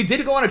 Yeah. We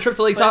did go on a trip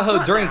to Lake But it's Tahoe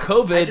not during now. I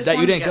COVID just that you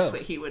wanted to didn't guess go.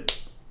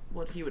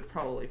 what he would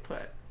probably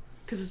put,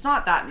 because it's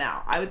not that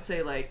now. I would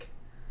say like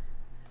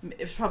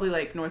it's probably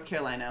like North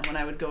Carolina when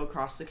I would go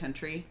across the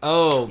country.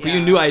 Oh, but you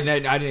Yeah. knew I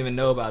didn't even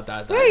know about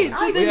that. Wait,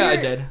 so then yeah, I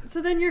your- did.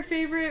 So then your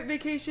favorite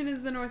vacation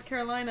is the North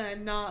Carolina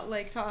and not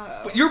Lake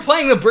Tahoe. But you're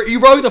playing you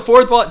broke the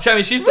fourth wall. I mean,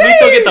 we still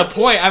get the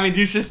point. I mean,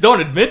 you just don't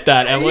admit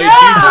that, Emily. Yeah,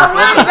 Jesus,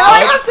 right, what the now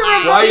I fuck? have to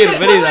revoke Why are you the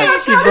admitting point.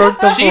 that? She broke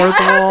the She- fourth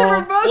I have to wall.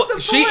 revoke Well, the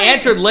she point.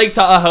 answered Lake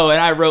Tahoe,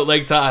 and I wrote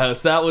Lake Tahoe,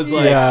 so that was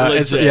like Yeah,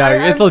 legit. it's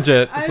it's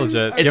legit. It's I'm-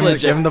 legit. okay. It's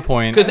legit. Give him the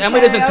point. Because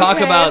Emily doesn't talk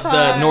okay, about the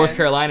fine. North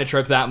Carolina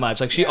trip that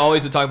much. Like she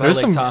always would talk about There's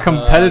Lake some Tahoe.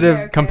 competitive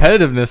Okay.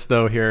 competitiveness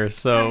though here.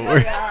 So we're,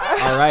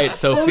 All right,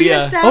 Well, we Sophia.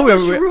 oh,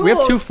 established we have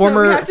two rules, so we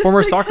former have to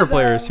former stick to soccer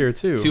players them. here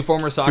too. Two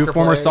former soccer Two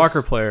former players.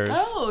 soccer players.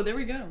 Oh, there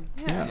we go.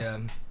 Yeah.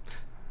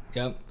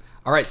 Yep.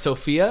 All right,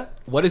 Sophia.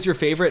 What is your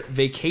favorite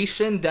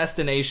vacation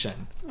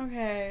destination?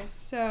 Okay,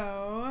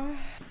 so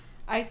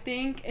I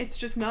think it's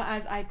just not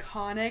as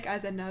iconic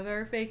as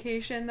another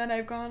vacation that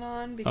I've gone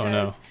on because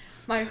no.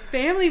 my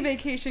family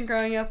vacation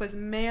growing up was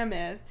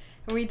Mammoth,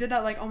 and we did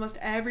that like almost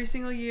every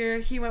single year.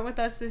 He went with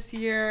us this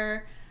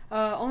year,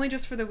 only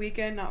just for the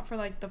weekend, not for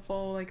like the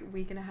full like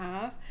week and a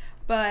half.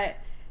 But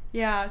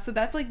yeah, so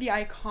that's like the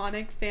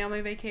iconic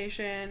family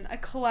vacation, a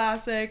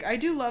classic. I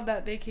do love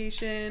that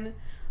vacation.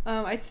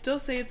 I'd still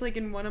say it's like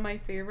in one of my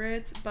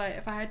favorites, but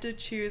if I had to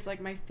choose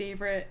like my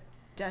favorite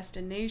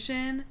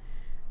destination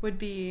would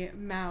be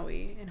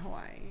Maui in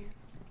Hawaii.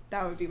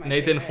 That would be my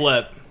Nathan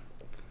favorite. Flip.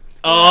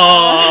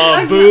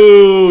 Oh,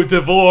 boo,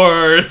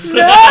 divorce.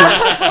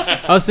 I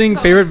was saying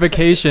favorite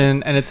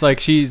vacation, and it's like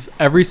she's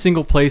every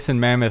single place in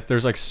Mammoth.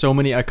 There's like so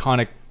many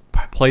iconic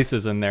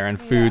places in there and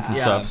foods and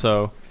Yeah. stuff.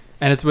 So,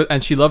 and it's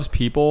and she loves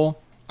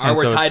people. All right, and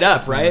we're so tied it's- up,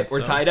 it's right? Mammoth, We're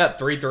so. tied up.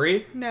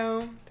 3-3.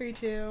 No,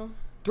 3-2.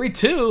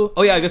 3-2.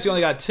 Oh yeah, I guess you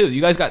only got 2.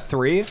 You guys got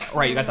 3. All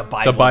right, you got the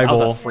Bible. The Bible.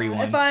 That was a free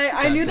one. If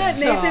I knew that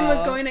damn. Nathan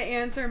was going to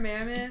answer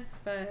Mammoth,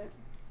 but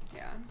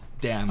yeah,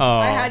 Damn. Oh.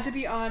 I had to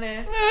be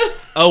honest.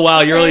 Oh wow,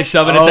 you're really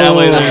shoving it to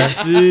Emily there.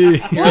 gee.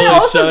 Well, I really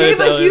also showed it gave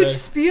to a Emily huge there.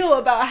 spiel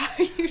about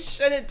how you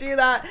shouldn't do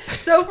that.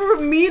 So for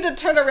me to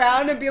turn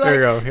around and be like, Here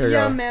you go, here you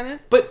yeah, go.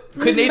 Mammoth. But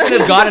could Nathan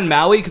have gotten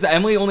Maui? Because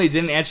Emily only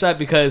didn't answer that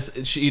because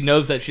she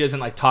knows that she doesn't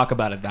like talk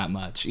about it that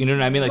much. You know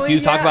what I mean? Like, Well, do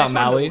you talk yeah, about I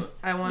Maui?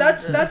 I wanted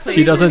That's to- the She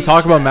reason doesn't he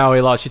talk about stressed. Maui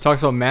a lot. She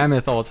talks about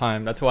Mammoth all the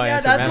time. That's why I Yeah,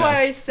 answered that's Mammoth.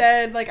 why I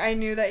said like I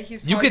knew that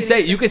he's. You probably could gonna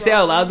say get you this could say out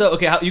wrong. loud though.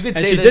 Okay, you could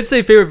And say she this. did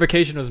say favorite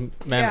vacation was Mammoth.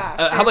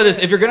 Yeah. How about this?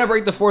 If you're gonna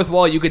break the fourth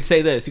wall, you could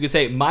say this. You could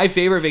say my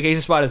favorite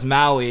vacation spot is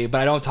Maui, but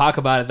I don't talk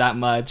about it that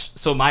much.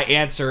 So my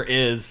answer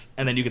is,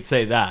 and then you could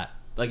say that.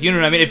 Like, you know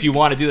what I mean? If you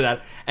want to do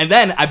that, and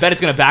then I bet it's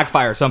gonna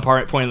backfire some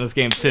point in this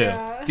game too.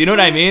 Yeah. Do you know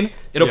what I mean?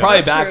 It'll Yeah.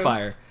 probably That's true.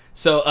 backfire.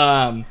 So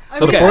I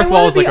So mean, the I fourth wall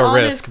wanna is like be a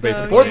honest, risk, though,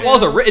 basically. fourth yeah.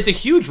 wall's it's a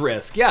huge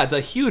risk. Yeah, it's a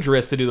huge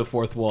risk to do the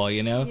fourth wall.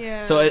 You know.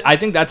 Yeah. So I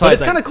think that's why But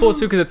it's like, kind of cool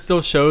too because it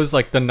still shows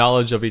like the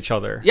knowledge of each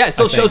other. Yeah, it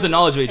still I think. shows the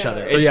knowledge of each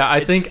other. So yeah, I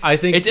think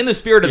it's in the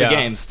spirit of yeah, the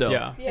game still.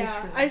 Yeah. Yeah,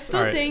 true. I still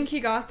Alright. think he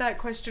got that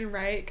question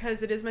right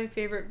because it is my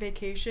favorite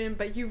vacation,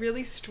 but you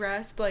really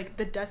stressed like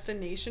the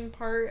destination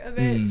part of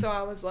it. Mm. So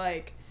I was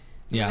like,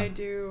 Yeah. I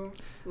do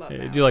love Yeah,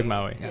 Maui. you do like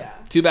Maui. Yeah.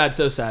 Too bad,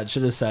 so sad.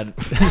 Should have said.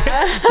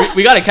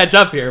 we got to catch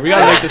up here. We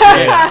got to make this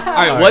game.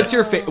 All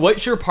right.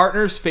 What's your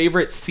partner's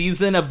favorite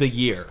season of the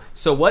year?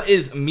 So, what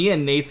is me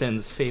and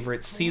Nathan's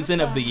favorite season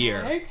of the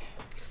year? Heck?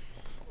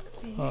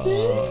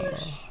 Season?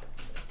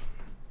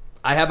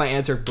 I have my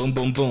answer. Boom,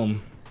 boom,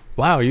 boom.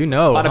 Wow, you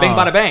know. Bada bing,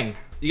 bada bang.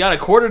 You got a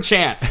quarter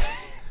chance.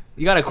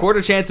 You got a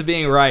quarter chance of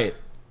being right.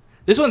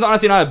 This one's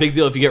honestly not a big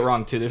deal if you get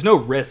wrong too. There's no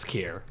risk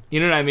here. You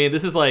know what I mean?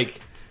 This is like.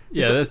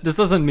 Yeah, this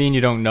doesn't mean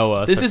you don't know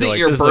us. This I feel isn't like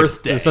your this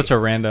birthday. It's such a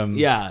random.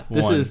 Yeah,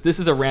 this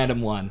is a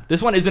random one.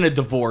 This one isn't a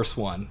divorce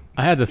one.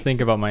 I had to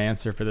think about my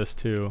answer for this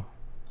too.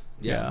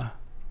 Yeah.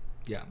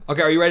 Yeah.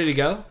 Okay, are you ready to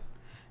go?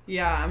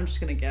 Yeah, I'm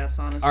just gonna guess,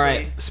 honestly. All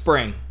right,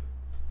 spring.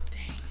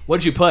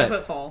 What'd you put? I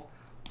put fall.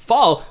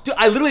 Fall. Dude,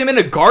 I literally am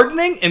into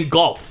gardening and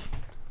golf.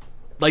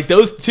 Like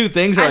those two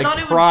things are I like thought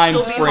it prime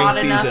would still be spring hot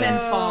enough season. in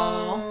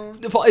fall.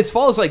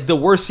 Fall is like the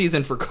worst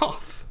season for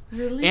golf.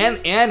 Really? And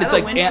it's I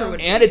like thought winter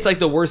would and be. it's like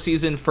the worst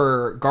season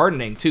for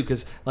gardening too,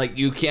 because like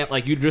you can't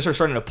like you just are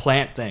starting to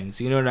plant things.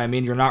 You know what I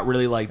mean? You're not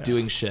really like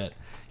doing shit.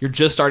 You're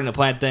just starting to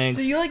plant things.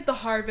 So you like the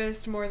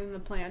harvest more than the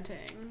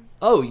planting?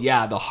 Oh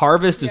yeah, the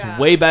harvest is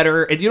way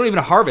better. You don't even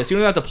harvest. You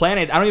don't even have to plant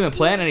it. I don't even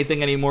plant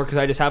anything anymore because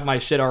I just have my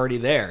shit already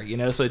there. You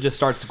know, so it just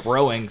starts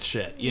growing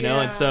shit. You know,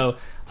 and so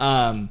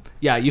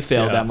yeah, you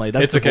failed, Emily.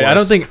 That's it's okay. I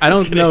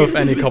don't know if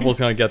any couple's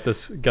gonna get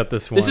this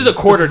one. This is a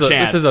quarter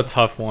chance. This is a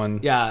tough one.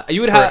 Yeah, you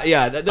would have.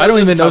 Yeah, I don't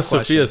even know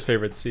Sophia's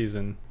favorite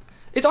season.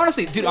 It's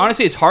honestly, dude.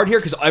 Honestly, it's hard here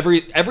because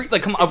every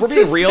like, come on, if we're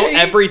being real,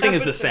 everything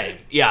is the same.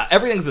 Yeah,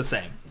 everything's the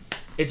same.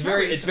 It's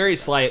very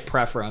slight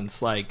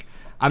preference. Like,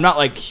 I'm not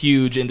like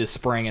huge into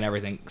spring and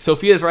everything.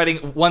 Sophia's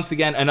writing once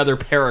again another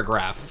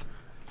paragraph.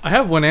 I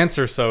have one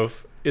answer,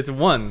 Soph. It's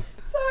one.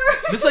 Sorry.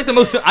 This is like the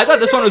most. I thought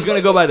this one was going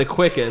to go by the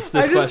quickest.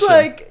 This I just question.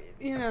 like,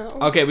 you know.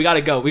 Okay, we got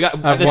to go. We got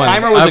I have the one.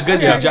 timer was a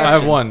good yeah, suggestion. I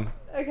have one.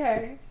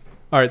 Okay.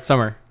 All right,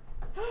 summer.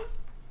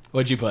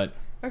 What'd you put?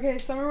 Okay,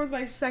 summer was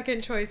my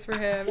second choice for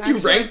him. You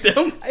ranked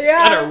them?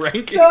 Yeah. Gotta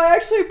rank it. So I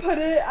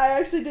actually I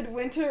actually did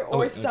winter or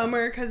wait,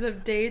 summer because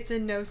of dates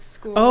and no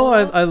school.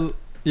 Oh,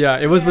 yeah,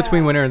 it was Yeah.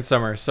 between winter and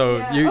summer. So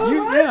Yeah. you Oh, it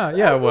was?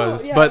 yeah, Oh, it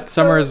was. cool. Yeah, But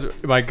summer so-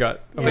 is my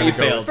gut. I'm Yeah. gonna you go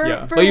failed. with- For,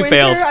 yeah. for But you winter,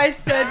 failed. I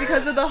said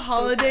because of the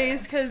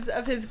holidays, because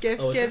of his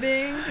gift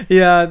giving,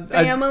 Yeah.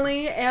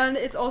 family, and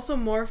it's also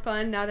more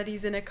fun now that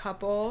he's in a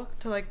couple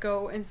to like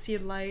go and see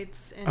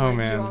lights and Oh, like,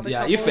 man. do all the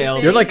Yeah, you couple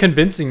failed. You're like things.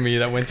 convincing me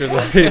that winter's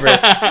my favorite.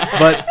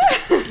 But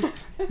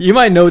you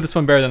might know this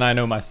one better than I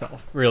know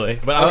myself, really.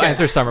 But I'll Okay.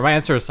 answer summer. My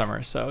answer is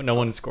summer, so no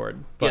one scored.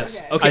 But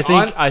Yes. Okay.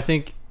 Okay. I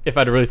think if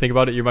I'd really think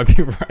about it, you might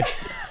be right.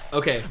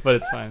 Okay. But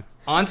it's fine.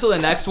 On to the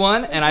next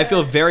one, and I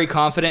feel very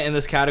confident in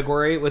this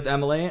category with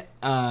Emily.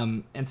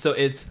 And so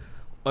it's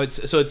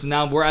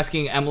now we're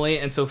asking Emily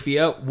and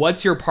Sophia,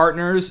 what's your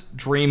partner's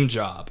dream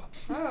job?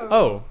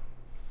 Oh.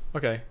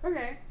 Okay.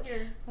 Okay,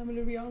 here. I'm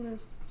gonna be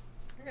honest.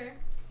 Okay.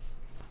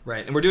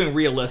 Right, and we're doing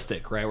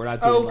realistic, right? We're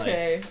not doing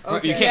Okay. like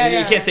Okay.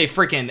 you can't say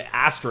freaking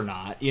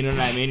astronaut. You know what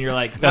I mean? You're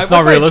like That's what's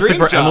not my realistic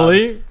dream for job?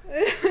 Emily.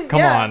 Come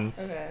Yeah. on.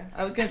 Okay.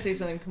 I was gonna say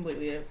something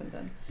completely different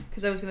then,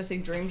 because I was gonna say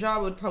dream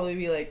job would probably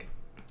be like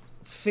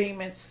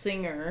famous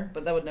singer,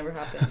 but that would never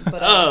happen.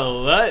 But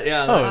Oh, what?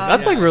 Yeah. Oh,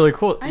 that's like yeah. really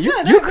cool. I You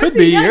know, you that could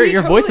be. Yeah, Your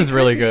you voice totally is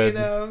really could good. be,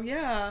 though.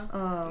 Yeah.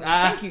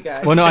 thank you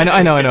guys. Well, no,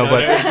 I know,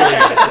 but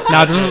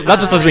not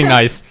just us being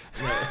nice.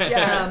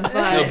 Yeah. But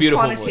No, beautiful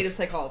quantitative voice.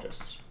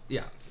 psychologist.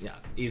 Yeah,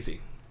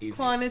 easy.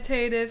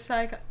 Quantitative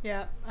psych.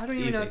 Yeah, I don't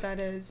even Easy. know what that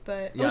is,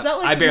 but Yeah, was that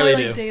like I barely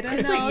more do. like data It's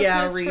analysis? like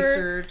yeah, for-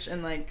 research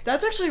and like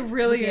That's actually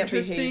really Looking at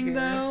interesting, behavior,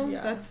 though.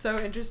 yeah. That's so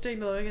interesting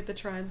to look at the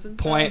trends and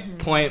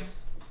Point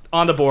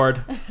on the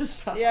board.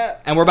 stuff. Yeah.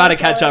 And we're about to I'm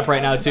catch sorry, up right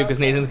I now was too, about because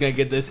to- Nathan's gonna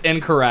get this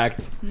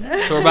incorrect.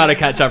 So we're about to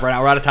catch up right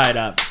now. We're about to tie it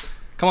up.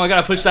 Come on, I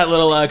gotta push that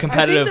little I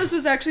competitive. think this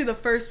was actually the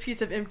first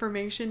piece of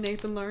information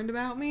Nathan learned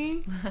about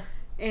me.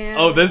 And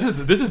Oh, this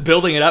is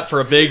building it up for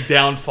a big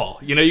downfall.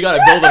 You know, you got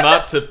to build him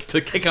up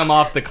to kick him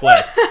off the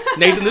cliff.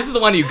 Nathan, this is the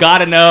one you got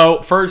to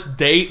know. First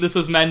date, this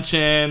was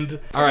mentioned.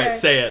 All right, Okay.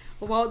 say it.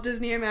 Walt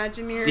Disney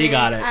Imagineering. You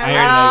got it. I already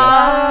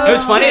Oh, know. It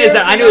was funny is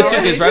that I knew it was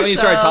too because right when you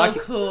started So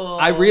talking, cool.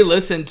 I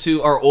re-listened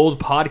to our old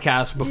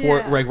podcast before,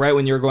 Yeah. like right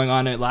when you were going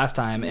on it last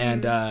time,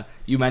 and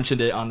you mentioned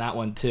it on that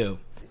one too.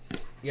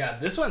 Yeah,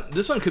 this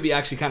one could be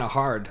actually kind of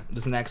hard.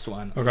 This next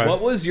one. Okay.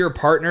 What was your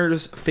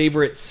partner's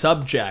favorite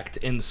subject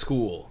in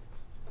school?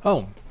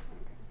 Oh.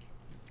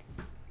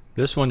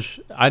 This one,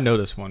 I know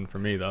this one for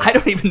me though. I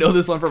don't even know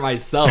this one for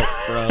myself,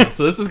 bro.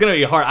 So this is gonna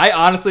be hard. I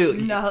honestly.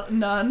 No,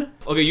 none.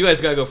 Okay, you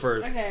guys gotta go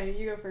first. Okay,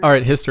 you go first. All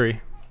right,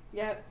 history.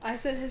 Yep, I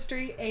said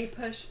history, A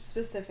push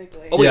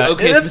specifically. Oh, wait,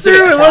 okay, that's specific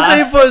true. It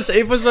class? was A push.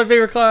 A push is my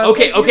favorite class.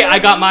 Okay, I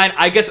got mine.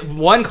 I guess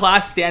one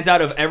class stands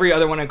out of every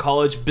other one in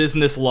college: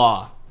 business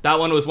law. That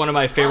one was one of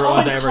my favorite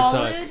ones I ever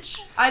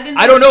took. I didn't.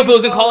 I don't know if it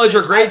was in college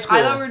or grade school.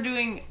 I thought we were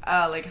doing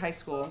like high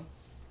school.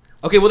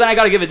 Okay, well then I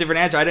got to give a different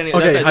answer. I didn't. Okay,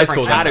 that's a high different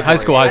school. category. High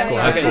school. Okay,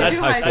 High school. that's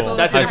High school.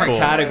 that's a High different school.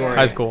 category.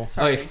 High school.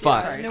 Sorry. Okay,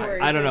 fuck. Sorry. No worries,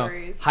 I don't no know.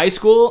 worries. High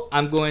school,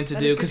 I'm going to That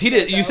do is because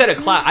good you though. said a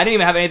class. I didn't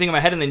even have anything in my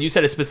head, and then you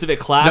said a specific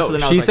class. so No,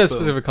 then I she was said like, boom.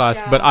 specific class,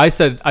 Yeah. but I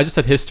just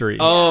said history.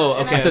 Oh,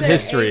 And okay. I said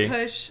history.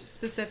 push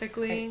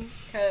specifically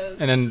because.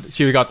 And then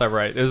she got that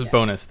right. It was a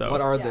bonus though.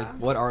 What are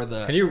Yeah.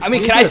 the? Can you- I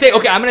mean, can can you I do say? the-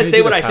 Okay, I'm gonna can you say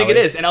do what the I think it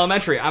tally? is in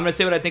elementary. I'm gonna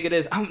say what I think it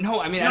is. No,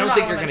 I mean, I don't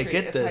think you're gonna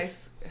get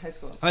this. High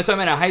school. That's what I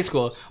meant at high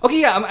school. Okay,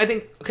 yeah, I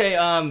think. Okay,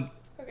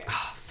 Okay.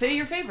 Say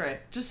your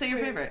favorite. Just say your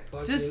favorite.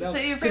 Just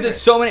say your because favorite.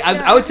 it's so many.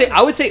 Yeah,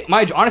 I would say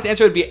my honest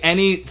answer would be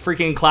any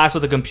freaking class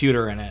with a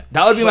computer in it.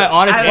 That would be my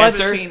honest I was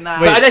answer. between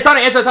that. But I thought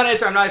an answer. I thought an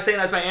answer. I'm not saying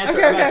that's my answer.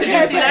 Okay, I'm not okay, saying okay.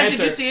 that's Did you see my that? answer.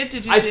 Did you see it?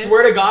 Did you I see it?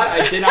 swear to God,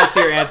 I did not see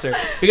your answer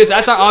because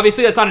that's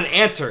not an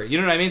answer. You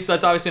know what I mean? So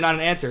that's obviously not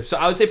an answer. So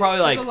I would say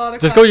probably like. There's a lot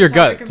of just go your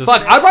classes on gut. the Just-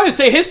 Fuck, I'd probably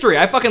say history.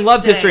 I fucking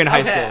loved history in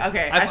high school.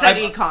 Okay. I said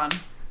econ.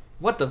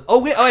 What the? Oh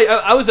wait,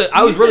 I was You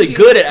really said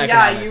good you- at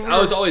yeah, economics. you I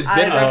was were- always good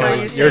I at remember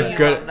economics. you You're saying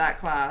good. you loved that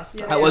class.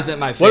 Yeah. That wasn't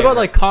my What favorite. about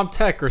like comp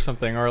tech or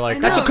something or like? I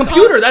know. That's a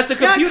computer. That's a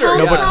Yeah, computer.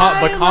 No, but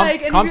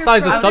yeah. comp sci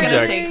is a I was gonna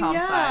subject. say comp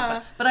sci,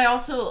 Yeah. but I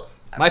also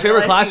My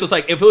favorite class was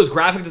like if it was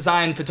graphic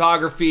design,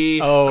 photography,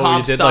 Oh,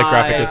 comp you did like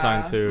graphic sci,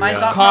 design too. My Yeah.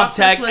 thought comp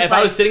process tech. was If I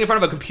like- was sitting in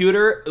front of a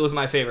computer, it was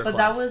my favorite But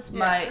class. that was Yeah.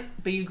 my.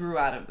 But you grew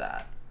out of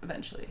that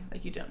eventually.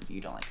 Like you don't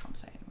like comp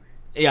sci anymore.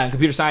 Yeah, in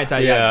computer science, Yeah,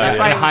 That's in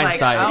why I was like,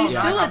 hindsight, oh, He's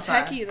yeah. still a I'm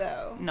sorry. techie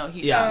though. No,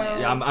 he's Yeah, So-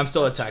 yeah, I'm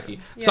still a techie.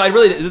 Yeah. So I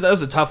really that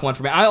was a tough one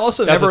for me. I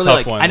also That's never a really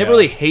tough like one, I never yeah.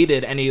 really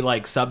hated any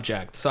like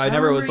subject. So I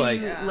never was like,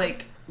 remember you,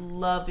 like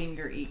loving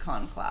your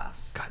econ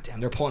class. God damn,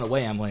 they're pulling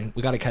away, Emily.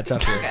 We got to catch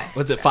up here. Okay.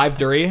 Was it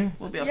 5-3?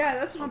 We'll be okay. Yeah,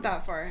 that's not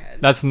that far ahead.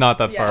 That's not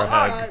that yeah,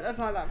 far ahead. that's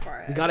not that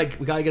far We ahead.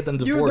 gotta get them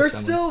There's divorced.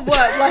 Emily. still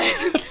what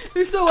like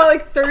there's still what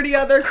like 30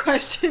 other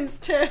questions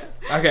to.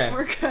 Okay.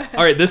 We're good.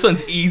 All right, this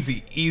one's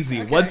easy.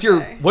 Okay,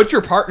 What's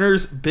your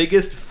partner's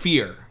biggest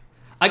fear?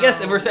 I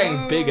guess if we're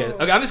saying biggest.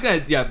 Okay, I'm just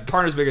gonna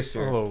partner's biggest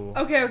fear. Oh.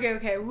 Okay.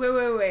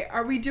 Wait.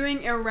 Are we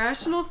doing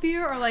irrational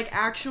fear or like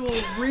actual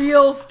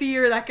real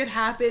fear that could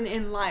happen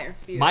in life?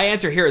 Fear? My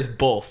answer here is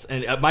both,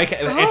 and my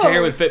answer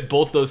here would fit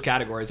both those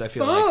categories. I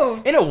feel Both.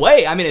 like, in a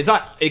way, I mean,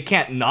 it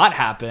can't not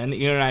happen.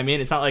 You know what I mean?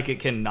 It's not like it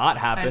can not I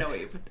happen. know what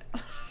you put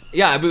down.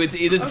 Yeah, but it's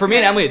for me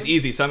and Okay. Emily, it's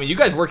easy. So I mean, you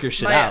guys work your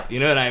shit My- out.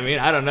 You know what I mean?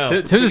 I don't know.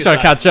 Tim's just trying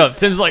to catch up.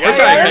 Tim's like, We're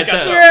trying to That's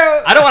catch up.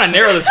 true. I don't want to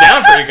narrow this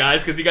down for you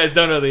guys because you guys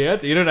don't know the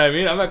answer. You know what I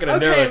mean? I'm not gonna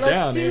narrow it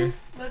down here.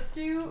 Let's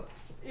do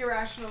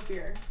irrational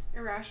fear.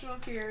 Irrational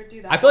fear.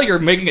 Do that. I feel like you're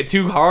making it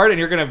too hard, and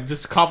you're gonna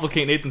just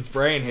complicate Nathan's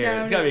brain here.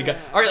 No, It's gotta no, be good. no,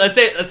 no. All right, let's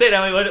say it,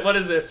 Emily. What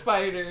is this?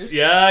 Spiders.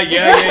 Yeah.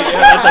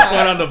 That's a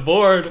point on the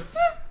board.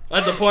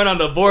 That's a point on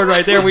the board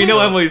right there. We know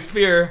Emily's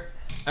fear.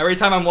 Every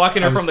time I'm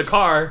walking her I'm from the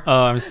car.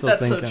 Oh, I'm still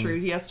That's thinking. so true.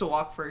 He has to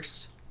walk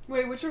first.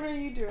 Wait, which one are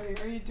you doing?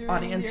 Are you doing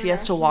Audience, the he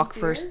has to irrational walk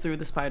fear? first through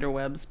the spider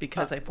webs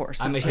because I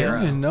forced him I'm a to. hero. I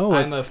don't even know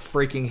what- I'm a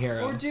freaking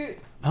hero. Or do.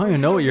 I don't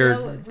even know what your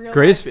real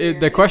greatest. life fear.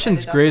 The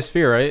question's Write it down. greatest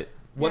fear, right?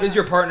 What is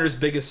your partner's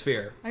biggest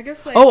fear? I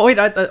guess like. Oh wait,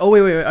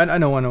 wait. I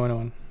know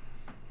one.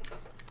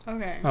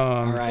 Okay.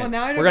 All right. Well,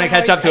 now I don't We're gonna know how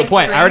catch up to a he's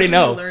point. I already strangely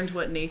know. learned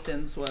what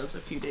Nathan's was a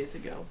few days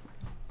ago.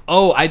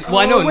 Oh, I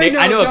know. wait,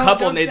 I know a don't-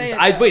 couple don't say Nathans.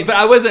 it, though. Wait, but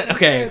I wasn't Don't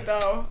say okay. it,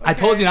 though. I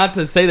told you not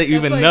to say that you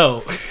That's even like-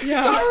 know.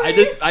 Yeah.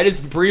 I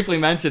just briefly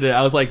mentioned it.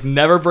 I was like,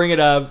 never bring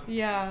it up.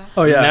 Yeah.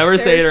 Oh yeah. Never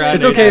say it Seriously, around.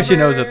 It's okay if she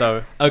Never- knows it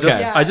though. Okay.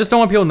 Just, Yeah. I just don't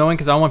want people knowing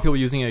because I don't want people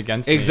using it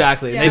against me.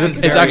 Exactly. Yeah, Nathan's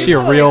It's very- actually a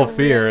Like, real really-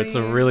 fear. It's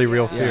a really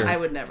real yeah. fear. I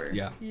would never.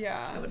 Yeah. Yeah.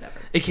 I would never.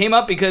 It came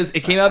up because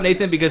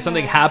Nathan because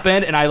something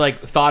happened and I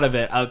like thought of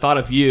it. I thought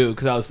of you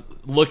because I was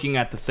looking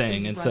at the thing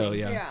He's and so running.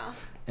 yeah.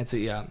 And so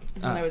yeah.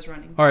 It's when I was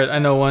running. All right, I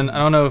know one. I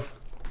don't know if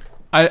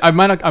I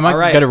might All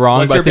right. get it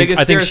wrong, What's but your I think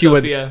biggest fear, she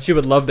Sophia?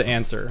 would love the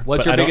answer.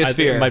 What's but your I don't- biggest I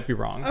think fear? It might be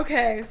wrong.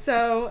 Okay,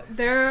 so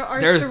there's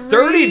There's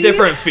 30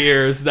 different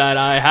fears that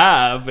I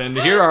have, and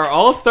here are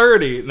all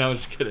 30. No, I'm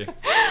just kidding.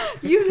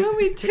 You know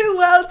me too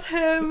well,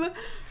 Tim.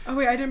 Oh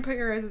wait, I didn't put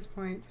your guys'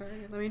 point. Sorry,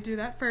 let me do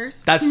that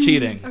first. That's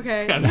cheating.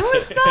 Okay. I'm No, just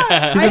it's kidding.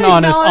 not. He's I an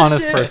honest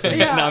acknowledged it. person.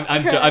 Yeah. No,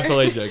 I'm okay.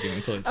 totally joking. I'm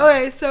totally joking.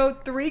 Okay, so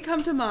 3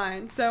 come to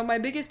mind. So my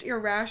biggest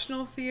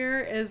irrational fear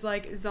is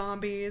like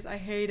zombies. I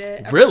hate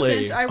it. Ever Really?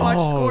 Since I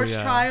watched Oh, Scorched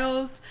yeah.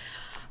 Trials.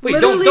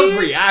 Wait, don't Literally-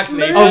 react, Nate.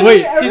 literally Oh,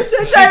 wait. ever She's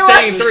since saying I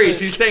watched- 3.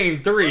 She's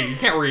saying 3. You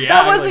can't react.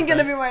 That wasn't like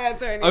gonna that. be my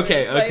answer anyways.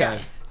 Okay, but okay. yeah.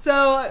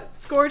 So,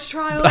 Scorched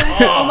Trials,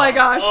 oh my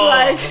gosh,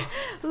 like,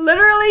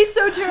 literally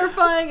so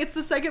terrifying. It's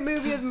the second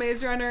movie of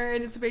Maze Runner,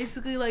 and it's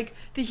basically like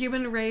the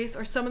human race,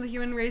 or some of the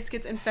human race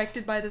gets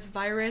infected by this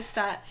virus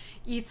that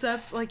eats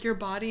up, like, your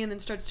body and then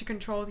starts to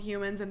control the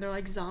humans, and they're,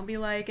 like,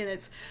 zombie-like, and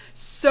it's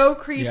so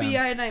creepy.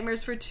 Yeah. I had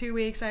nightmares for 2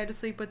 weeks. I had to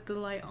sleep with the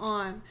light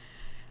on.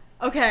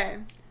 Okay.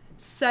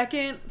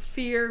 Second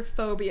fear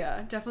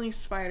phobia, definitely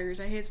spiders.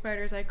 I hate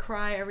spiders. I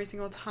cry every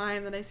single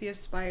time that I see a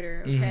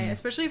spider. Okay,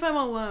 especially if I'm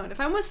alone.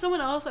 If I'm with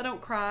someone else, I don't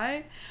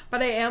cry,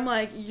 but I am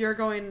like,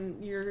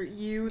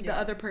 the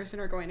other person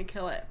are going to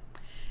kill it.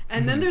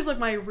 And then there's like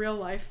my real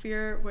life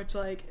fear, which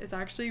like is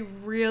actually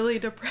really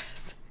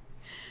depressing.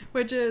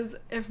 which is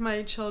if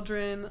my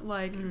children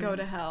like go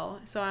to hell,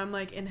 so I'm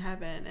like in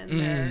heaven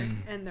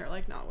and they're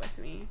like not with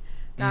me.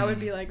 That would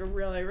be like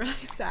really, really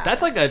sad.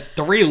 That's like a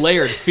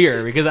 3-layered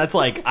fear because that's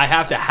like I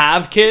have to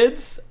have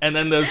kids and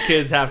then those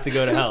kids have to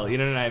go to hell. You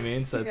know what I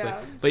mean? So it's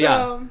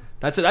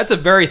that's a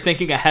very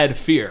thinking ahead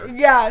fear.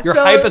 Yeah. Your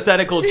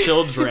hypothetical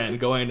children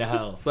going to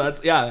hell. So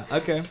that's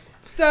okay.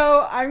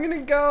 So I'm gonna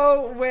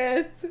go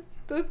with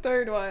the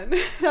third one.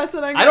 That's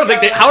what I'm. I don't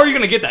think how are you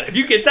gonna get that? If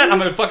you get that, I'm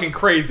gonna fucking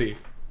crazy.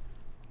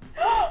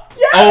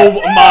 Yes! Oh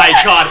my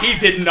god, he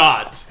did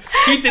not.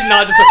 He did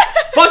not.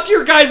 Fuck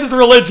your guys'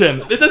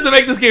 religion. It doesn't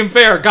make this game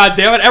fair. God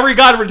damn it. Every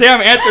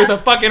goddamn answer is a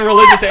fucking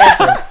religious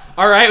answer.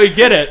 All right, we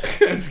get it.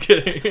 I'm just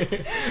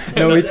kidding.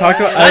 No, we talked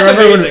about. I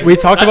remember when we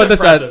talked about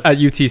this at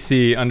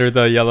UTC under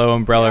the yellow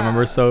umbrella.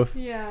 Remember, Soph?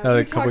 Yeah, a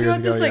we couple talked years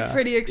about this ago, like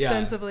pretty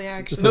extensively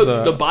actually.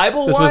 No, the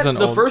Bible one.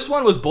 The first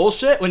one was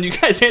bullshit. When you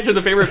guys answered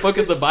the favorite book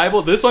is the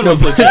Bible, this one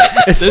was legit.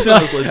 This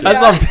one was legit.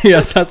 That's not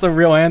BS. That's a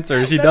real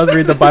answer. She does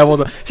read the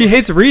Bible. She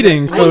hates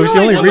reading, so she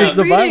only reads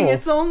the Bible.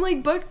 It's the only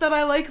book that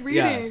I like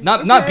reading.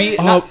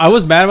 Yeah. I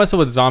was mad at myself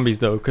with zombies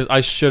though, because I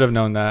should have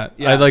known that.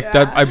 Yeah.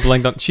 I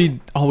blanked on. She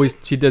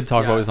did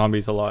talk about zombies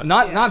a lot.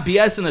 Not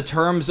BS in the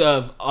terms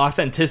of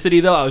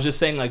authenticity though. I was just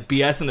saying like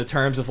BS in the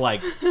terms of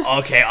like,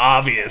 okay,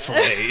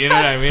 obviously, you know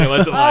what I mean? It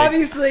wasn't like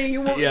obviously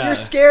you're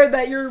scared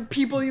that your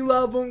people you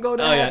love won't go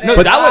to heaven. No,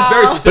 but that one's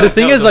very specific. But the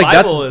thing is,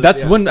 like,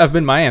 that's wouldn't have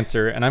been my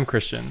answer, and I'm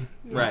Christian.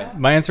 Right.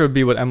 My answer would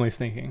be what Emily's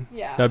thinking.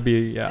 Yeah. That'd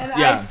be And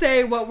I'd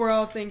say what we're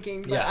all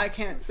thinking, but I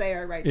can't say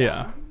it right now.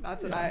 Yeah.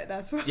 That's what I.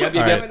 That's what. Yep.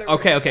 Right.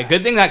 Okay.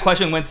 Good thing that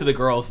question went to the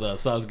girls though,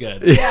 so that was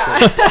good.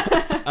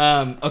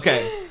 Yeah.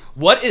 Okay.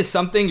 What is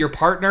something your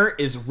partner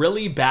is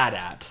really bad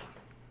at?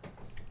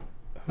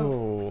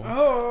 Oh.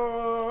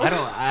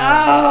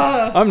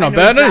 I'm not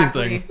bad at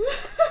anything.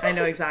 I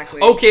know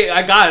exactly. Okay,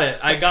 I got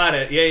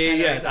it. Yeah.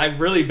 Exactly. I'm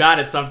really bad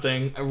at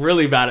something.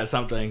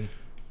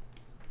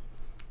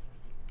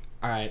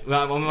 All right.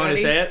 Well, I'm going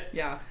to say it.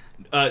 Yeah.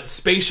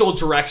 Spatial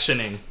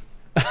directioning.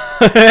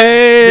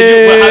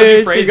 Hey, how did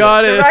you phrase she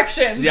got it.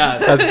 Directions. Yeah.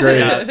 That's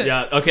great.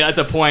 Yeah. Okay, that's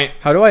a point.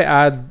 How do I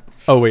add?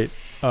 Oh wait.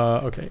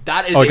 Okay.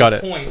 That is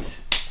got point.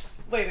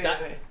 Wait.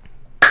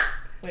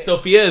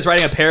 Sophia is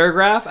writing a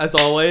paragraph, as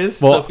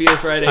always. Well,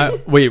 Sophia's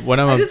writing. Wait, what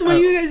am I? I just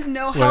want you guys to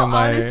know how am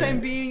I honest I'm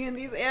being in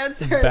these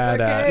answers. bad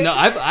Okay. at? No,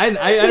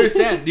 I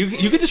understand.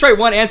 You could just write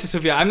one answer,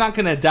 Sophia. I'm not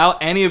going to doubt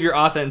any of your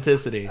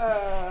authenticity.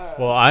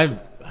 Well, I'm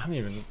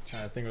even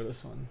trying to think of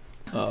this one.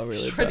 Oh, really?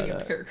 Just writing a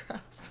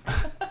paragraph.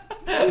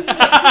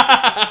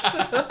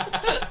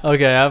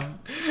 Okay,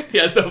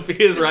 Yeah,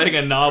 Sophia's writing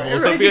a novel.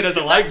 Sophia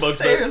doesn't like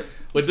books, but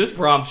with this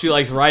prompt, she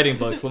likes writing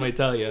books, let me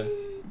tell you.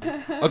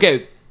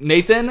 Okay,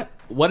 Nathan,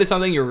 what is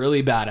something you're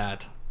really bad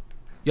at?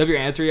 You have your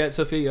answer yet,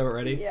 Sophia? You have it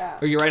ready? Yeah.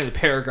 Or you're writing the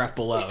paragraph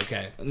below.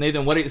 Okay.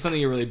 Nathan, what is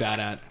something you're really bad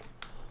at?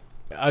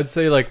 I'd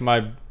say like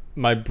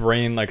my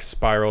brain like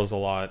spirals a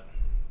lot.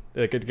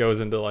 Like it goes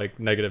into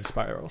like negative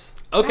spirals.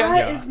 Okay.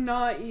 That is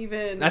not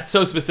even. That's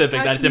so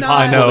specific that it's That's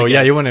impossible I know. to get.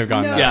 Yeah, you wouldn't have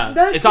gotten No, that. Yeah,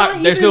 that's it's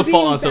not. There's no even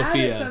fault on being bad at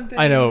Sophia. something.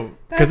 I know.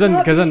 That's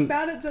not being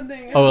bad at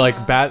something. It's like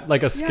not. bad,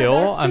 like a skill.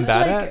 Yeah, that's I'm just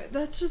bad like, at.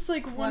 That's just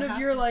like one of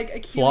your like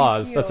Achilles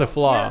Flaws. heel. That's a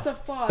flaw. Yeah, that's a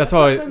flaw. That's not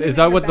how. something Is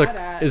that that you're what the? bad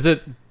at. Is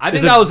it? I think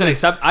is that it- was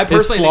an I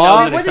personally think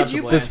flaw- that was an What did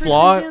you acceptable put This answer. for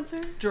flaw- Tim's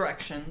answer?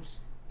 Directions.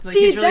 Like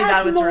See, he's really bad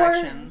that's with more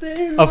directions.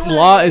 than A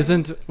flaw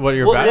isn't what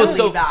you're bad Well, at.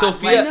 so- bad.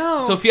 Sophia,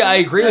 No. Sophia, I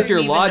agree with your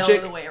Doesn't even know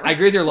logic. the way around. I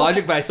agree with your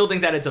logic, but I still think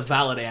that it's a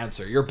valid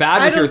answer. You're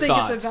bad I with don't your think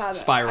thoughts it's a bad.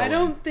 spiraling. I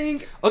don't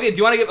think. Okay, do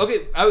you want to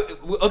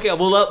get? Okay.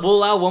 We'll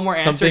allow one more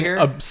answer Something here.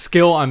 a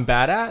skill I'm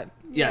bad at.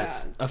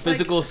 Yes, Yeah. a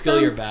physical Like, skill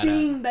you're bad at.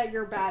 Something that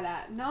you're bad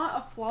at, not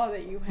a flaw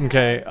that you have.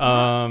 Okay.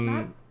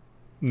 Not-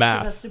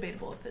 Math. That's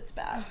debatable if it's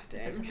bad.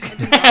 Damn.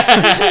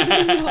 I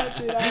did not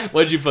do that.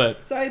 What'd you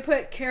put? So I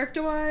put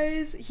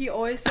character-wise, he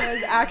always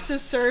says acts of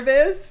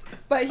service,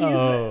 but he's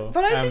Oh,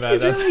 but I I'm think bad.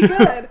 he's That's- really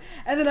good.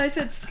 And then I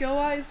said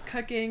skill-wise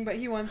cooking, but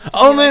he wants to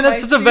Oh be man, like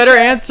that's my such a sous better chef.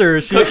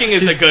 answer. Cooking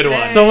is a good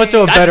one. So much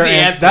of a That's better the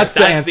answer. answer. That's the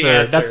That's the answer.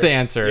 answer. That's the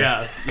answer.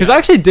 Yeah. Because I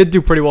actually did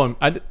do pretty well.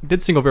 I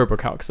did single variable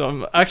calc, so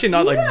I'm actually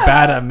not like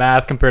bad at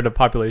math compared to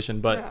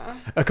population. But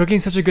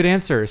cooking's such a good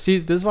answer. See,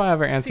 this is why I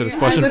ever answered this See,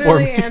 question I for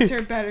literally me.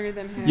 answered better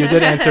than him. You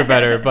did answer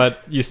better,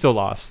 but you still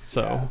lost.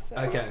 So, Yeah, so-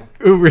 Okay.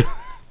 Ooh, really?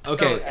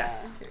 Okay.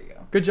 Yes. Here you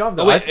go. Good job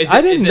though. Oh, wait,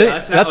 I didn't. is it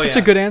us now? That's Oh, such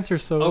yeah. a good answer.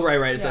 So. Oh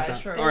right. It's Yeah, us now.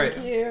 sure. All right.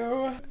 Thank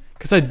you.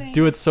 Because I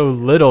do it so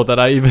little that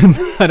I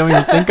don't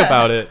even think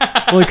about it.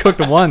 I only cooked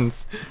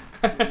once.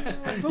 But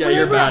Yeah,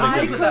 you're whenever bad at I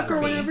cooking. cook or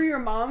Me. whenever your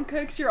mom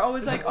cooks, you're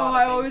always like, oh,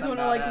 I always want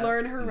to like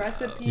learn her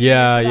recipe.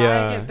 Yeah, so that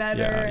yeah, I get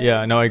better.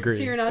 yeah. No, I agree.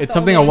 So you're not It's the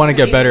something I only want to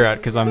get one better eating. at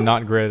because I'm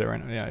not great at it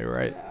right now. Yeah, you're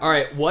right. All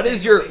right. What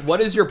is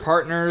your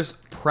partner's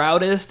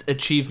proudest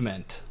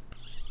achievement?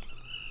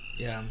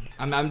 Yeah.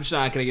 I'm just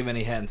not gonna give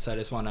any hints. I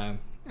just want to.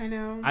 I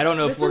know. I don't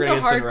know This if we're one's gonna a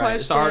answer hard it right.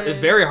 It's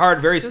question. very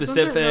hard, very This one's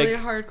specific. a really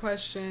hard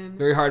question.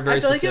 Very hard, very I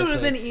feel specific. like it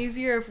would have been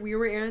easier if we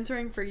were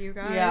answering for you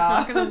guys. Yeah.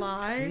 Not gonna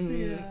lie.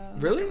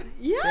 Really?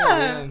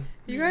 Yeah.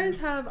 You guys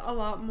have a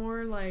lot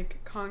more like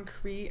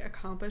concrete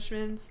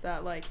accomplishments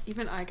that like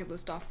even I could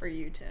list off for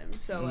you, Tim.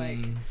 So like,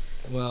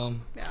 well,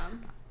 yeah.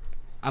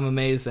 I'm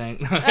amazing.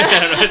 You know,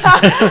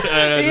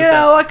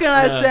 what can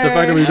I say? The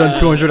fact that we've done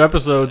 200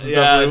 episodes. Is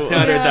Yeah, definitely-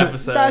 200th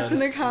episode. That's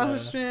an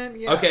accomplishment.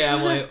 Yeah. Okay,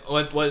 Emily,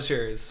 what's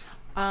yours?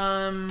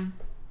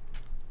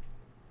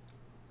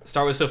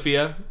 Start with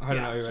Sophia. I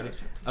don't know. Are you ready?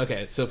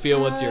 Okay, Sophia,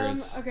 what's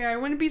yours? Okay, I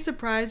wouldn't be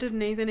surprised if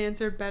Nathan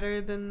answered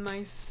better than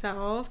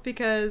myself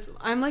because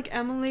I'm like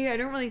Emily. I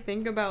don't really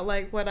think about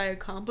like what I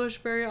accomplish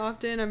very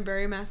often. I'm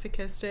very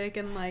masochistic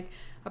and like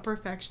a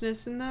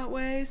perfectionist in that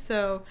way.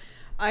 So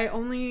I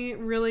only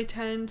really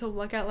tend to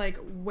look at like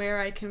where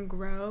I can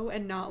grow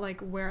and not like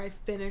where I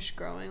finished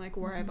growing, like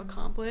where I've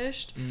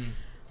accomplished.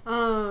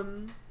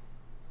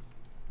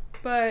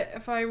 But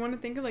if I want to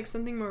think of like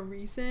something more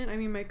recent, I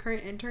mean my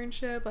current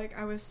internship, like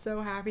I was so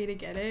happy to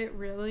get it,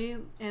 really,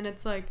 and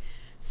it's like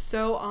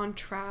so on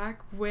track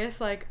with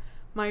like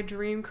my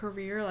dream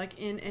career like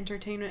in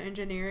entertainment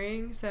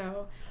engineering.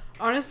 So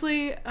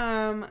honestly,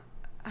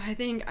 I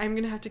think I'm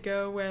going to have to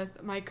go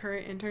with my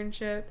current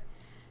internship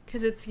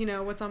cuz it's, you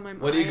know, what's on my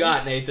mind. What do you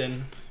got,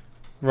 Nathan?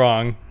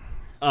 Wrong.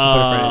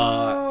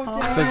 Oh,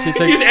 dang. So she He's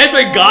takes,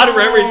 answering God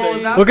for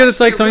everything. look at it's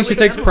like something she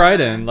takes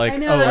pride in. Like, I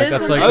know, oh, that like is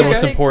that's something like the I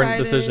most take important pride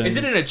in. decision. Is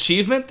it an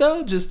achievement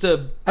though? Just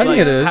to I think like,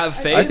 it is. have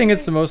faith? I think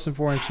it's the most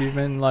important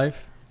achievement in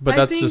life. But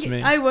that's just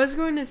me. I was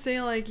going to say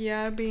like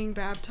being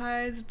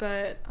baptized,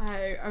 but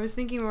I was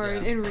thinking more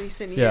in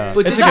recent years. Yeah,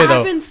 But it's did okay that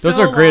though. happened Those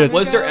so are great. long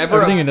Was there ago. ever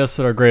Everything in this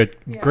are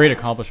great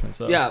accomplishments.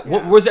 Though. Yeah.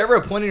 Yeah. Was there ever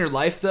a point in your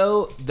life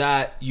though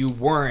that you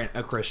weren't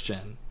a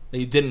Christian, that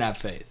you didn't have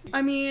faith?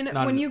 I mean,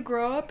 Not when an- you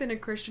grow up in a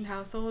Christian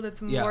household, it's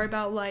more Yeah.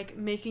 about like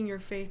making your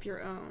faith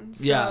your own.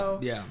 So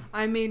Yeah.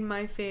 I made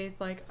my faith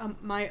like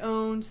my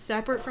own,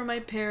 separate from my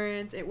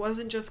parents. It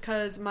wasn't just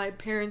because my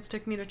parents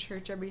took me to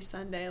church every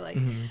Sunday. Like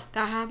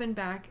that happened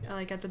back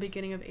like at the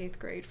beginning of 8th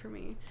grade for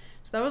me.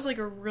 So that was like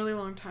a really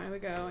long time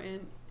ago,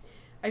 and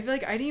I feel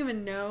like I didn't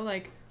even know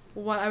like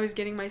what I was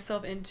getting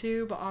myself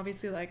into, but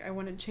obviously like I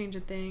wouldn't change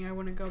a thing. I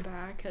wouldn't go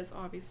back because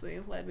obviously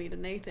it led me to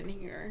Nathan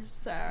here.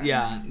 So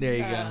Yeah, there you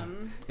go.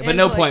 and But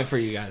no like- point for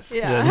you guys.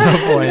 Yeah, Yeah,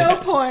 no point. no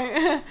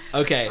point.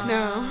 Okay.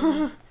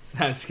 No.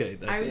 I'm just kidding.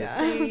 That's I would it. Yeah.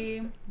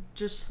 say,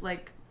 just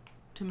like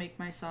to make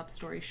my sob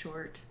story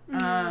short,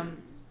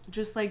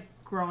 just like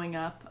growing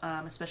up,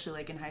 especially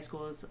like in high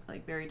school, is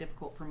like very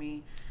difficult for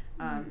me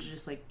to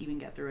just like even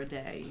get through a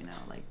day. You know,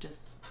 like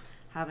just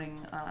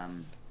having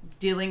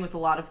dealing with a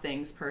lot of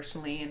things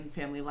personally in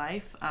family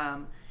life.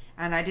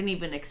 And I didn't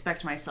even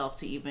expect myself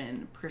to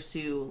even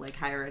pursue like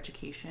higher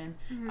education.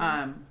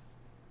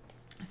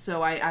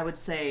 So I would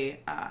say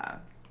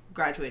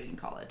graduating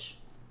college.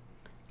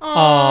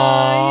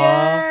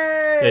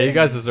 Aww, Yeah, you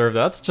guys deserve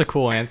that. That's such a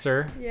cool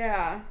answer.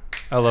 Yeah.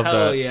 I love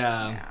Hell that.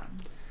 yeah.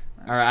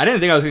 All right. I didn't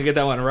think I was gonna get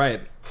that one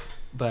right,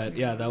 but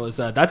yeah, that was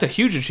that's a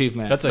huge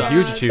achievement. That's a So,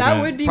 huge achievement.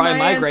 That would be Probably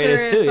my answer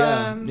greatest, if, too,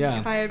 yeah.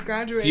 If I had a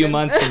graduated. few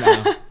months from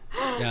now.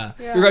 Yeah.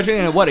 Yeah. You're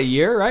graduating in what, a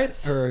year, right?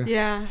 Or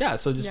Yeah. Yeah.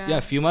 So just Yeah.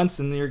 a few months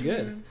and you're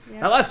good.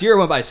 Yeah. That last year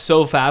went by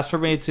so fast for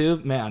me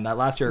too. Man, that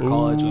last year of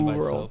college went by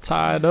we're so all fast.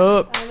 tied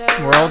up. I know.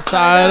 We're all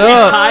tied We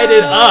up. tied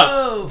it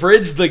up,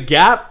 bridged the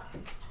gap,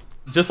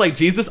 just like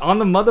Jesus on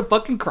the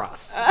motherfucking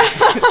cross.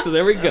 So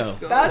there we go.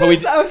 That But we-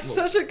 was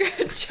such a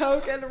good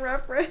joke and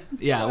reference.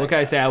 Yeah, what can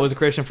I say? I was a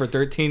Christian for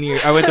 13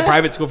 years. I went to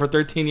private school for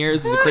 13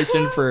 years. Was a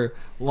Christian for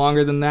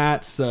longer than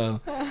that.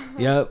 So,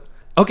 yep.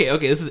 Okay,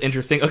 this is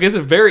interesting. Okay, this is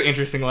a very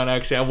interesting one,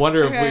 actually. I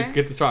wonder if Okay. we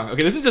get this wrong.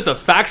 Okay, this is just a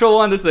factual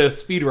one. This is a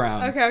speed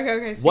round.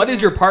 Okay. What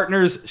is your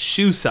partner's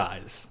shoe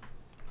size?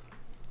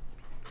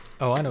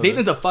 Oh, I know.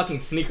 Nathan's this. a fucking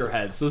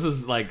sneakerhead. So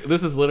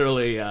this is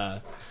literally,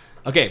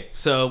 okay,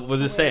 so we'll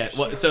just say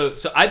it. So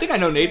I think I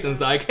know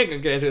Nathan's. I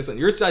can't get answer this one.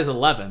 Your size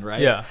 11, right?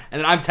 Yeah.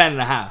 And then I'm 10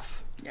 and a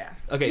half. Yeah.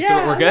 Okay, so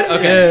Yeah, we're good? yeah.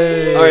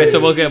 Okay. Yay. All right, so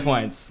we'll get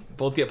points.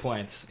 Both get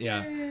points.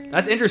 Yeah.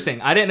 That's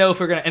interesting. I didn't know if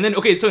we're going to... And then,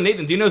 okay, so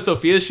Nathan, do you know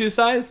Sophia's shoe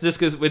size? Just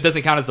because it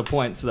doesn't count as the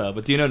points, though.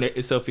 But do you know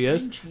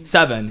Sophia's? Jesus.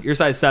 7. Your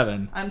size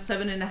 7. I'm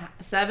 7 or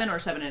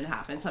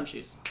 7.5 in some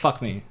shoes.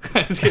 Fuck me. I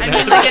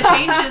mean, like it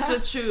changes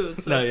with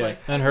shoes. So No, it's yeah. like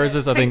And hers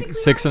is, I think,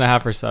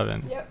 6.5 or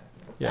 7. Yep.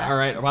 Yeah. All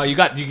right. Wow, you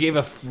gave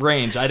a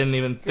range. I didn't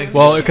even think...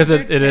 Well, Shoes because are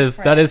it is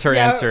that is her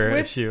Yeah, answer.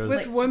 With, She was.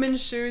 with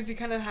women's shoes, you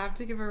kind of have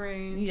to give a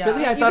range. Yeah.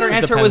 Really? I thought her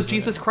Even- answer was Depends on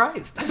Jesus it.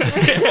 Christ.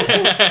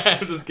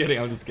 I'm just kidding.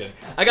 I gotta It's the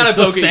poke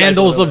you guys a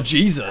sandals little of bit.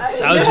 Jesus.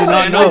 How did know. you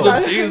not Sandals know?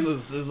 of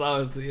Jesus is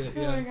always Oh my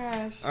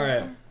yeah. gosh. All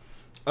right.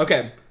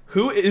 Okay.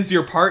 Who is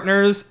your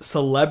partner's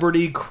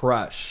celebrity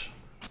crush?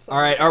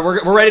 All right.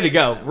 We're ready to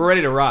go. We're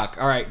ready to rock.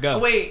 All right, go. Oh,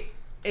 wait,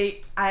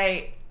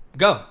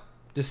 Go.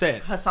 Just say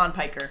it. Hassan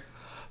Piker.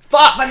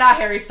 Fuck. But not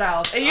Harry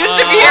Styles. It used to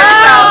be Harry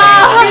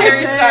Styles. It used to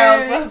be Harry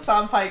Styles, but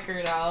Hassan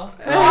Piker now.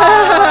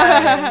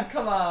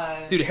 Come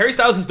on. Dude, Harry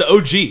Styles is the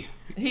OG. He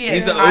he's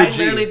is. the I OG.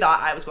 literally thought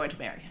I was going to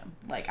marry him.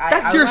 Like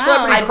That's I your was,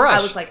 celebrity I, crush.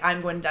 I was like,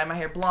 I'm going to dye my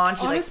hair blonde.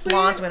 He likes Honestly-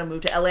 blondes. I'm going to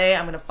move to LA.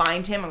 I'm going to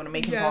find him. I'm going to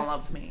make him fall in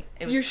love with me.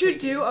 It was You should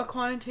crazy. do a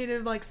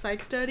quantitative like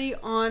psych study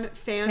on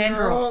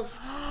Fangirls.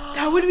 fangirls.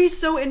 That would be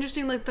so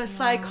interesting, like the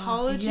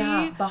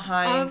psychology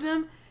behind of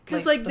them.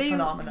 Because, like, they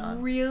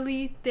phenomenon.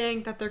 really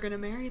think that they're going to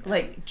marry them.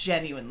 Like,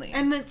 genuinely.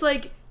 And it's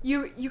like,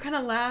 you kind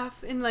of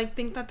laugh and, like,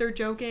 think that they're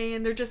joking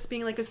and they're just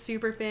being, like, a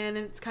super fan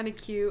and it's kind of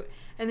cute.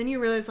 And then you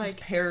realize, like,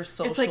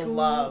 parasocial it's like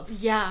love.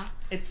 Yeah.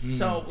 It's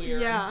so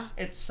weird. Yeah.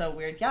 It's so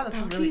weird. Yeah, that's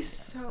That'd really be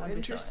so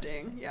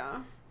interesting. Yeah.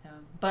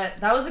 But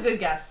that was a good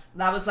guess.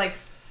 That was like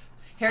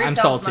Harry I'm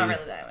Styles. salty. Not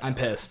really that. I'm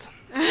pissed.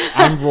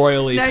 I'm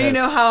royally Now pissed. you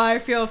know how I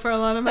feel for a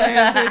lot of my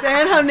answers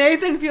and how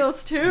Nathan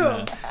feels too.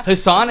 Yeah.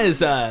 Hassan is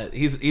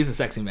he's a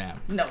sexy man.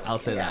 No, I'll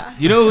say yeah.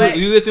 that. You know But-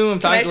 you guys know who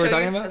Can I we're show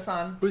talking you about?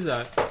 Hassan? Who's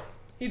that?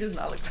 He does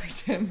not look like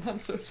Tim. I'm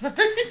so sorry.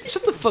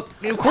 Shut the fuck.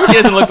 Of course he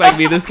doesn't look like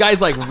me. This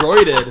guy's like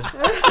roided.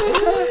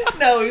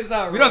 No, he's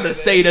not. We don't have to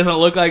say he doesn't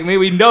look like me.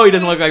 We know he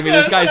doesn't look like me.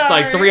 This guy's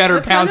like 300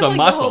 That's pounds kind of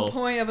like muscle. The whole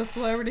point of a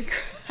celebrity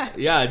crush.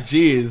 Yeah,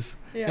 jeez.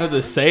 You don't have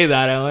to say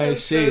that, Emily. I'm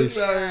so Jeez.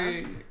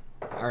 sorry.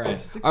 All right.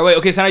 Wait.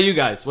 Okay. So now you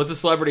guys. What's a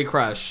celebrity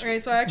crush? Okay,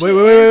 so I actually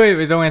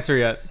Wait! Don't answer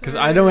yet, because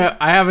I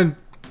haven't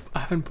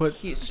put.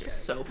 He's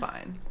just so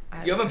fine.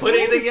 You haven't put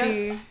anything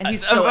yet. And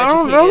he's so I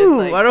don't educated. know.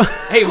 Like, I don't.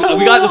 Hey,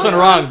 we got this one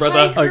wrong,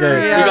 brother. Hiker.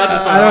 Okay. yeah, We got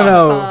this one I don't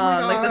wrong. know.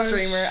 Hassan, Oh like the my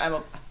streamer. gosh. I'm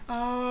a.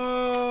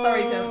 Oh.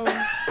 Sorry,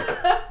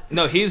 Tim.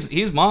 No,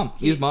 he's mom.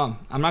 He's mom.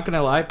 I'm not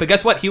gonna lie, but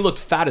guess what? He looked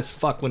fat as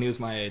fuck when he was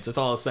my age. That's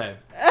all I'll say.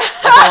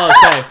 That's all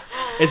I'll say.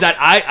 Is that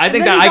I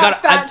think that he I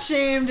got got fat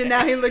shamed and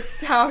now he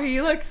looks how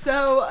he looks.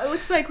 So it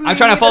looks like I'm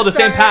trying to follow the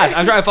same path.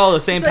 I'm trying to follow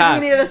the same It's like path.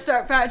 we needed to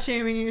start fat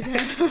shaming you,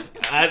 Tim.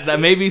 That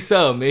maybe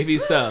so. Maybe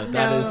so.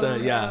 That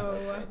is yeah.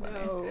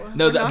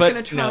 No, We're that- not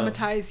but gonna no.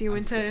 traumatize you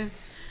into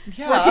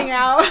Yeah. working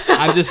out.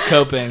 I'm just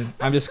coping.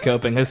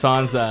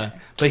 Hassan's but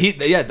I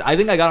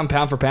think I got him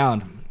pound for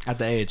pound at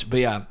the age. But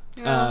yeah.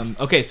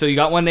 Okay, so you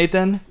got one,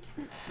 Nathan?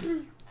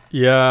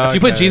 Yeah. If you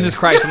put okay. Jesus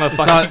Christ, I'm gonna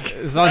fucking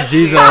It's not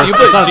Jesus. You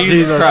put It's not Jesus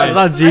Jesus. Christ. It's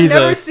not I've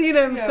never Jesus. seen him,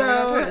 Yeah, we're so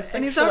not trying to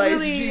and he's not sexualize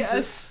really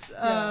Jesus.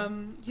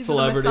 he's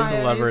Celebrity. A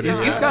Messiah. Celebrity.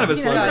 He's kind of a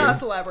He's celebrity. not a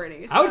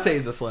celebrity. I would so say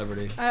he's a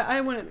celebrity.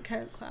 I wouldn't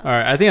kind of class. All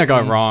right. I think I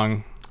got it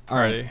wrong. All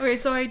right. Okay,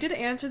 so I did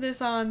answer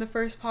this on the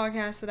first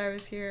podcast that I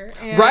was here.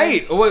 And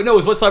Right. Oh, wait, no, it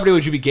was what celebrity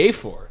would you be gay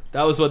for?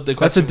 That was what the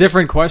question That's a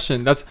different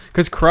question. That's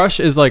because crush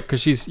is like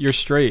because you're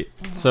straight.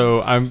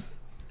 So I'm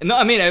No,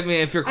 I mean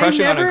if you're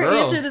crushing I on a never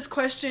girl. answer this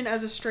question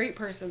as a straight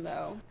person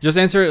though. just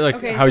answer it like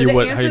Okay, how so you to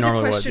would, how answer you the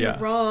normally would. question Yeah.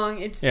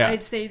 wrong, Yeah.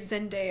 I'd say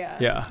Zendaya.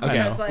 Yeah. Okay.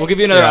 I know. like- We'll give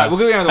you another Yeah. one. We'll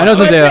give you another I know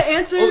one. But Zendaya. to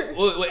answer,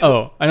 Wait.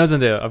 Oh, I know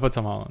Zendaya. I put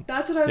Tom Holland.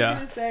 that's what I was Yeah.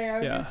 gonna say. I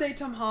was Yeah. gonna say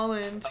Tom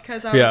Holland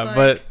because I was Yeah, like,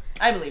 but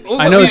I believe Oh, you.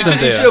 I know you it's should,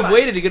 you Zendaya. should have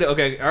waited to get it.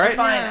 Okay. All right. It's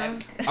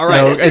fine. Yeah. All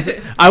right. no,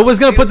 I was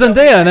gonna put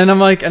Zendaya, and then I'm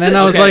like, and then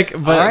I was Okay. like,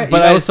 but All right, but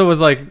you I guys- also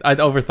was like, I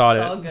overthought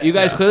It's all it. good. You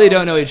guys Yeah. clearly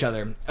don't know each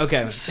other.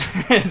 Okay.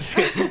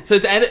 So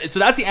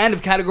that's the end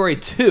of category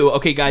 2.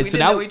 Okay, guys. We so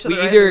didn't now know each we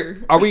other either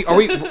either. are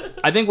we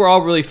I think we're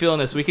all really feeling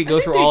this. We could go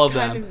think through they all of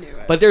kind them. of knew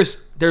us. But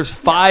there's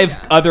 5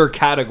 other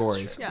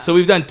categories. Yeah. So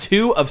we've done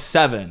 2 of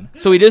 7.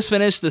 So we just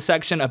finished the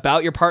section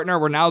about your partner.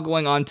 We're now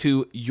going on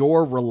to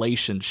your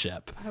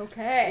relationship.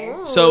 Okay.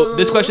 So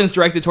this question is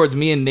directed towards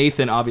me and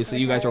Nathan. Obviously,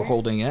 you guys are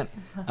holding it.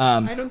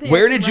 don't think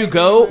Where I can did you write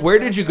go? very much Where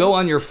did you about go this.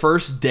 on your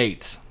first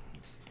date?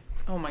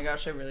 Oh my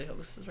gosh, I really hope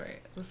this is right.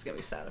 This is gonna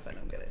be sad if I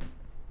don't get it.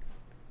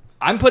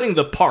 I'm putting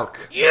the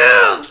park.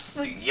 Yes!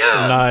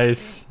 Yes!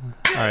 Nice.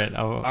 All right.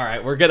 All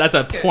right, we're good. That's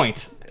a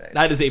point.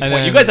 That is a point.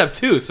 then- You guys have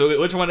 2. So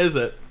which one is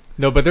it?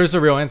 No, but there's a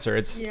real answer.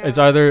 It's Yeah.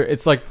 either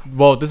it's like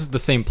this is the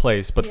same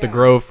place, but the Yeah.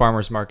 Grove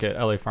Farmers Market,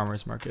 LA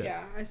Farmers Market. Yeah,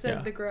 I said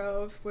Yeah. the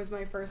Grove was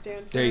my first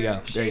answer. There you go.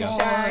 There you Shake go.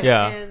 Shack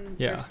Yeah. and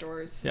Yeah. thrift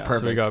stores. Yeah. So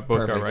Perfect. we got both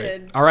got Perfect. right.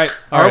 Did. All right. All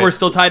All right, right. we're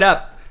still tied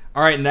up.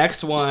 All right,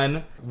 next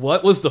one.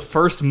 What was the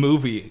first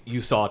movie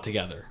you saw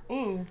together?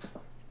 Ooh.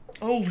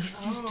 Oh, we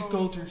used to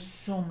go through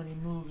so many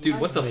movies. Dude,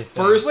 what's the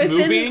first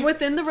movie?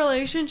 Within the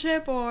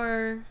relationship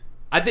or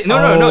I think no.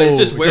 It's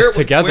just Oh, where just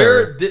together.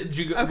 Where did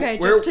you go? okay,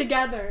 where, just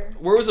together.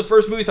 Where was the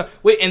first movie you saw?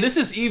 Wait, and this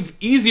is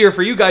easier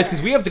for you guys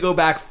because we have to go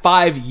back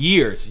 5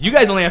 years. You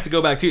guys only have to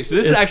go back 2. So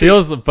this is It actually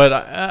feels,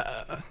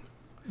 but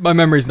my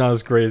memory's not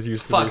as great as it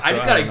used to be. fuck. I so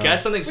just gotta don't know.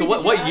 guess something. So Wait, what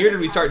did you what add year the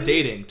did we start Tonys?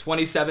 dating?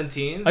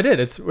 2017. I did.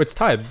 It's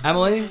tied.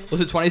 Emily, was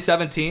it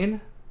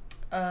 2017?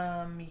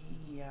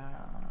 Yeah.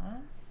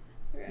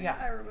 Yeah.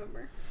 I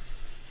remember.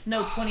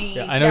 No, 20.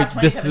 Yeah, I know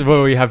this is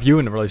what we have you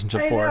in a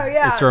relationship I for. know,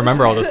 yeah. Is to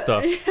remember all this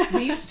stuff.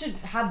 We used to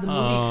have the movie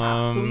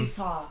pass, so we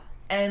saw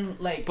and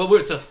like. But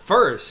it's a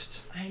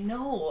first. I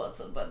know,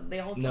 but they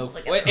all No, don't,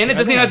 like. wait, and it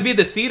doesn't even have to be at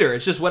the theater.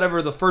 It's just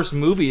whatever the first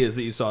movie is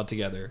that you saw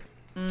together.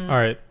 All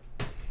right.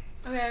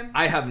 Okay.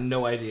 I have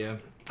no idea.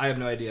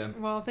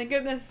 Well, thank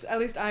goodness. At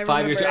least I 5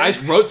 remember. years ago, I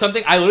just wrote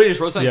something. I literally just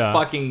wrote something. Yeah.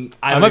 Fucking.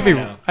 I don't might be.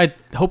 even know. I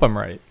hope I'm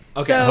right.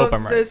 Okay. I So hope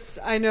I'm right.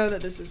 I know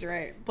that this is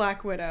right.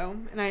 Black Widow,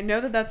 and I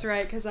know that that's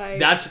right because I.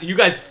 That's you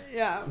guys.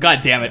 yeah. God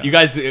damn it! You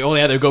guys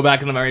only had to go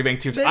back in the memory bank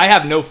 2. This- I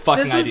have no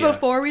fucking This was idea.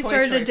 before we Toy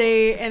started Story. to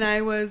date, and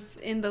I was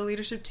in the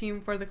leadership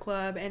team for the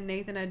club, and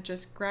Nathan had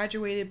just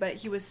graduated, but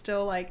he was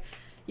still like,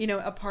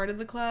 a part of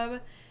the club.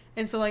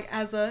 And so, like,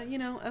 as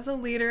a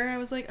leader, I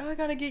was like, oh, I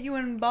gotta get you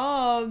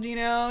involved, you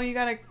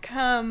gotta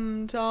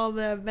come to all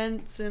the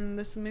events in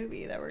this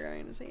movie that we're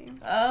going to see.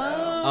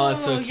 Oh,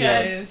 that's so cute.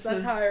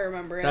 That's how I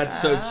remember it.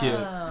 That's so cute.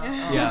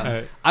 Yeah.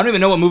 Right. I don't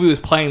even know what movie was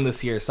playing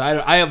this year, so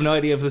I have no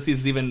idea if this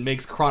even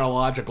makes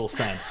chronological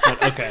sense,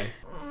 but okay.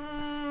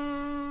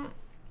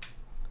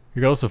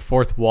 You could also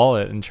fourth wall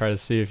it and try to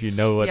see if you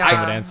know what some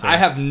would answer. I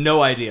have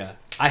no idea.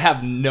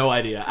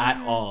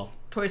 At all.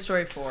 Toy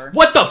Story 4.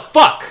 What the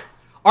fuck?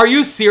 Are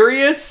you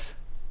serious?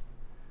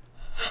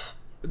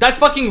 That's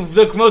fucking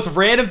the most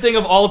random thing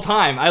of all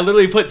time. I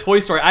literally put Toy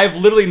Story. I have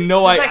literally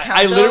no idea.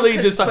 I literally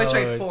just Toy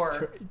Story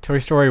 4. Toy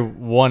Story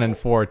 1 and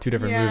 4 are two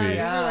different movies.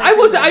 Yeah.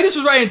 I just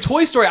was writing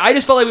Toy Story. I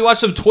just felt like we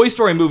watched some Toy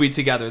Story movie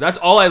together. That's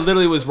all I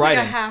literally was writing.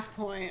 Like a half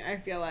point, I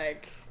feel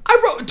like.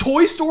 I wrote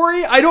Toy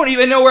Story? I don't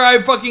even know where I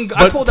pulled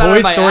that out Toy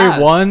of my Story ass.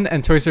 1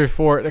 and Toy Story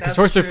 4, because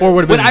Toy Story true. 4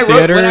 would have been When in I wrote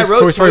theaters, Toy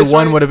Toy Story Story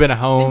 1 would have been at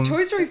home. And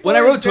Toy Story 4 When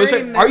I wrote Toy is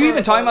Story, very are you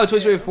even talking memorable, about Toy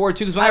Story too. 4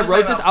 too? Because when I I was wrote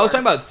talking this, about I was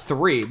 4. talking about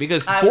 3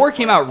 because I 4 was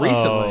came out talking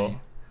recently.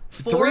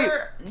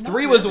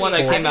 Three was the one that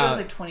I came think it was out.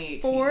 like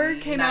 2018. 4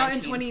 came out in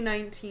 19.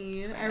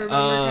 2019. I remember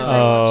because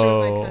I watched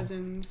it with my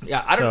cousins.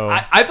 Yeah, So-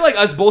 I feel like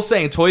us both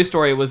saying Toy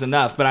Story was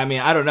enough, but I mean,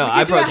 I don't know. We I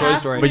could do brought a Toy half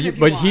Story. point. But if you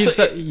but want. he So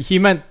said you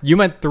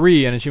meant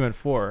 3 and she meant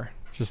 4.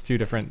 Just two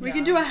different. We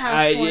can do a half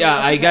I- point. yeah,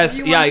 I guess-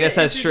 You yeah, want I guess to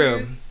that's true.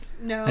 introduce-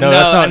 No. No,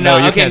 that's not- no,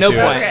 you okay, can't no do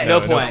point. it. No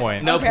Okay. point. No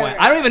point. No Okay, point.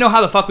 okay. I don't even know how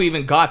the fuck we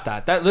even got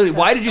that. That literally.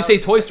 Why did you say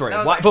Toy Story? that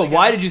was Why, actually but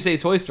why good. did you say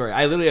Toy Story?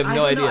 I literally have no I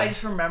don't idea. know, I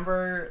just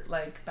remember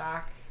like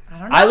back. I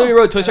don't know. I literally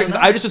wrote Toy Story I because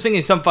don't know. I just was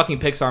thinking some fucking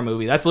Pixar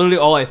movie. That's literally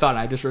all I thought. And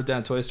I just wrote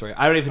down Toy Story.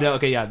 I don't even know.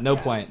 Okay, yeah, no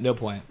point. No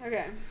point.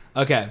 Okay.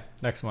 Okay,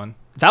 Next one.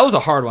 that was a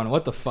hard one.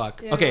 What the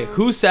fuck? Yeah. Okay,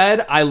 who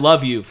said I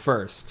love you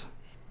first?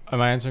 Am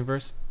I answering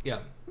first? Yeah.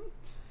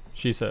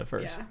 She said it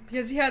first. Yeah,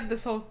 because he had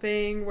this whole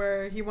thing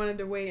where he wanted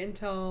to wait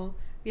until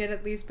we had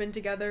at least been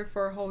together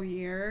for a whole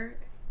year,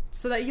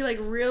 so that he like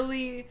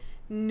really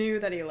knew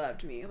that he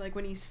loved me. Like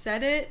when he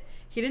said it,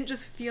 he didn't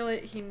just feel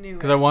it; he knew.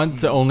 Because I want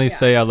to only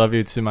say I love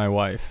you to my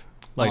wife,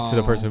 like to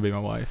the Aw. person who'd be my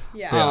wife.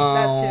 Yeah,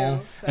 Yeah. that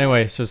too. So.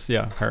 Anyway, it's just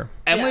her.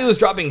 Emily Yeah. was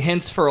dropping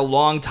hints for a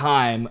long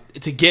time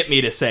to get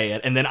me to say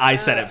it, and then I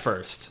said it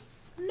first.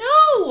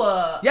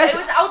 No. Yes. I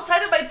was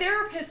outside of my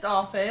therapist's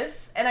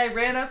office, and I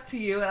ran up to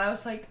you, and I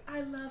was like,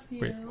 "I love you."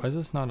 Wait, why is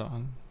this not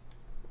on?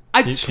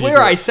 I Can you swear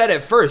do it? I said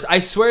it first. I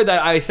swear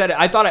that I said it.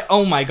 I thought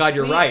oh my god,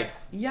 you're We- right.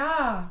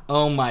 Yeah.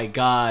 Oh my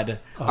god.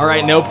 All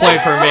right, no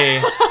point for me.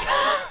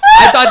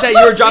 I thought that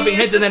you were dropping We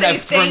hints used and to then say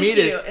for thank me you.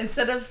 to.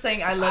 Instead of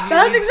saying I love you.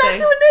 That's we'd exactly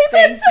say, what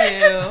Nathan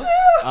thank said you. too.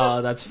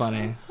 Oh, that's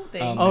funny.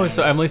 Thank Oh, you.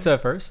 so Emily said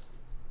it first?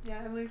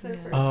 Yeah, Emily said it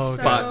first. Oh,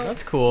 So fuck.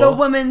 That's cool. The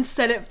woman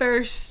said it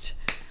first.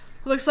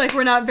 Looks like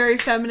we're not very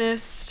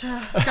feminist.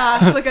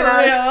 Gosh, look at For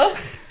us.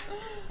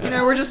 real. You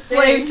know, we're just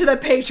slaves to the Wow,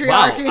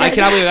 patriarchy. I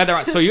cannot believe I got that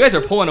wrong. So you guys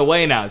are pulling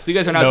away now. So you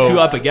guys are now No. 2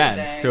 up again.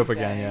 Dang, 2 up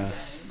again, dang, yeah. dang.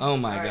 Oh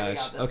my All right, we gosh.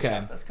 got this, we Okay.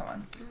 got this, come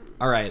on.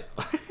 All right.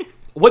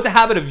 What's a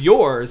habit of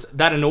yours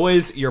that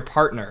annoys your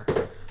partner?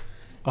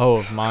 Oh,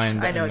 of mine.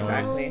 I know annoys.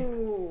 exactly.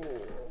 Oh.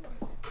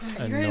 You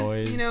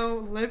Annoys. guys,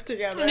 live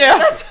together. Yeah.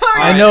 That's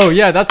hard. I know,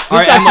 yeah, that's All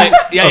this right, is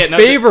actually Emily. a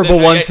favorable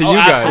one to you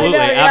guys. Absolutely,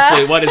 I know, yeah.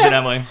 absolutely. What is it,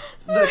 Emily?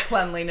 The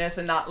cleanliness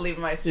and not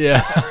leaving my stuff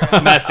Yeah.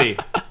 everywhere.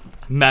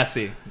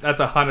 Messy. That's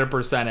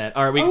 100% it.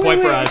 All right, we Oh, point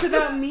wait, for wait, us. it's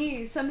about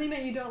me. Something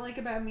that you don't like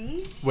about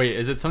me? Wait,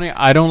 is it something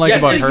I don't like Yes,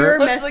 about it's her? your-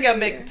 Looks like a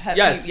big pet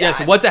Yes, peeve. yes.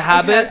 Yeah. What's a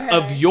habit okay.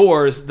 of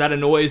yours that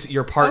annoys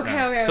your partner?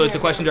 Okay, So it's a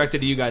okay, question okay.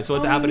 directed to you guys. So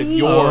what's a Oh, habit of me.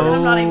 yours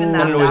I'm not even that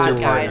that annoys your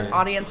bad, partner? guys.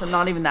 Audience, I'm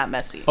not even that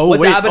messy. Oh,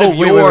 What's wait, a habit oh, of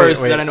wait,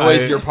 yours wait, that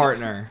annoys I- your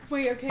partner?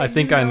 Wait, okay. I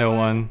think I know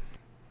one.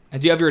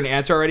 And do you have your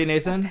answer already,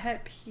 Nathan?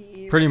 Pet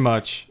peeve. Pretty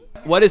much.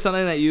 What is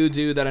something that you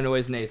do that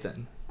annoys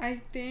Nathan? I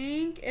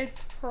think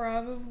it's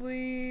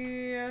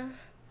probably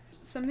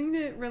something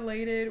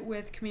related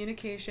with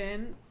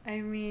communication.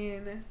 I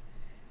mean,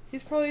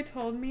 he's probably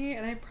told me,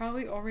 and I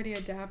probably already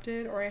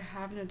adapted, or I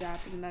haven't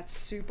adapted, and that's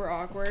super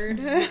awkward.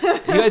 You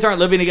guys aren't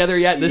living together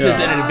yet. This is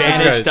an Yeah.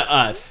 advantage That's right. to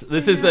us.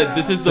 This is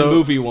the So-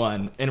 movie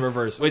one in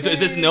reverse. Wait, so is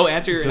this no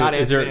answer? You're So not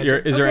is your answering. your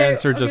is your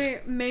answer just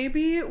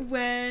maybe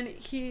when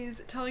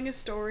he's telling a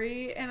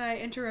story and I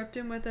interrupt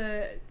him with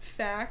a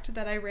fact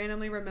that I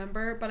randomly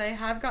remember, but I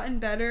have gotten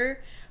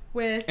better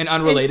with an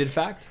unrelated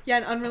fact? Yeah,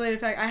 an unrelated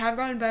fact. I have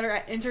gotten better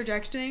at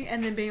interjecting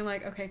and then being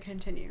like, okay,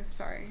 continue.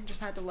 Sorry. Just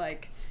had to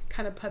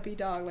kind of puppy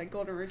dog, like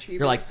golden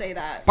retriever, You're like, say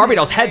that. Barbie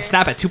doll's Right? head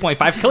snap at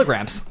 2.5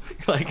 kilograms.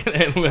 Like,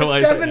 That's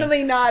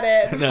definitely not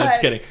it. No, but-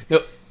 just kidding. No,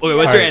 okay, what's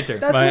your Alright. answer?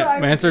 That's what I my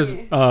would answer is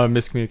be.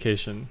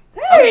 miscommunication.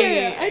 Hey,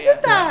 Okay, I yeah,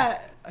 did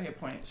that. Okay,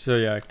 point. So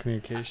yeah,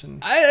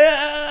 communication. Okay.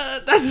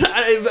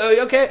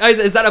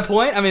 Is that a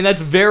point? I mean,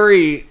 that's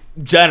very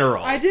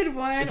general. I did one.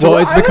 Well, I it's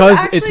was because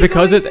actually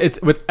going-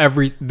 it's with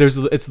every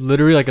it's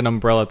literally like an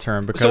umbrella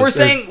term because So we're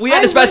there's- saying we had I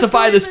to was specify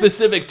going the to-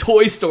 specific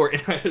Toy Story.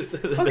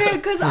 Okay,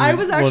 because I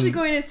was actually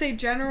Well- going to say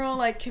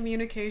general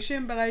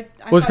communication, but I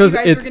Well, it's thought you 'cause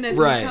guys it's- were going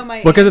to right. veto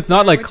my because it's not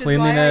answer, like which is why I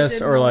cleanliness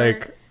did or more-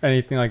 like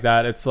anything like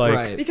that. It's like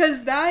Right.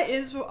 Because that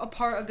is a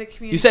part of the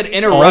communication. You said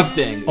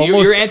interrupting.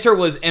 Almost- Your answer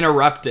was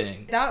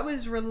interrupting. That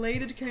was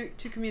related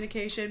to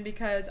communication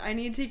because I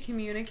need to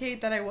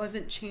communicate that I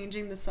wasn't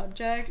changing the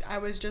subject. I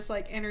was just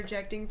like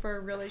interjecting for a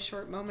really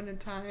short moment of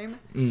time,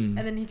 and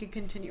then he could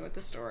continue with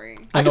the story.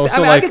 I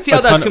can see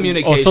how that's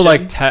communication. Also,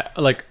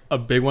 like a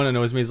big one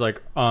annoys me is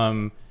like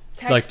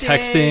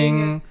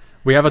texting.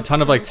 We have a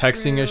ton of like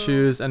texting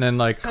issues, and then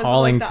like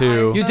calling the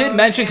too. You did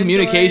mention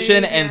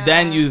communication, Android, and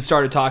then you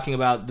started talking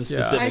about the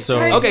specifics. I So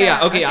tried okay,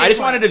 that. okay. I I just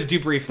tried wanted to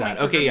debrief that.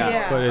 Okay,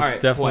 yeah. But it's All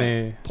right,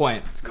 definitely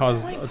point. it's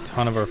caused a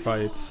ton of our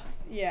fights.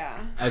 Yeah.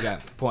 Okay,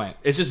 point.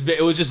 It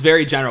was just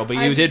very general, but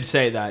you did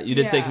say that. You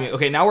did say Yeah.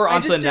 okay. Now we're on I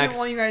to just the didn't next.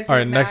 want you guys to All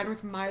get right, mad next-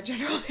 with my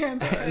general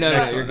answer. No,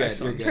 But you're good.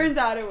 You're good. Turns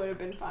out it would have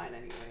been fine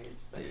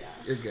anyways. But yeah.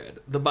 You're good.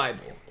 The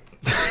Bible.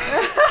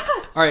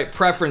 All right,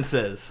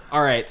 preferences.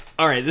 All right.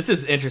 This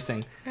is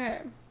interesting. Okay.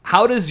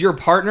 How does your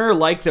partner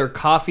like their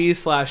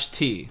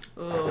coffee/tea?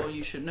 Oh,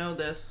 you should know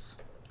this.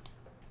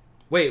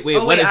 Wait. Oh,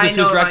 What wait, is I this?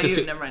 know Who's it about directed you.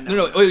 to? Never mind,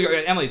 No. never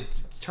Wait, Emily,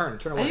 turn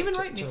away. I didn't even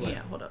write Turn anything. away.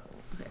 Yeah, hold up.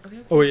 Okay.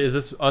 Oh wait, is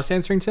this us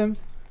answering, Tim?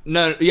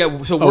 No,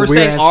 yeah. So Oh, we're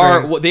saying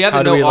answering our. They have how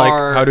to do know we like,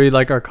 our. How do we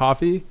like our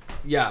coffee?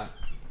 Yeah.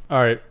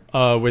 All right,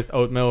 with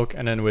oat milk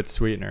and then with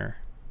sweetener.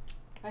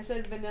 I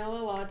said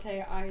vanilla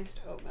latte, iced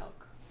oat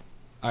milk.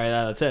 All right,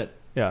 that's it.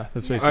 Yeah,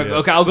 that's All basically right, it.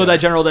 okay, I'll go that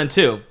general then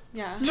too.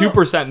 Yeah.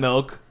 2%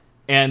 milk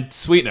and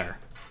sweetener.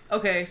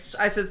 Okay, so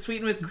I said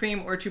sweetened with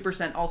cream or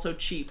 2%, also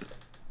cheap.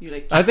 You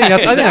like? I think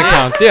that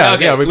counts. Yeah,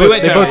 Okay, yeah. we They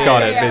went both general.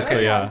 got it that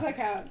basically. counts, Yeah, that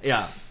counts.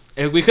 Yeah.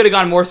 And we could have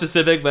gone more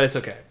specific, but it's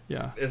okay.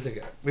 yeah. It's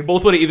okay. We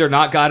both would have either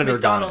not got it or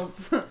got it.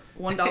 McDonald's,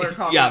 $1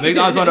 coffee. Yeah,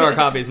 McDonald's $1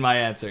 coffee is my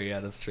answer. Yeah,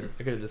 that's true.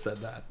 I could have just said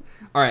that.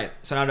 All right,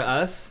 so now to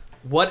us.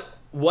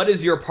 What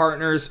is your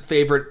partner's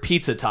favorite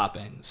pizza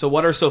topping? So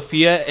what are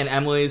Sophia and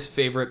Emily's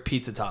favorite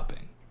pizza topping?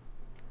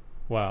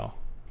 Wow,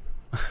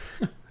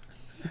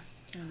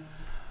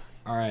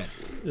 All right.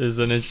 is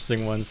an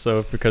interesting one.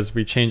 So because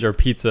we change our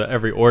pizza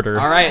every order.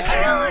 All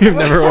right. We've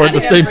never ordered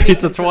the same Pretty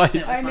pizza consistent.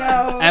 twice. I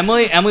know.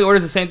 Emily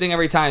orders the same thing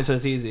every time, so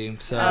it's easy.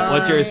 So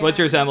what's yours? yeah. What's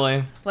yours,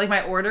 Emily? Like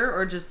my order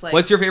or just like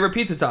What's your favorite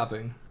pizza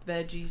topping?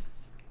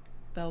 veggies,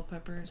 bell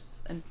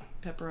peppers, and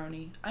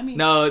pepperoni. I mean,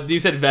 No, you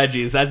said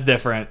veggies. That's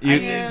different.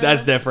 Yeah.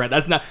 That's different.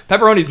 That's not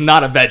pepperoni's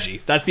not a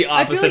veggie. That's the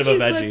I feel opposite like of you a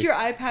veggie. flipped your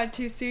iPad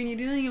too soon. You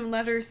didn't even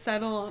let her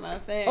settle on a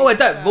thing. Oh, I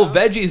thought. so. Well,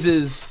 veggies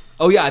is.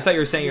 Oh yeah, I thought you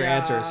were saying your Yeah.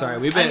 answer. Sorry,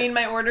 we've been. I mean,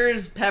 my order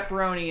is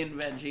pepperoni and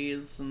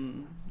veggies,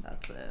 and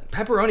that's it.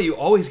 pepperoni. You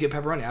always get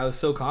pepperoni. I was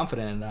so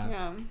confident in that.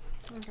 Yeah.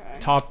 Okay.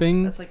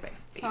 Topping. That's like my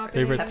Topping.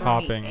 favorite, Favorite pepperoni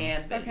topping.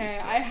 And veggies Okay,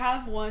 too. I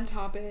have one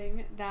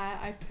topping that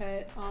I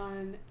put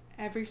on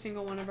every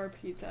single one of our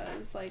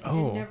pizzas. Like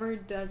Oh. it never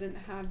doesn't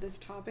have this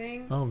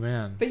topping. Oh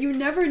man. But you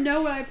never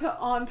know what I put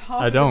on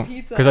top I of don't, the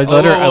pizza. 'cause I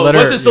let her-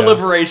 What's this yeah.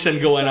 deliberation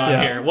going on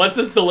Yeah. here? What's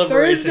this There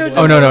deliberation? is no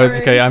going Oh on? no, it's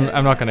okay. I'm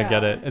Deliberation, not gonna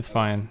get yeah. it. It's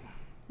fine.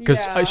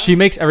 Because Yeah. she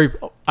makes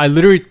I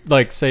literally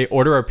like say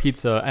order our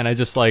pizza and I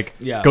just like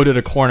Yeah. go to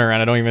the corner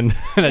and I don't even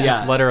and I Yeah.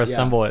 just let her Yeah.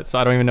 assemble it, so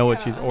I don't even know what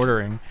Yeah. she's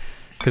ordering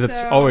because it's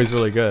So- always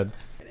really good.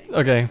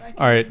 Okay, Yes, I can-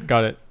 all right,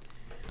 got it.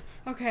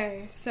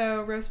 Okay,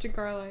 so roasted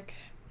garlic.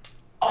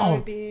 That Oh,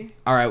 would be.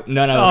 All right,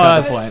 no, oh, that's that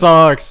not the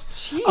point. sucks.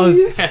 Jeez. I was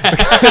it's on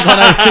every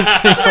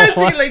I single was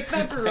one. thinking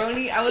like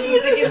pepperoni. I was Jeez,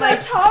 thinking isn't like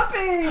that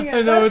topping?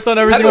 I know it's on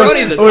every single one.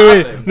 Pepperoni's a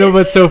Wait, topping. no,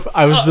 but so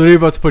I was literally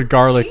about to put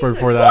garlic Jesus,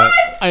 before that.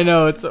 I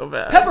know it's so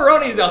bad.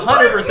 Pepperoni is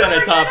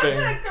 100% a topping.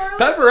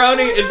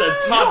 Pepperoni is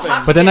a topping.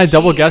 have But then I Get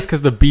double cheese. guessed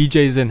because the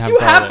BJ's didn't have You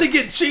garlic. have to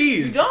get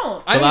cheese. You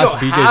don't. I The know you last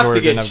don't BJ's have order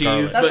to get didn't have cheese.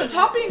 garlic. That's but a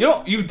topping. You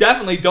don't. You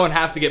definitely don't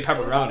have to get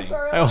pepperoni.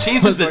 I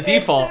Cheese is the almost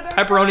default.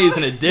 forget Pepperoni is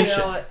an You addition.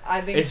 know what?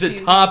 I think It's a cheese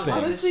is topping.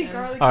 Honestly, addition.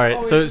 garlic. All is right,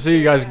 always so the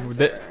you guys,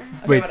 answer.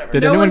 wait, whatever.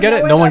 did No anyone one- get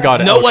it? no No one one got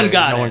got it. it. No Okay, one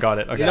got No it. one got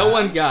it. Okay. No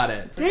one got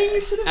it. Dang,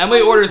 you should have. Emily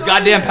orders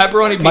goddamn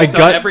pepperoni pizza My on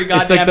gut. every It's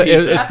goddamn like the.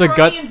 pizza. It's the Pepperoni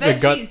gut. and The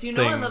gut veggies. You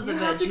know I thing. love the You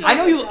have to veggies. go I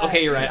know you. Yeah.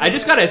 Okay, you're right. I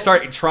just gotta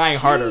start trying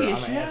harder on my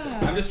Sheesh, answers.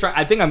 yeah. I'm just trying.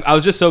 I think I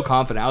was just so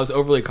confident. I was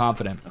overly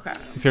confident. Okay.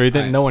 So we didn't.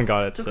 Alright. No one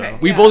got it. It's So okay.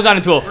 We Yeah. both got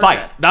into a fight.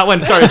 good. That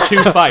one started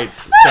 2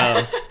 fights.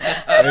 So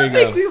there you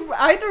Like go.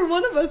 either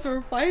one of us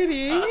were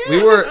fighting.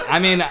 We were. I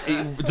mean,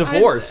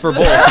 divorce for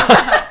both.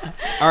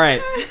 All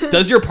right.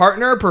 Does your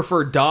partner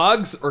prefer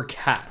dogs or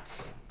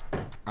cats?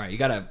 All right. You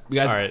gotta. You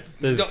guys. All right,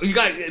 this- You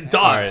got dogs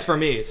All right. for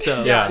me.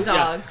 So Yeah.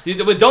 Dogs.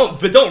 But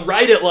don't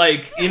write it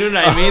like you know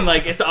what I mean.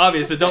 Like it's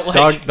obvious, but don't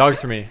like.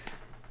 dogs for me.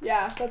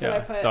 Yeah, that's what I Yeah,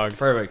 put. dogs.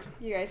 Perfect.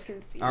 You guys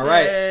can see. All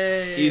right.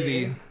 Yay.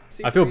 Easy.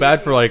 Super I feel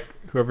bad for easy. like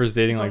whoever's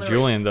dating It's on like the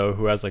Julian race. though,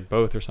 who has like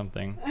both or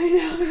something. I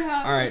know.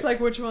 Yeah. All right. It's like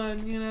which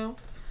one, you know?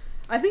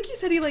 I think he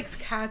said he likes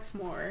cats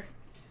more.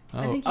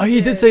 I Oh, think he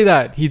did say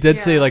that. He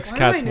did say he Yeah. likes Why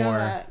do cats I know more.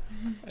 that?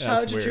 Yeah, Shout out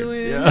that's to weird.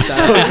 Julian. Yeah.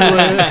 Shout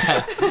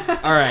out to Julian.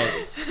 All right.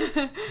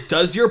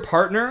 Does your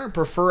partner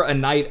prefer a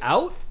night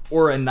out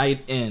or a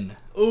night in?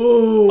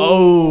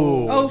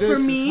 Oh. Oh, This for is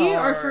me or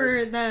hard.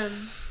 for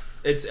them?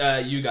 It's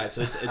you guys.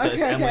 So it's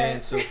Okay, Emily okay.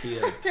 and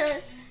Sophia. Okay.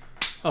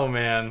 Oh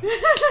man.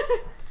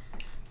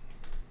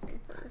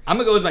 I'm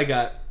gonna go with my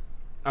gut.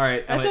 All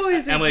right. That's Emily,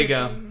 always a Emily good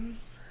go. thing.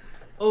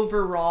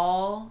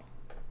 Overall,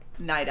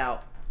 night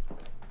out.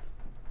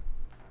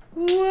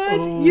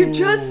 What? You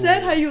just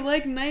said how you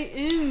like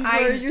night-ins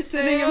where you're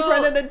sitting in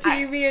front of the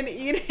TV and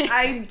eating.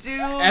 I do.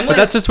 But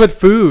that's just with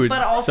food.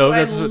 But also,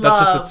 that's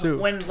just with soup.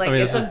 when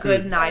it's a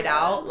good night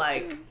out.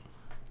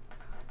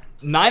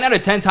 9 out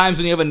of 10 times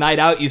when you have a night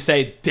out, you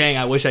say, "Dang,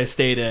 I wish I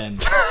stayed in."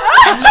 No,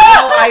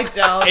 I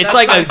don't. It's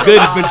like a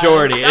good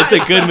majority. It's a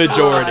good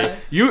majority.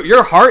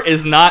 Your heart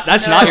is not.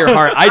 That's not your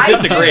heart. I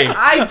disagree.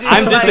 I do.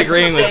 I'm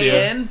disagreeing with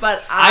you.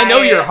 But I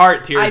know your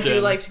heart, Tearjen. I do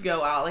like to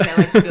go out. I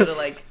like to go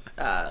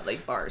to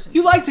bars. And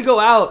You like to go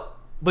out,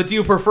 but do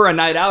you prefer a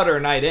night out or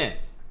a night in?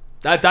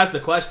 That's the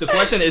question.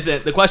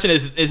 The question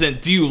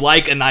isn't do you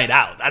like a night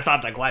out? That's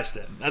not the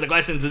question. The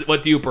question is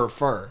what do you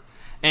prefer?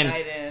 And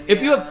Night in,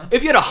 if you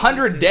had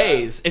 100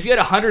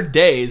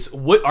 days,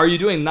 what are you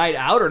doing? Night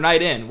out or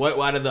night in? What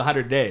out of the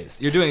 100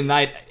 days? You're doing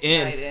night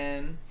in. Night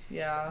in.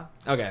 Yeah.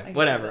 Okay,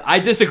 whatever. I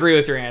disagree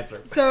with your answer.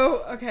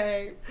 So,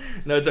 okay.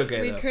 No, it's okay.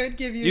 We though. could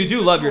give you. You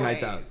do love your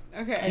nights out.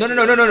 Okay. No.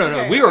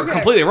 Okay, We were okay.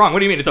 completely wrong. What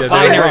do you mean? It's a Yeah,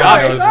 binary that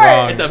option. was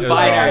wrong. It's a It was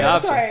binary wrong.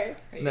 option. Sorry.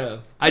 No,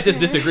 I just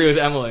disagree with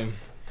Emily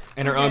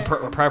and her own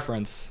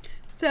preference.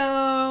 So,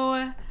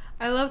 I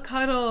love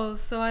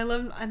cuddles. So I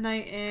love a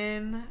night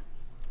in.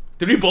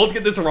 Did we both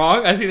get this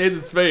wrong? I see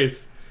Nathan's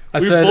face. I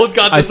We said, both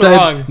got I this said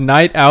wrong.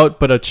 night out,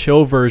 but a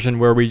chill version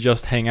where we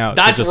just hang out.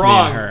 That's so just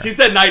wrong. Me and her. She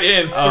said night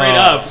in straight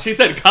up. She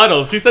said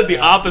cuddles. She said the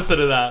opposite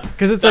of that.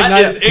 Because it's That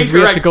like is night because we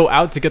have to incorrect. go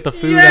out to get the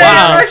food. Yeah,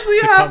 Wow. I'm actually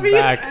to happy. come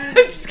back. I'm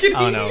just kidding.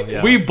 I don't know.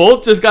 Yeah. We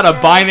both just got a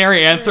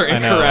binary answer I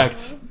know.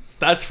 incorrect.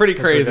 That's pretty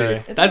crazy.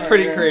 okay. That's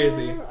pretty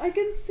crazy. I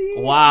can see.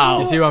 Wow.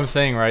 You see what I'm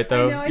saying, right?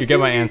 Though I know, I you see get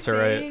my what you're answer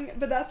right. saying,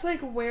 But that's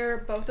like where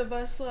both of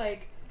us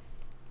like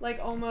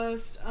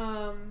almost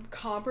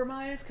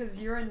compromise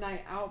because you're a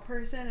night out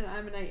person and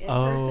I'm a night in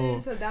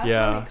person. So that's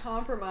yeah. where we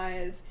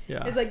compromise.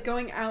 Yeah. Is like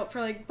going out for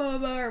like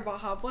boba or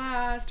Baja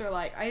Blast or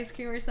like ice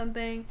cream or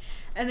something,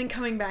 and then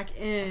coming back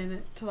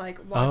in to like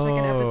watch like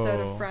an episode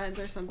of Friends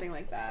or something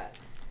like that.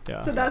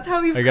 Yeah. So that's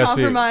how we've I guess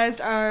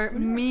compromised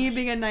me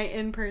being a night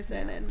in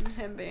person and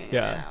him being a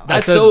night out.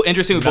 That's said so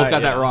interesting. We both night,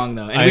 got that yeah. wrong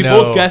though, and I we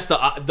know. both guessed the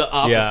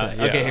opposite. Yeah,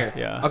 okay, here.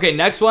 yeah. Okay,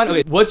 next one.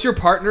 Okay, what's your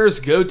partner's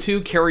go-to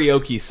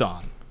karaoke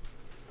song?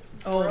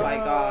 Oh my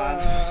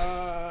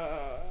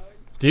god.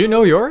 Do you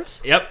know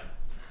yours? Yep,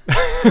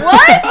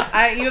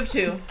 What? You have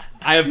two.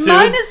 I have two.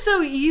 Mine is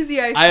so easy.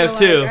 I have feel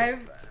two. Like. I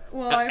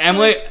feel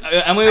Emily,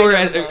 like Emily,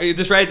 I know both.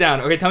 just write it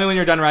down. Okay, tell me when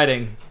you're done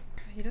writing.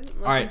 he doesn't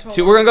listen All right, to a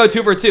two. lot We're gonna of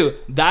go 2 for 2.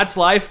 That's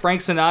Life,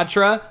 Frank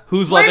Sinatra.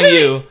 Who's Wait, Loving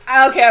wait, You?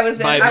 wait. Okay, I was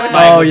in. By- I was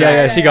by- Oh Michael yeah, yeah.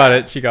 Jackson. She got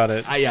it. She got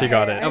it. Yeah. She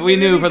got it. We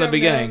knew from the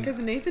beginning. because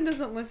Nathan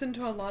doesn't listen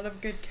to a lot of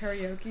good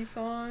karaoke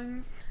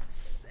songs.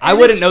 I And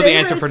wouldn't his know the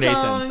answer for favorite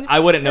Nathan's. song- I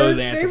wouldn't know and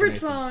the his answer for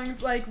favorite Nathan's.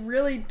 songs like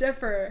really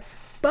differ,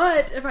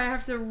 but if I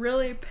have to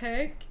really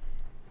pick,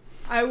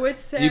 I would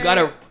say You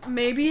gotta-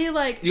 maybe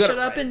like you gotta Shut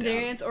Up write and it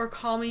down. Dance or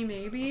Call Me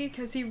Maybe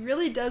because he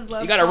really does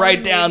love. You gotta Call Me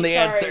write down the Maybe.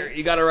 answer. Sorry.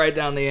 You gotta write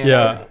down the answer.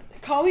 Yeah.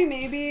 Call Me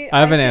Maybe. I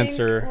have an think,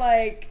 answer.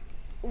 Like,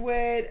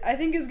 I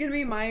think is gonna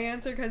be my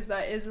answer because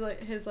that is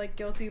like his like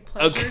guilty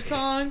pleasure Okay.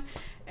 song,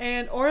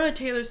 or a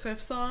Taylor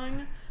Swift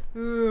song.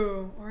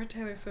 Ooh, or a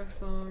Taylor Swift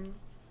song.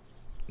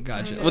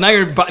 Gotcha. Well, now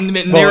you're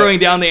narrowing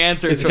down the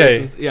answer it's okay.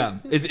 choices. Yeah.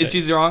 Is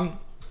she wrong?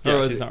 Or Yeah,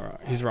 was she's it- not wrong.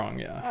 He's wrong.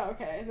 Yeah. Oh,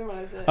 okay. Then what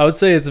is it? I would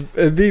say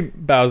it'd be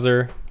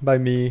Bowser by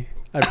me.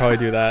 I'd probably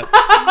do that.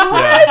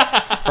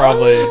 Yeah,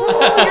 probably.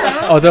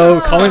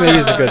 Although Call Me Maybe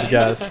is a good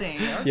guess.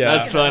 Yeah.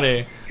 That's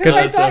funny. Because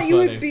I That's thought so you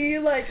funny. would be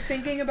like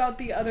thinking about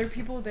the other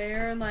people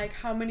there and like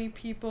how many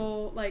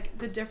people like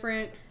the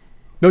different.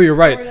 No, you're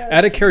right. Sorta,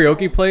 At a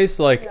karaoke place,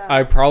 like Yeah.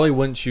 I probably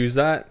wouldn't choose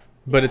that,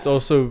 but Yeah. it's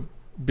also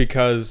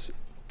because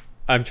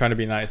I'm trying to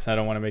be nice. I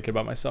don't want to make it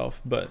about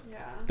myself, but Yeah.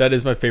 that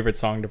is my favorite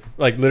song to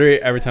like.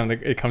 Literally every time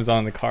it comes on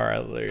in the car, I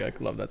literally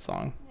like love that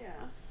song. Yeah.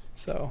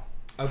 So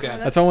Okay. So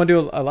that's why I want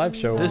to do a live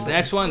show. This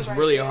next one's Right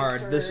really answer.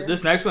 hard.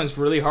 This next one's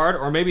really hard,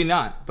 or maybe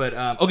not. But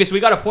okay, so we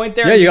got a point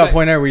there. Yeah, you got a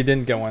point there. We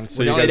didn't get one,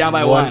 so We're you only guys down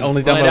by won. one.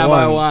 Only down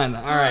by one.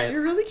 All right.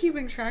 You're really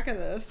keeping track of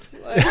this.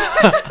 Like,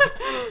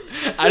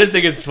 I just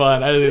think it's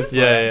fun. I think it's fun.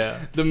 Yeah.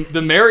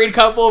 The married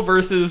couple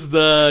versus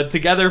the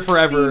together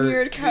forever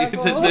Seniored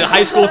couple. the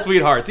high school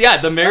sweethearts. Yeah,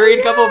 the married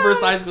Oh, couple yeah.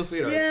 versus high school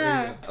sweethearts. There you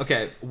Yeah. go.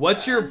 Okay,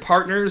 what's your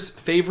partner's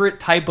favorite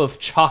type of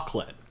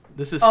chocolate?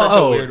 This is such a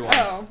Oh. weird one.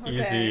 oh, okay.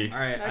 Easy. All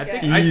right, I Okay.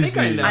 think I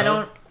Easy. know. I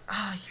don't.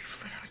 Ah, you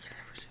literally can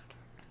never say.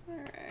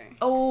 Alright.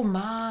 Oh,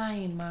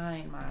 mine.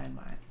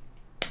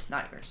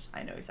 Not yours.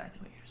 I know exactly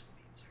what yours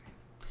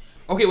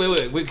means.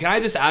 Okay, wait. Can I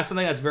just ask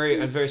something that's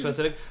very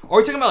specific? Are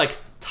we talking about like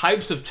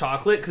types of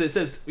chocolate? Because it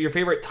says your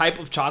favorite type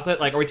of chocolate.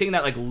 Like, are we taking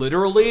that like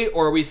literally,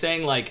 or are we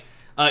saying like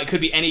it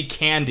could be any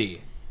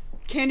candy?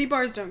 Candy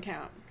bars don't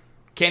count.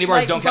 Candy bars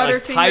like don't count.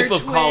 Like Butterfinger, type of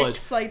Twix,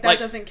 college. like that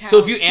doesn't count. So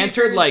if you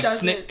answered Snickers like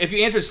doesn't- if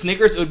you answered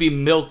Snickers, it would be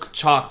milk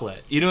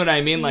chocolate. You know what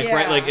I mean? Like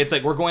right, Yeah. like it's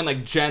like we're going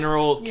like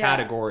general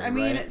category. I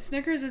mean, right?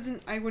 Snickers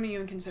isn't. I wouldn't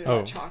even consider Oh.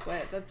 that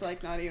chocolate. That's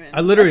like not even.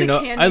 I literally that's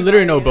a know. candy I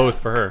literally bar, know you both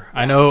for her.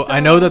 I know. So I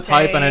know the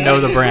type and I know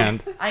the dang.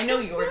 brand. I know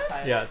your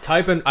type. Yeah,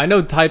 type and I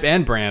know type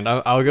and brand.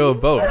 I'll go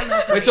with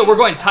both. Wait, so we're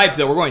going type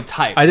though. We're going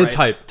type. I did right?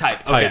 type.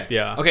 Type. Type, Okay.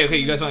 yeah. Okay.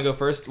 You guys want to go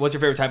first? What's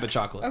your favorite type of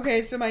chocolate?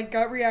 Okay, so my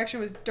gut reaction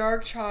was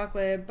dark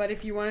chocolate, but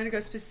if you wanted to go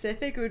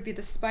specific, it would be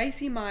the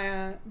Spicy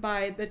Maya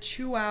by the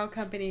Chihuahua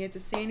Company. It's a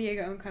San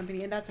Diego-owned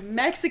company, and that's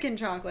Mexican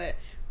chocolate,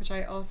 which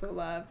I also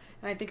love.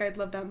 And I think I'd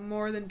love that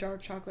more than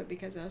dark chocolate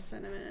because of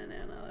cinnamon,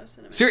 and I love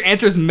cinnamon. So your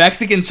answer is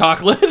Mexican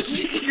chocolate?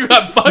 You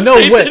got fucked. No,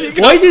 Nathan, wait. you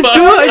got Why'd you fucked.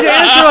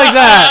 answer like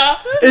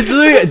that? It's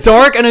literally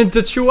dark and then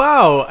the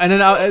Chihuahua, and then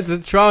the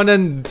Chihuahua, and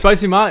then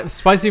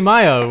spicy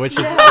Maya, which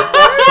is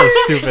so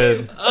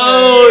stupid.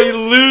 Oh, you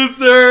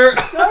loser!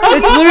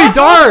 It's literally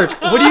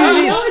dark. What do you I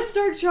mean? know it's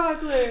dark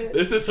chocolate.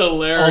 This is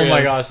hilarious. Oh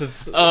my gosh,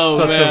 it's Oh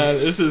such man, a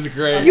this is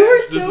great. You were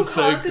This so is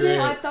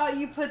confident. I great. thought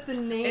you put the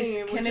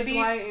name, Can which it is be-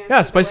 why I answered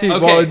yeah, spicy. the way I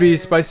Okay. Well, it'd be did.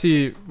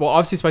 spicy. Well,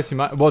 obviously spicy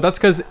Maya. Well, that's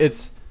because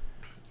it's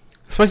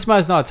spicy Maya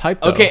is not a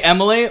type. Though. Okay,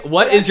 Emily,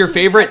 what is your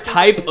Actually, favorite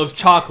technically- type of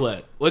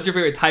chocolate? What's your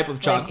favorite type of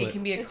Like, chocolate? it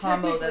can be a It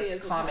combo technically that's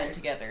is a common type.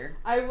 together.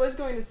 I was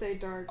going to say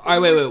dark. All right,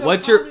 wait, You were wait. so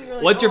What's your- confident, you were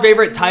like, what's your "Oh,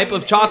 favorite the type name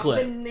of and-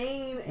 chocolate?" The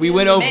name We and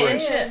went the over Mint it.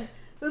 and chip. brand.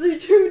 Those are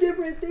two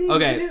different things. You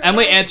Okay, didn't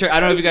Emily write answered.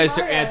 I don't know if you guys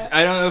Spicy Maya.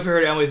 I don't know if you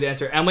heard Emily's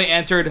answer. Emily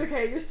answered. It's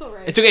okay, you're still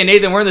right. It's okay,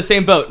 Nathan. We're in the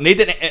same boat.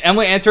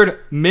 Emily answered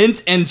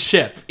mint and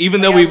chip,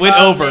 even though Like, we I went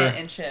love over. mint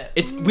and chip.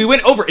 We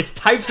went over. It's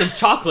types of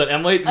chocolate.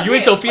 Emily, you and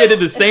Okay, Sophia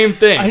did the same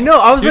thing. I know.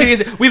 I was You like,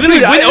 guys- we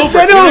literally dude, went over.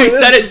 I it. know, We literally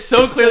said it it's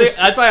so clearly.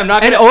 That's why I'm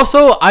not and gonna.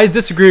 also, I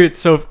disagree with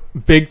Soph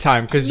big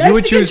time because you would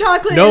Mexican choose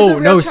chocolate is no, a real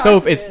no, Soph.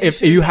 chocolate. It's It if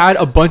should you be. had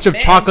a bunch of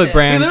Mint chocolate and chip.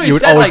 brands, literally you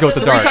would said, always like, go with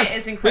the three dark. times.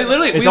 Is We incredible.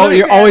 literally. It's we all, literally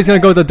you're always gonna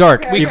go with the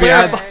dark. Okay, If you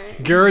had clarify.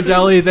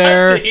 Ghirardelli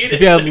there, Such a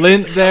if you had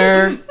Lint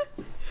there,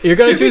 you're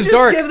gonna Did we choose just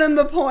dark. give them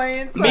the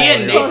points? Me Like,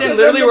 and both of Nathan them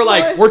literally the were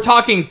like, points? we're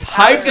talking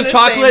types of gonna say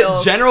chocolate,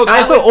 milk. general. I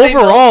Also, would say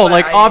overall, milk,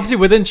 like but obviously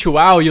within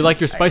Chihuahua, you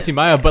like your spicy didn't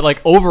Maya, say but like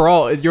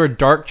overall, you're a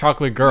dark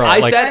chocolate girl. I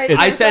like, said- it's-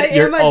 I said am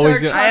you're a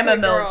always dark gonna- I am a chocolate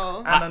milk.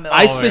 girl. I'm a milk.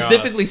 I Oh my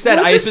specifically gosh. said.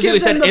 We'll I just specifically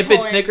give said them the if it's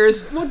points.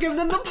 Snickers. We'll give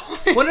them the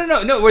points. Well,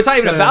 no. It's not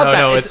even No, about no, that.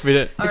 no, it's we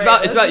didn't. it's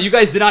Alright, about. You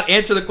guys did not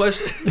answer the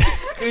question.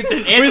 You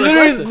didn't answer We the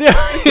literally, question.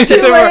 yeah. Too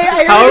late.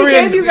 I How are already we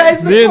gave you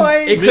guys the me and-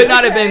 points. It could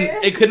not have Okay.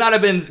 been. It could not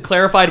have been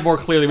clarified more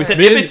clearly. We said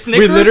Me if and- it's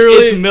Snickers, we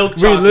literally, it's milk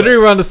we chocolate. literally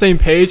were on the same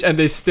page, and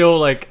they still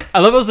like. I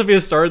love how Sophia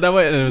started that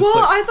way, and it was Well,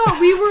 like, I thought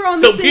we were on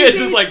the Sophia same page.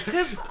 just like.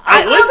 Because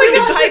I I was was like like a a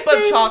on the type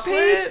of same chocolate.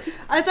 page.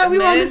 I thought we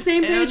were on the Mint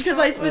same and page because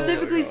I chocolate.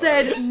 specifically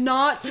said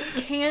not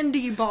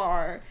candy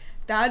bar.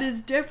 That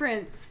is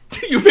different.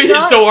 You made it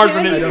Not so hard for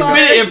candy Nathan. You bars.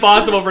 made it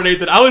impossible for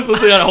Nathan. I was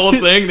listening to that whole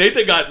thing.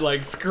 Nathan got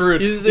like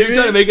screwed. You You're serious?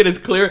 trying to make it as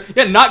clear.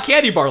 Yeah, not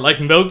candy bar,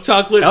 like milk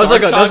chocolate. that was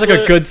like dark that's like a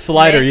chocolate. good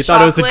slider. Mint You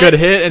thought it was a chocolate- good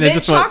hit, and it mint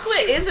just went.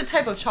 chocolate is a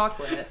type of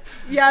chocolate.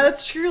 Yeah,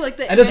 that's true. Like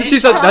the And that's what she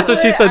mint said. That's what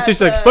she chocolate said. Too. at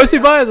She's like, the- spicy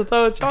Maya is a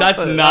type of chocolate.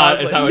 That's not I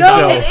was a type of like,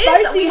 chocolate. No, It is.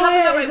 spicy We have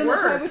Maya the right isn't a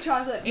word. type of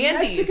chocolate.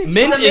 Andes. Mexican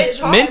Mint It's a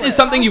is mint mint is chocolate.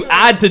 something you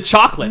add to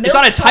chocolate. It's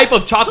Milk not a type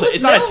of chocolate. chocolate. So It's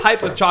is not a milk.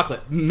 type of chocolate.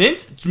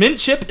 Mint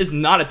chip is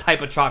not a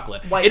type of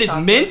chocolate. White It is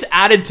chocolate. mint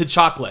added to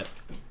chocolate.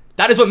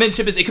 That is what mint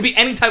chip is. It could be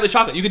any type of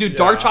chocolate. You could do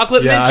dark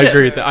chocolate Yeah, mint I chip.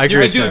 agree with that. I agree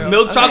You with could do that.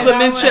 milk Okay. chocolate That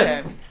mint one- chip.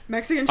 Okay.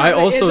 Mexican I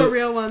chocolate is also- a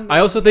real one. I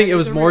also think it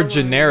was It's a more real one.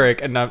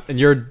 generic, and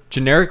you're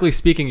generically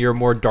speaking, you're a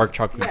more dark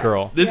chocolate Yes.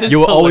 girl. This is you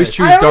will always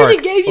hilarious. choose I already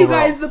dark. gave you overall.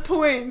 guys the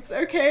points,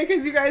 okay?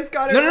 Because you guys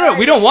got it. No. right.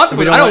 We don't want the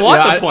We point. I don't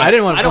want yeah, the point. I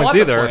didn't want I don't points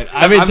the either. point.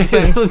 I mean, I'm it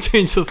saying- doesn't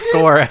change the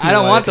score. I don't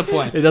anyway. want the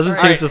point. It doesn't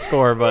Alright. change the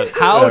score, but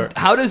whatever.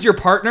 How does your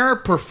partner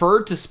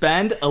prefer to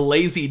spend a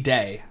lazy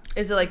day?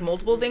 Is it like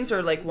multiple things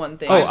or like one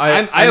thing? Oh,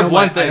 I I have know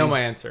one I thing. know my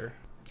answer.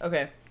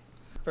 Okay.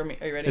 For me,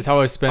 are you ready? It's how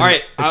I spend. All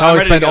right. It's I'm how I ready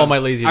to spend go. all my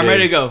lazy days. I'm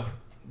ready to go.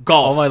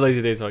 Golf. All my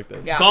lazy days are like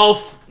this. Yeah.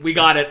 Golf. We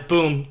got it.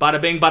 Boom.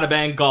 Bada bing. Bada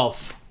bang.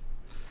 Golf.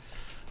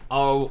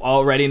 Oh,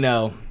 already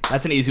know.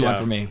 That's an easy one Yeah.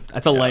 for me.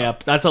 That's a Yeah.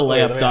 layup. That's a Oh,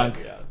 layup dunk.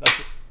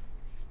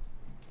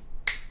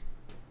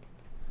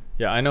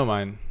 Yeah, I know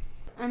mine.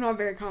 I'm not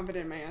very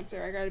confident in my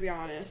answer. I gotta be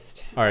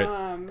honest. All right.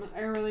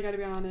 I really gotta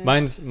be honest.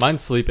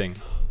 Mine's sleeping.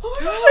 Oh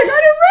my gosh, I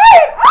got it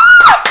right!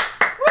 Ah!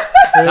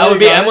 That would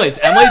be Emily's.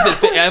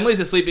 Emily's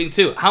is sleeping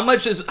too. How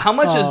much Aw.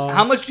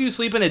 how much do you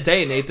sleep in a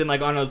day, Nathan?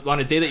 Like on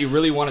a day that you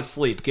really want to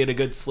sleep, get a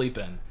good sleep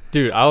in.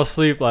 Dude, I'll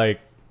sleep like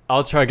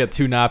I'll try to get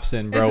 2 naps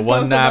in, bro. It's both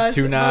One of nap, us.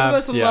 2 Both of naps.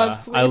 us Yeah, love I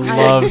sleeping.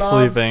 love I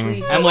sleeping.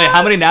 sleep. Emily,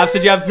 how many naps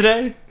did you have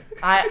today?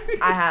 I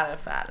had a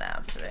fat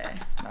nap today.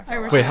 Not gonna I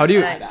wish lie. Wait, how do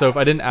you? I know. So if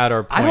I didn't add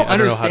our point, I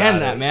don't know how to understand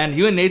add that, it. man.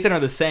 You and Nathan are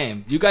the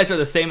same. You guys are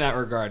the same in that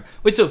regard.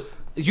 Wait, so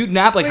you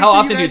nap like Wait, how so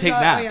often do you guys take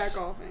got- naps? Oh,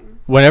 yeah, golfing.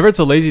 Whenever it's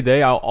a lazy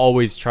day, I'll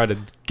always try to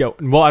go.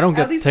 Well, I don't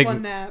At get least take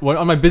one nap.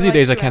 on my busy For, like,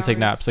 days. I 2 can't take hours.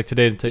 naps. Like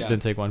today, Yeah. didn't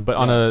take one. But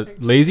on a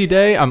Like 2 lazy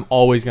day, I'm hours,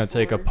 always gonna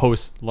take a 4.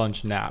 post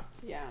lunch nap.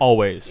 Yeah.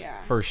 Always, Yeah.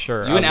 for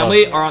sure. You and I love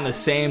Emily it. are on the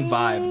same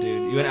vibe,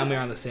 dude. You and Emily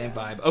are on the same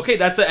vibe. Okay,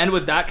 that's the end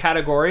with that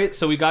category.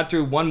 So we got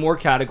through one more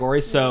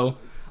category. So,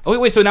 oh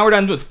wait, so now we're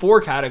done with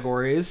 4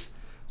 categories.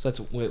 So that's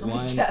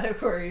one,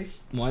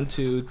 categories. 1,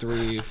 2,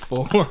 3,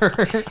 4,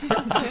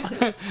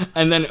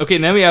 and then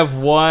then we have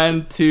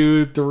 1,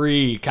 2,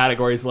 3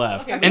 categories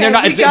left, and they're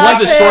not. One's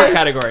a short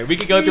category. We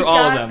could go through all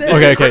of them.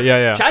 Okay,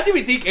 yeah.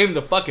 ChatGPT came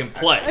to fucking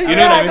play. You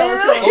know what I mean?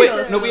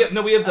 Oh wait,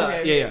 we have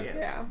the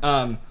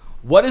yeah.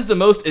 What is the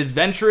most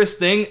adventurous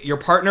thing your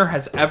partner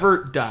has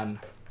ever done?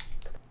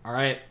 All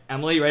right,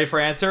 Emily, you ready for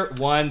answer?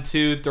 1,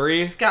 2,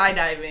 3.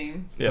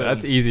 Skydiving. Yeah,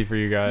 that's easy for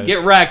you guys.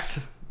 Get wrecked.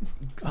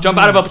 Jump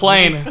out of a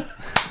plane.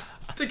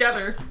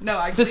 Together. No,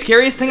 actually. The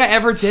scariest thing I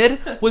ever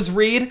did was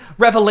read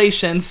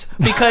Revelations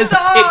because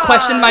it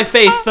questioned my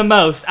faith the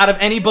most out of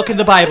any book in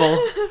the Bible.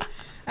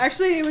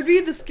 Actually, it would be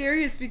the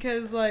scariest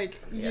because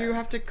you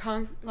have to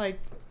come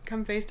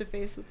face to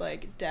face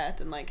with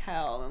death and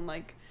hell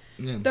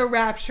and the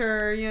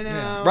rapture,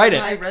 Yeah. Write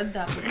it. I read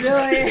that.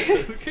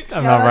 Really?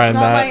 I'm not writing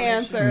that. My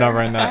answer. I'm not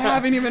writing that. I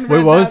haven't even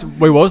read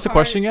Wait, what was the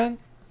question again?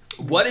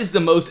 What is the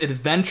most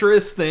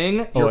adventurous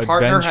thing your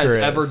partner has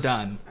ever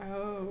done?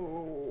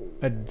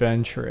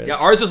 Adventurous. Yeah,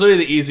 ours was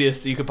literally the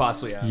easiest you could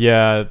possibly have.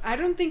 Yeah. I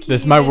don't think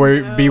this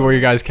might be where you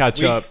guys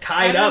catch up.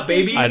 Tie it up,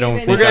 baby. I don't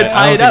think we're gonna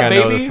tie it up, baby.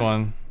 I know this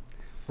one.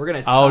 We're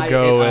gonna. Tie I'll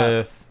go it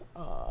with.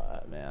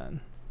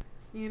 Man.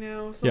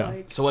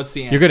 So what's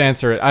the answer? You could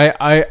answer it.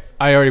 I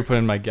already put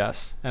in my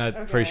guess, and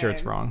I'm pretty sure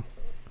it's wrong.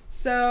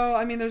 So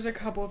I mean, there's a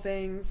couple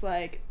things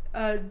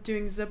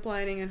doing zip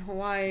lining in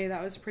Hawaii.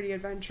 That was pretty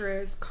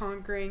adventurous.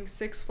 Conquering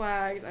Six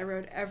Flags. I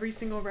rode every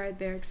single ride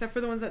there except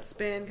for the ones that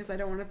spin because I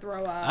don't want to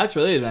throw up. That's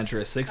really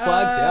adventurous. Six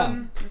Flags,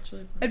 yeah. That's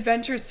really fun.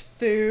 Adventurous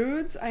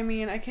foods. I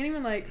mean, I can't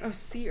even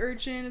sea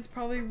urchin is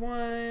probably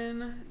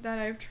one that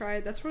I've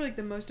tried. That's probably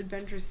the most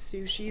adventurous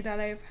sushi that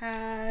I've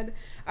had.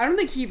 I don't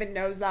think he even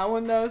knows that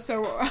one though.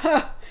 So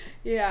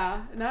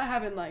yeah, and that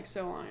happened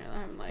so long.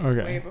 That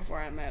happened way before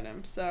I met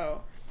him.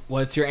 So.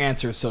 What's your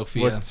answer,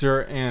 Sophia? What's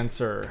your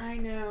answer? I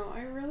know.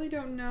 I really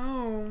don't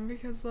know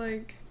because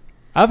I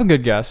have a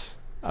good guess.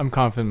 I'm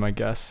confident in my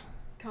guess.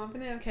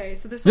 Confident? Okay,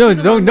 so this. Don't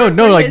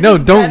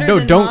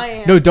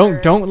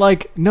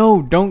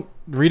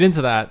read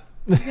into that.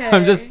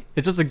 Okay.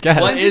 It's just a guess.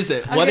 What is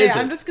it? What is it?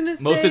 I'm just gonna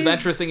say most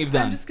adventurous thing you've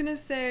done. I'm just gonna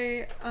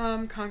say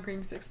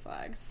conquering Six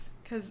Flags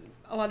because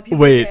a lot of people.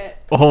 Wait,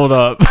 hold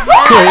up.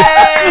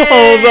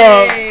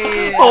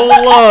 Hold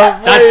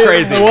up. That's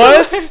crazy.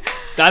 What?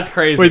 That's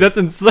crazy. Wait, that's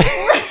insane.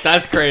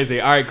 That's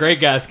crazy. All right, great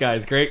guess,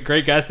 guys. Great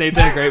guess,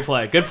 Nathan. Great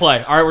play. Good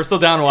play. All right, we're still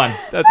down 1.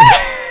 That's.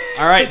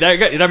 All right,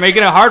 they're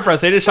making it hard for us.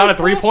 They just shot a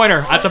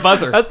 3-pointer at the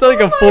buzzer. That's like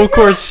a full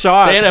court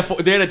shot. They had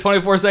a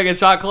 24-second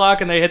shot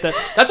clock, and they hit that.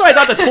 That's what I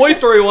thought the Toy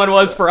Story one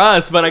was for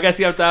us, but I guess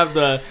you have to have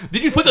the.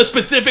 Did you put the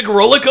specific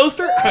roller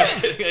coaster?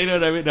 You know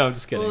what I mean? No, I'm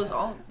just kidding. Well, it was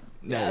all.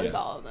 It was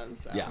all of them.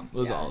 So. Yeah, it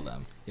was all of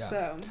them. Yeah.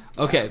 So,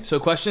 okay, so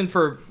question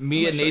for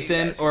me and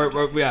Nathan,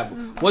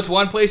 what's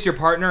one place your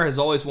partner has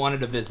always wanted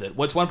to visit?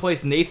 What's one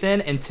place Nathan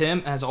and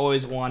Tim has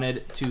always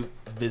wanted to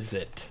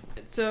visit?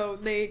 So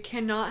they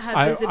cannot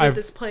have visited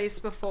this place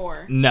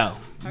before. No,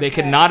 they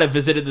could not have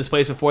visited this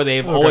place before.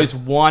 They've always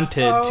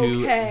wanted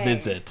to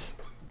visit.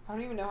 I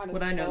don't even know how to spell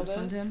this. Would I know this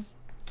one, Tim?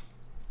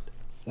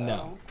 So.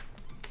 No,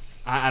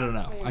 I don't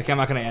know. I'm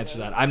not going to answer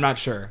that. I'm not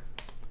sure.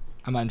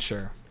 I'm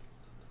unsure.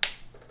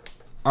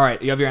 All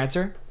right, you have your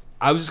answer?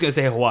 I was just going to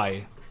say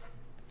Hawaii.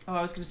 Oh,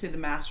 I was going to say the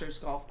Masters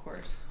golf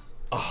course.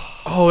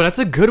 Oh, that's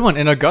a good one.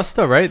 In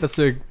Augusta, right? That's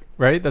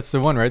the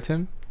one, right,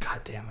 Tim? God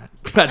damn it.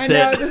 That's I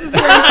know, it. This is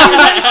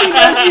where she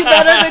knows you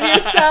better than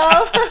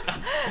yourself.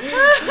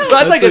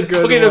 That's like a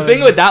good the one.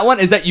 thing with that one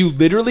is that you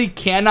literally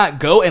cannot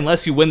go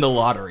unless you win the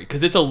lottery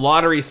because it's a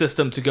lottery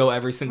system to go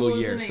every single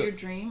year. Wasn't it your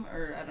dream,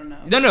 or I don't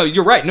know? No,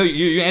 you're right. No,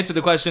 you answered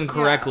the question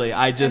correctly. Yeah.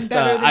 I just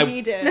better than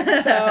he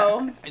did.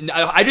 So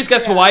I just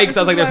guessed Hawaii because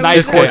I was like, "There's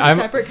nice courses." courses.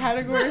 A separate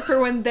category for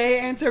when they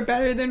answer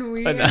better than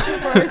we answer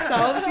for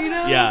ourselves. You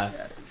know? Yeah.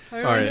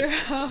 All right.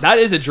 That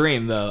is a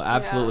dream, though.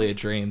 Absolutely a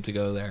dream to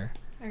go there.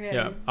 Okay.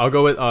 Yeah, I'll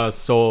go with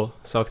Seoul,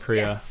 South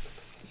Korea.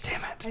 Yes.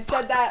 Damn it! I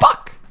said that.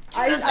 Fuck.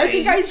 I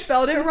think I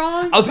spelled it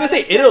wrong. I was gonna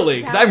say Italy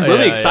because I'm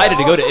really excited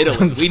to go to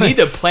Italy. We need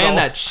to plan Seoul.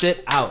 that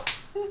shit out.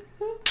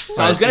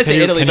 So I was Right, gonna say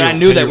can Italy, you- but I can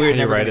knew you- that we were can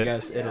you never write gonna it?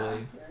 guess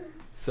Italy.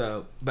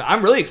 So, but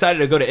I'm really excited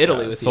to go to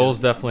Italy with Seoul's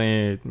you.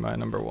 definitely my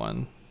number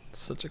one. It's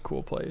such a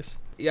cool place.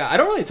 Yeah, I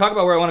don't really talk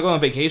about where I want to go on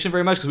vacation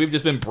very much because we've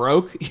just been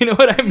broke. You know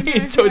what I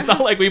mean? So it's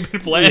not like we've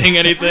been planning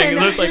anything. I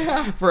know, It's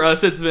like for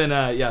us, it's been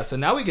So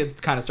now we get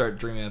to kind of start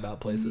dreaming about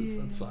places.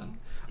 That's fun.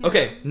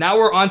 Okay, now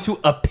we're on to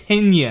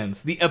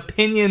opinions. The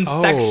opinion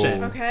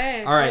section.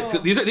 Okay. All right.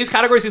 Cool. So these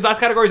categories. These last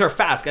categories are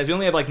fast, guys. We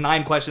only have like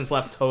 9 questions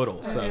left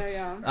total. So,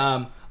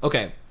 Yeah.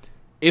 Okay.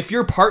 If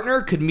your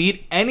partner could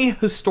meet any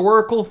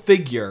historical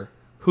figure,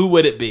 who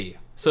would it be?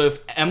 So if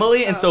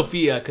Emily and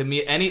Sophia could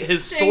meet any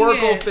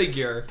historical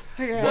figure,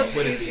 what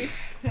would it be?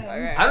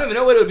 Okay. I don't even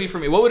know what it would be for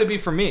me. What would it be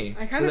for me?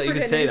 I kind of So that you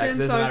could forget say that, 'cause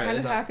Nathan, it so doesn't I'm matter. kind of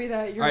It's not- happy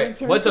that you're All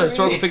right. What's a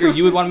historical figure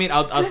you would want to meet?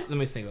 Let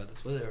me think about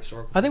this. What's a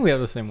historical? I think we have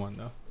the same one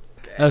though.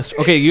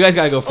 Okay, you guys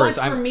gotta go Oh, first.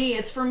 it's for me.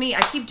 It's for me.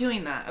 I keep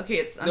doing that. Okay,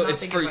 it's No,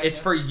 it's for you.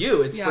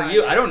 It's for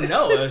you. I don't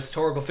know a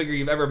historical figure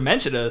you've ever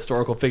mentioned. A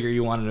historical figure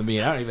you wanted to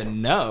meet. I don't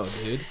even know,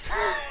 dude.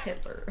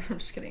 Hitler. I'm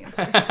just kidding. I'm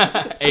sorry.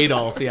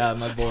 Adolf, yeah,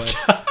 my boy.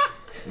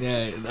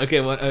 Yeah.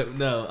 Okay. Well,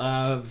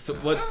 no. So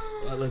what?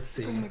 Let's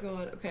see. Oh my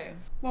god. Okay.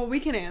 Well, we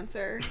can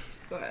answer.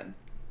 Go ahead.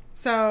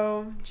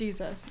 So,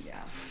 Jesus.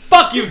 Yeah.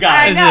 Fuck you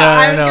guys.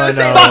 I know. I was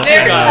gonna say Fuck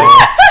you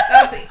guys.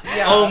 That's it.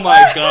 Yeah. Oh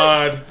my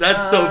god,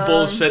 that's so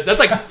bullshit. That's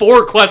like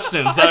 4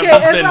 questions. That Okay,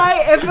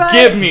 have if I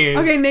give me.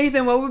 Okay,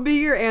 Nathan, what would be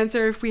your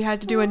answer if we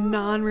had to do a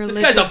non-religious?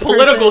 This guy's a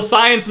political person?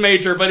 science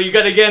major, but you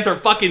gotta answer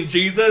fucking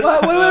Jesus.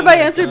 What would my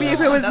answer be if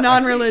it was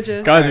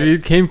non-religious? Guys, if you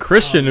became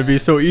Christian, it'd be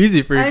so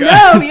easy for you I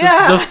guys. know,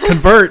 yeah. just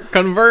convert.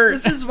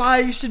 This is why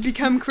you should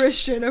become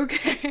Christian,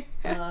 okay?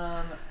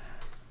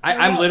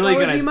 I'm literally what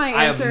gonna. would be my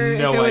I have answer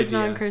no if it was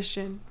idea.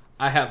 non-Christian?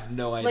 I have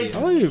no idea. Like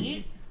Oh, you-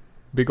 meat?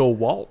 Big old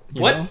Walt.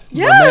 You What? know?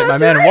 Yeah, my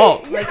that's man right.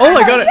 Walt. Like, Oh my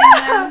I'm god.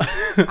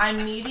 meeting them.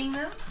 I'm meeting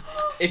them.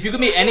 If you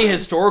could meet any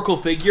historical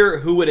figure,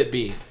 who would it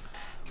be?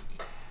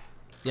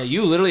 Yeah,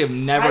 you literally have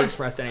never I-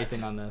 expressed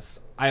anything on this.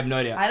 I have no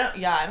idea.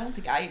 I don't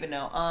think I even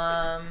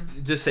know.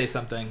 Just say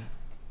something.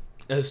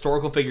 A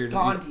historical figure.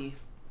 Gandhi.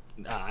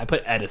 I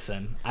put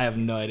Edison. I have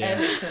no idea.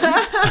 Edison.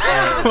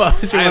 Why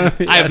would you wanna I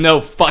be have no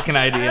fucking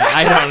idea.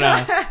 I don't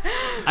know.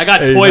 I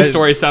got Hey, Toy that-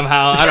 Story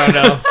somehow. I don't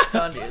know.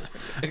 Gandhi is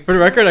pretty good. For the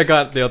record, I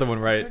got the other one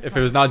right. If it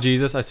was not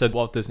Jesus, I said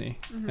Walt Disney,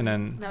 and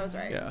then That was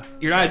right. yeah.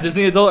 You're not a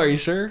Disney adult, are you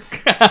sure?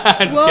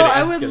 I'm just Well, kidding,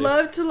 I I'm just would kidding.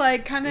 love to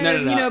like kind of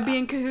No. be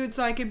in cahoots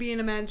so I could be an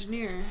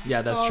Imagineer.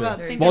 Yeah, that's It's all true. about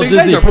There you thinking. So Walt you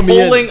guys Disney, are put me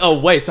in. pulling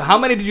away. So how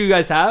many did you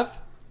guys have?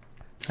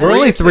 We're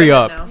only 3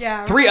 up.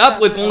 Yeah, 3 we're up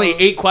not with that only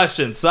old. 8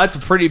 questions. So that's a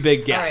pretty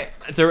big gap.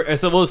 All right.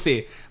 So we'll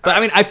see. But I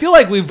mean, I feel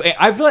like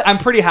I'm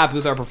pretty happy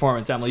with our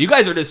performance, Emily. You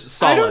guys are just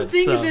solid. I don't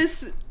think so.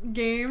 this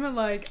game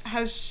like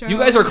has shown. You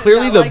guys are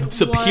clearly that, the like,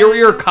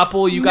 superior one-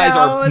 couple. You guys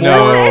No, are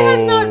No. it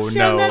has not shown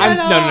no. that I'm,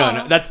 at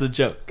all. no. That's the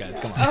joke, guys.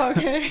 Come on. Oh,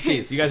 okay.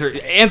 Jeez, you guys are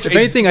answering. If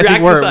anything, I think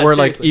reacting to that we're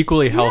like seriously.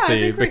 equally Yeah, I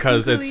healthy think we're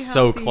because equally it's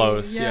so healthy.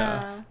 close.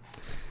 Yeah.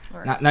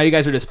 Now you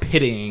guys are just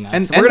pitying us.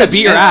 And- we're gonna and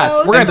beat your the- ass.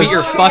 We're gonna and beat the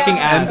your chalk- fucking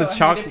and ass. the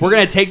chalk- We're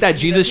gonna take that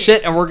Jesus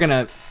shit and we're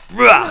gonna. Fun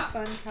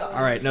colors.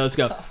 All right, no, let's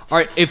go. All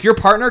right, if your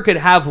partner could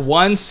have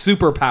one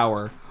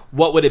superpower,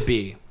 what would it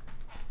be?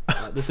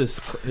 This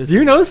is. Do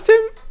you notice, Tim?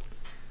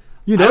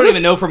 You I know don't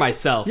even know for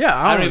myself. Yeah,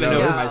 I don't even know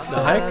know. for Yeah.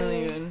 myself. heck? I don't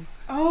even.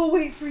 Oh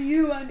wait, for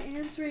you, I'm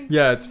answering.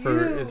 Yeah, it's you.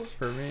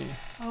 for me.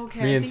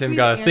 Okay. Me I and think Tim we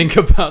gotta answered- think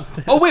about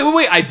this. Oh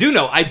wait! I do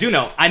know.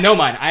 I know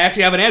mine. I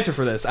actually have an answer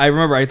for this. I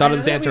remember. I thought I of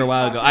this know answer we a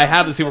while talked ago. I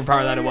have the about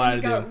superpower that I before, wanted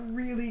and to we do. got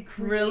really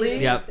creative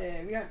Really? Yep. with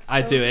it. We got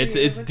I so do. It's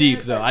creative with deep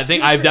it, though. but I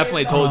think too I've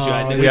definitely creative. told you.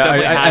 I think we yeah,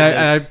 definitely had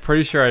I'm this.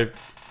 pretty sure I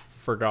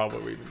forgot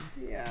what we.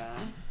 Yeah.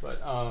 But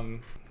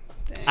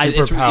You're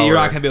superpower.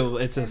 not gonna be able.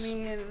 It's I just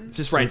mean,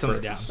 just write Super-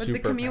 something down. with the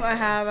commute I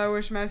have, I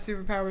wish my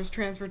superpower was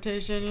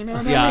transportation. You know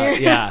what Yeah, I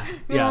mean? yeah, You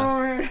yeah. know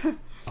what I mean?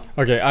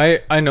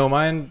 Okay, I know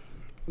mine,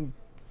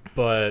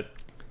 but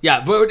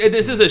Yeah, but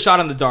this is a shot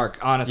in the dark,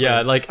 honestly.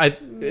 yeah, like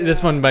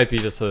this one might be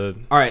just a.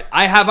 All right,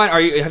 I have mine.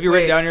 Have you written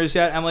Wait. down yours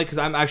yet, Emily? Because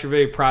I'm actually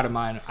very proud of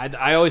mine.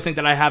 I always think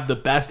that I have the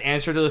best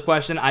answer to the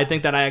question. I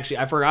think that I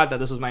forgot that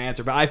this was my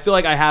answer, but I feel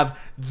like I have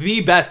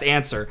the best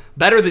answer,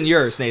 better than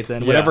yours,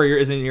 Nathan. Yeah. Whatever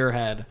is in your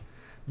head,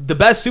 the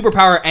best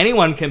superpower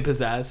anyone can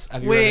possess.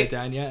 Have you written Wait. it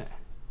down yet?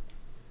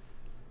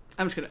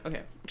 I'm just gonna.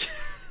 Okay.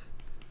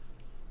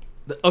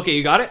 Okay,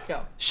 you got it.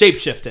 Go.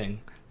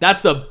 Shape-shifting.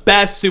 That's the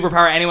best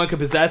superpower anyone could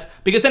possess.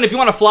 Because then if you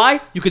want to fly,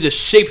 you could just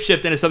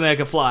shape-shift into something that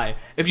can fly.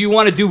 If you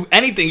want to do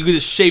anything, you could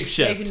just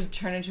shape-shift. You can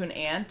turn into an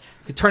ant.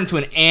 You could turn into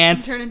an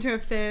ant, Turn into a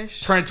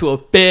fish. turn into a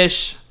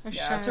fish, a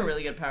Yeah, that's a shark.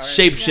 really good power.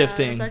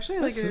 shape-shifting. Yeah, it's actually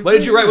like a, What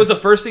did you write? Was the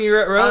first thing you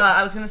wrote?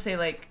 I was gonna say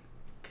like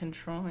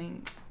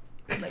controlling,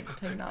 like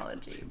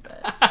technology, but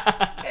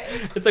it's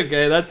okay. It's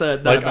okay. That's a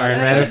Like Iron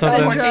Man or That's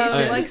something? like syndrome,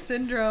 Alright. like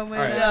syndrome in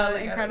Alright. Yeah,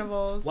 like,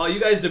 Incredibles. While you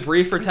guys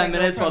debrief for 10 Like, go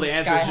minutes while from the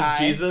answer is sky just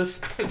high. Jesus.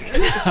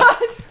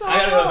 Stop. I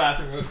gotta go to the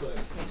bathroom real quick.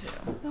 Me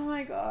too. Oh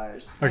my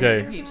gosh.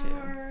 Okay. Me too.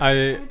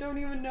 I don't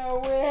even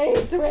know. Wait,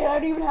 I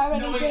don't even have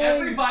anything. Knowing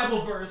every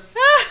Bible verse.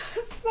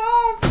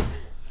 Stop.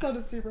 It's not a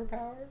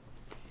superpower.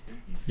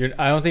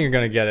 I don't think you're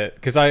gonna get it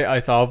because I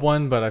thought of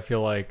one, but I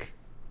feel like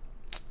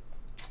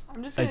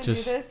I'm just I gonna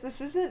just do this. This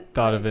isn't.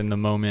 thought of it in the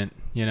moment.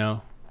 You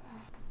know,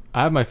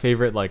 I have my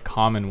favorite like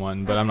common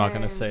one, but I'm not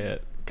gonna Okay. say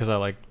it because I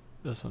like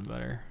this one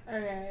better.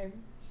 Okay,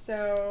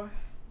 so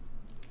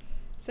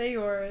say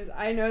yours.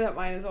 I know that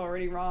mine is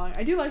already wrong.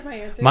 I do like my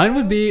answer. Mine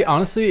would though. be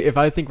honestly, if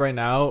I think right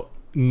now,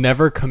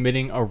 never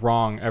committing a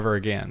wrong ever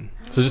again.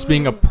 So just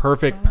being a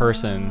perfect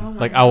person. Oh my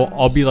Like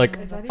I'll be like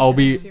Is that I'll even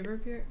be. a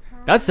superpower?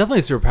 That's definitely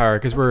a superpower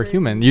because That's we're crazy.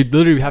 human. You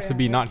literally have to Yeah,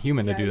 be not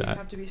human to yeah, do You that.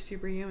 have to be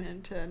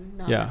superhuman to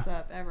not Yeah. mess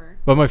up ever.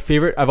 But my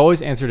favorite, I've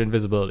always answered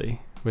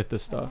invisibility with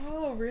this stuff.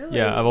 Oh really?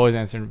 Yeah, I've always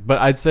answered. But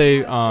I'd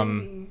say That's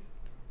crazy.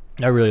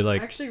 I really I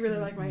like. actually really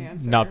like my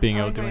answer. not being I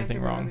able like to do my anything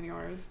answer better wrong. than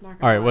yours, not All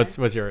gonna right, lie.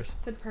 what's yours?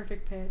 I said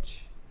perfect pitch.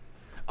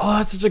 Oh,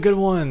 that's such a good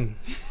one.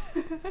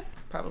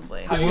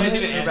 Probably. Have you guys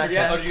even answered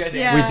yet? Or did you guys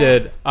Yeah. We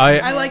did.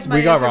 I liked my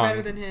we got answer wrong.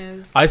 better than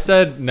his. I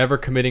said never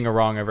committing a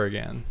wrong ever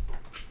again.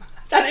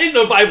 That is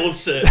a Bible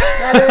shit.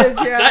 That is,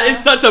 yeah. That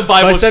is such a But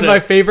Bible I said shit. my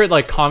favorite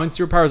like common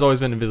superpower has always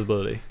been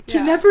invisibility. To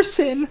Yeah. never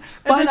sin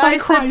And then I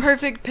said Christ.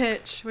 perfect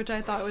pitch, which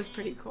I thought was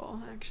pretty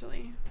cool,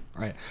 actually.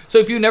 Right. So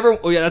if you never,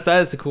 oh yeah,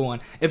 that's a cool one.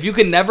 If you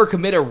can never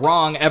commit a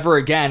wrong ever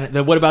again,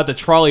 then what about the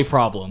trolley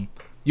problem?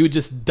 You would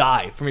just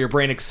die from your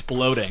brain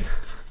exploding.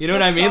 You know The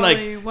what I mean?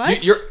 trolley, Like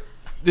what? you're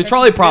the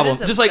trolley as good problem.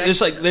 as a Just like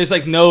there's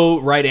like no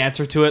right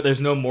answer to it. There's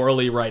no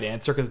morally right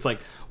answer because it's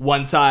like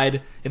one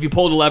side. If you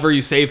pull the lever,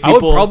 you save I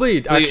people. would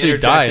probably but you actually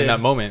die in interjected. that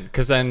moment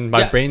because then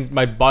Yeah.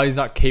 my body's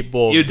not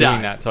capable of You'd doing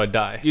die. that, so I'd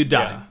die. You'd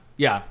die.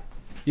 Yeah.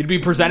 You'd be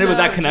presented with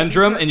So, that would you be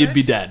conundrum and you'd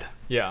be dead.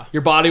 Yeah.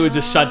 Your body would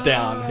just shut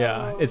down.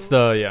 Yeah. It's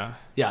the yeah.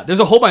 Yeah. There's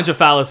a whole bunch of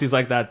fallacies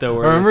like that though.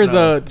 Where Remember there's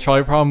no- the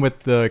trolley problem with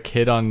the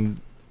kid on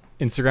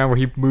Instagram where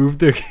he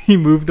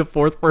moved the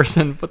fourth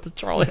person, put the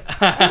trolley.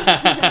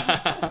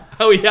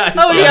 Oh yeah.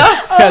 Oh, yeah.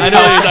 I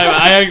know what you're talking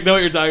about. I know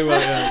what you're talking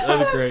about. Yeah, that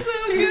was great. So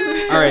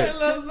good. All right. I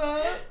love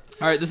that.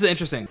 All right, this is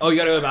interesting. Oh, you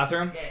gotta go to the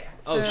bathroom? Yeah.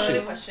 Oh, So shit.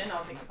 the question,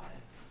 I'll think about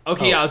it.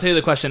 Okay, yeah, I'll tell you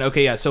the question.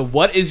 Okay, yeah. So,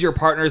 what is your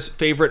partner's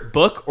favorite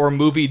book or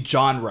movie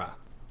genre?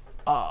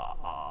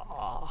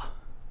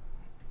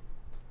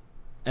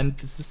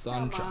 Emphasis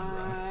on genre.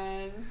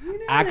 On. You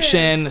know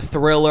Action, this.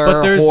 thriller,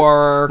 But there's-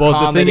 horror, Well,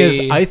 comedy. the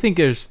thing is,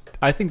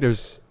 I think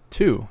there's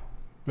two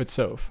with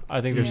Soph.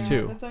 I think there's Yeah,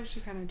 two. That's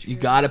actually kind of true. You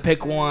gotta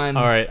pick one.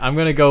 All right, I'm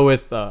gonna go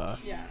with. Yeah.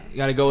 You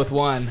gotta go with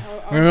one. I'll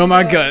I'm gonna go do with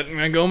my the- gut. I'm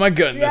gonna go with my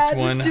gut in Yeah, this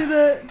one. just do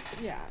the.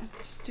 Yeah,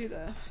 just do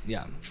the.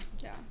 Yeah,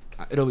 Yeah,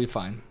 it'll be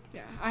fine.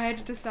 yeah. I had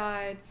to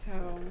decide, so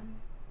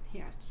he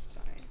has to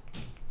decide.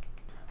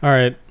 All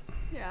right,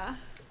 Yeah.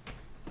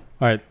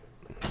 all right.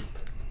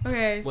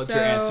 Okay, What's so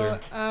your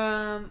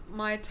answer?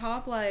 My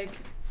top like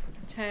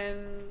 10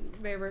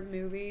 favorite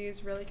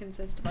movies really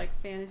consist of like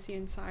fantasy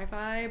and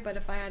sci-fi, but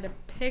if I had to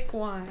pick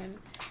one,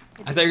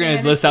 I thought you were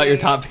gonna list out your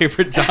top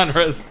favorite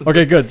genres.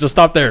 Okay, good. Just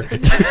stop there.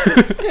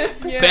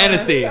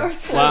 Fantasy. Or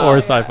sci-fi. Wow. Or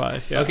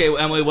sci-fi. Yeah. Okay,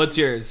 Emily, what's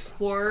yours?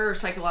 Horror or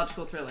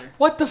psychological thriller?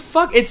 What the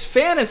fuck? It's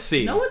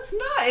fantasy. No, it's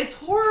not. It's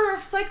horror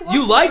of psychological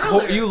You like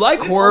thriller. you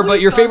like We've horror, but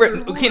always your gone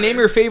favorite. through Okay, name horror.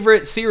 your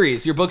favorite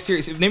series. Your book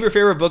series. Name your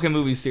favorite book and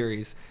movie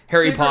series.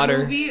 Harry Favorite Potter.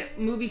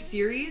 movie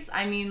series.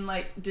 I mean,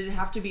 like, did it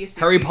have to be a series?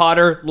 Harry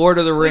Potter. Lord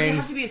of the Wait, did it have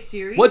Rings. to be a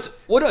series?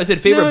 What is it?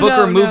 Favorite book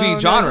or movie no,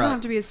 genre? It doesn't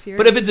have to be a series.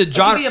 But if it's a It could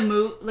genre, be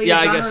a like yeah, a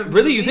I genre guess. of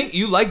Really, you movie? think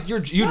you like your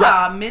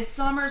Yeah,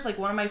 Midsummer's like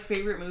one of my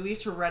favorite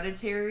movies.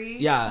 Hereditary.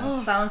 yeah.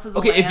 Silence of the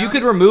Okay, if you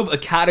could Lambs. remove a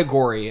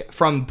category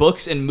from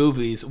books and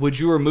movies, would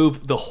you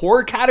remove the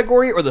horror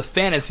category or the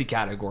fantasy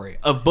category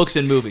of books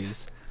and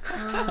movies?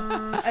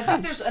 I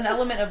think there's an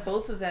element of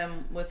both of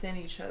them within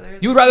each other.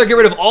 You would rather get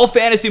rid of all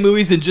fantasy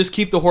movies and just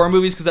keep the horror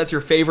movies because that's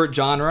your favorite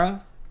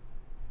genre?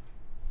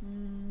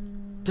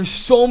 There's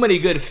so many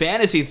good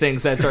fantasy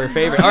things that's our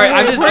favorite. All right,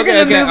 I'm just we're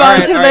okay, gonna move all on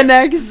right, to all the right.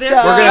 next There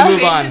stuff. We're gonna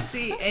move on.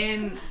 fantasy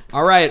and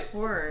All right.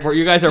 horror. Well,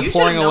 you guys are You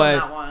pulling should've known away.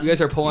 that one. You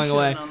guys are pulling You should've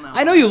away. known that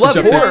I know one. you love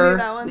Jump in. horror.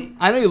 That one?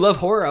 I know you love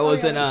horror. I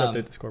wasn't. yeah. Let's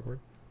update the scoreboard.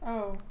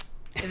 Oh,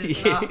 It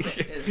is not.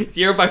 It is.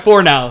 You're up by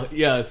 4 now.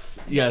 Yes,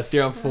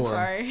 you're up 4.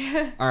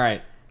 sorry. All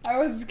right. I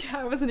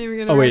wasn't even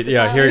gonna. Oh write wait, the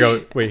yeah. Here you tally.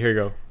 go. Wait, here you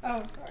go. Oh,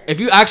 sorry. If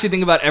you actually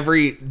think about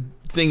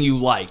everything you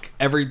like,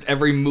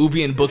 every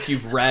movie and book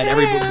you've read,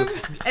 every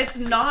book.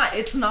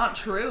 It's not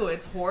true.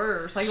 It's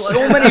horror. It's like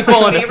So many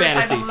fall into favorite type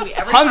fantasy. of movie.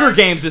 Every Hunger time-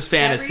 Games is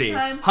fantasy. every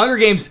time- Hunger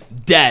Games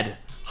dead.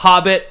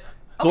 Hobbit,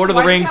 Lord of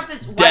the Why do you Rings have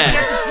to- Why do you dead.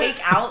 have to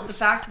take out the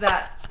fact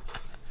that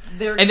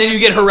they're And then you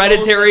get both within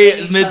Hereditary, each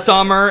other?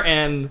 Midsummer,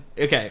 and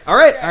okay. All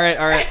right. My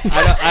I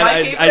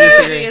favorite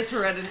disagree. movie is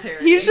Hereditary.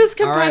 He's just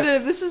All right.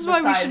 competitive. This is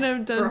why we Besides shouldn't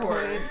have done for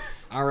horror.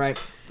 points. All right.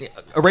 Yeah,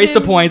 erase the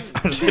Tim- points.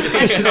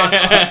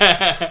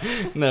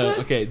 No.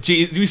 Okay.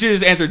 We should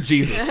just answer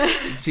Jesus.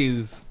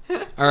 Jesus.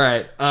 All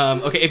right.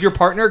 Okay. If your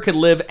partner could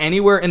live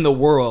anywhere in the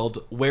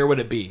world, where would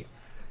it be?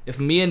 If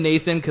me and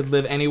Nathan could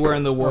live anywhere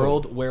in the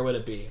world, where would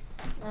it be?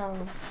 Oh,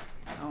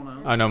 I don't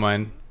know. I know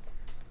mine.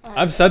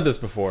 I've said this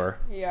before.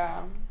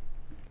 yeah.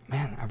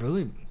 Man, I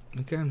really.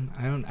 Okay.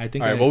 I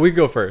think. All right. Well, we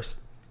go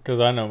first because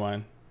I know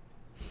mine.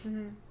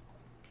 Mm-hmm.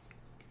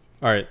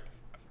 All right,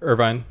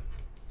 Irvine.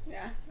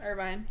 Yeah,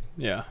 Irvine.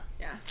 Yeah.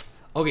 Yeah.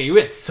 Okay, you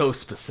went so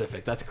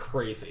specific. That's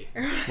crazy.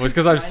 Well, it's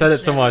because I've said it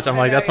so much. I'm I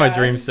like, know, that's my yeah.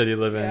 dream city to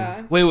live in.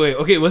 Yeah. Wait.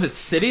 Okay, was it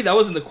city? That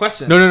wasn't the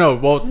question. No.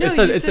 Well, No, it's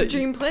you a said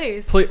dream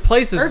place.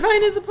 place is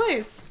Irvine is a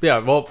place. yeah.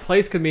 Well,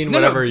 place could mean No,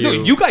 whatever no,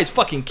 you. you guys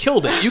fucking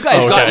killed it. You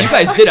guys Oh, got. okay. You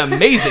guys did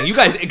amazing. You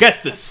guys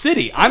guessed the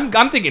city. I'm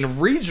thinking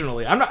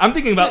regionally. I'm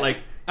thinking about like.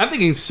 I'm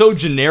thinking so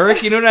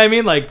generic. You know what I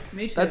mean? Like.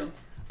 Me too. That's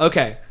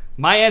okay.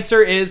 My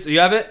answer is. You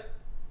have it.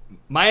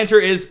 My answer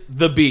is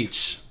the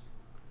beach.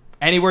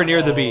 Anywhere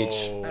near the beach.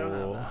 I don't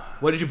know that.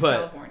 What did you put?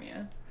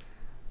 California.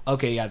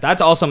 Okay, yeah, that's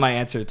also my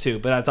answer too.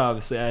 But that's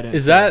obviously I didn't.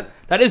 Is say that- it.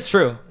 That is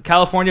true?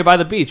 California by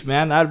the beach,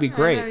 man. That would be I know,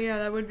 great. yeah,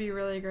 that would be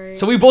really great.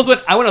 So we both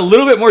went. I went a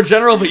little bit more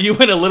general, but you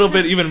went a little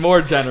bit even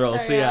more general.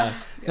 So yeah. yeah.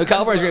 No,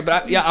 California's great,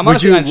 but I'm would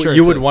honestly you not sure.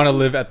 you would too. want to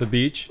live at the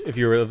beach if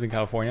you were living in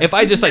California? If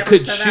I just like Never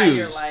could said that in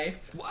your choose.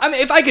 life. I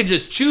mean, if I could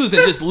just choose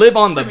and just live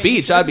on the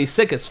beach, I'd be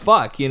sick as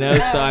fuck, you know?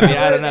 So, I mean,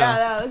 I don't know.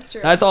 Yeah, that's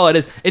true. That's all it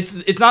is.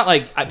 It's not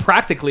like,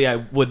 practically, I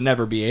would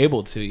never be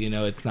able to, you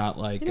know? It's not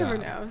like... You never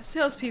know.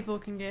 Salespeople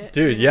can get...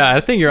 Dude, yeah,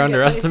 I think you're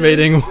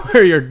underestimating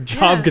where your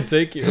job could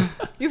take you.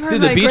 You've heard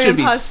Dude, the my beach would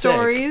be grandpa sick.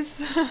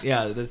 stories.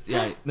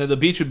 No, the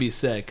beach would be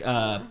sick.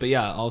 But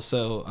yeah,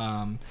 also...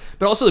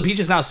 but also the beach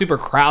is now super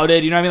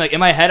crowded, you know what I mean? Like, in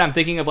my head, I'm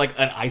thinking of, like,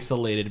 an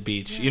isolated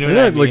beach. You know what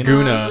I mean?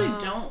 Laguna. I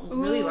usually don't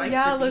really like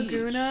the beach.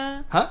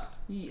 Laguna. Huh?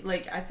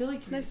 Like, I feel like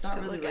it's nice not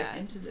to really look like at.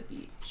 into the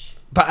beach.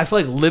 But I feel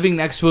like living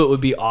next to it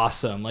would be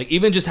awesome. Like,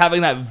 even just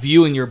having that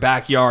view in your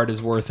backyard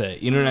is worth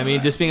it. You know what I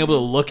mean? Just being able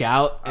to look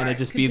out and it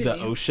just be the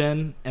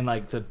ocean and,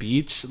 like, the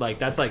beach. Like,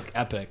 that's, like,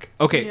 epic.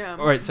 Okay. Yeah.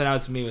 All right. So now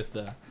it's me with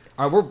the...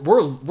 All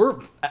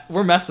right.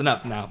 We're messing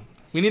up now.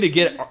 We need to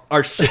get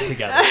our shit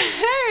together.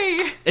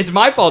 Hey! It's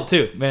my fault,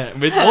 too,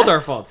 man. It's both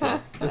our faults, too.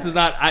 This is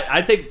not...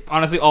 I take,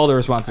 honestly, all the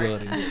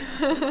responsibility.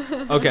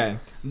 Okay.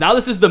 Now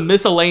this is the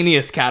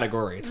miscellaneous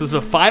category. So this is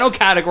the final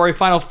category,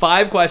 final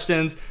 5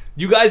 questions.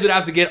 You guys would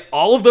have to get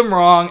all of them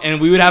wrong,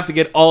 and we would have to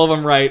get all of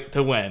them right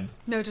to win.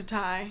 No, to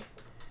tie.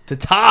 To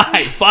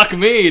tie. Fuck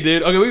me,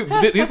 dude.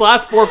 Okay, these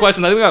last 4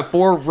 questions, I think we got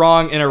 4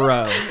 wrong in a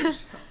row.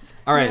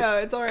 All right. No,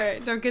 it's all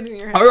right. Don't get in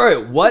your head. All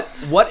right.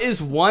 What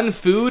is one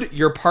food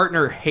your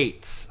partner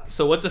hates?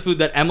 So what's a food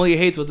that Emily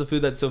hates? What's a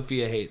food that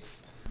Sophia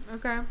hates?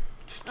 Okay.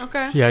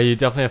 Yeah, you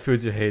definitely have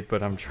foods you hate,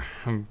 but I'm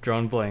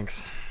drawing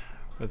blanks.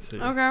 Let's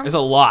see. Okay. There's a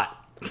lot.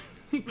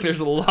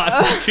 There's a lot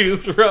to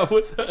choose from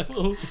with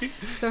that.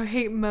 So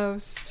hate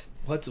most.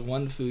 What's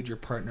one food your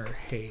partner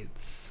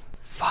hates?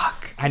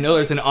 Fuck. I know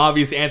there's an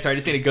obvious answer. I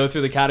just need to go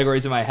through the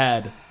categories in my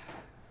head.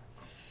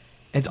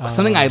 It's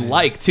something I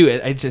like, too.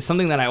 It's just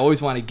something that I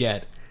always want to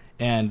get.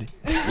 And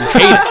you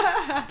hate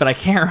it. But I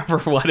can't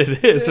remember what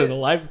it is. Or the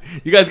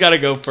life. You guys got to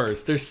go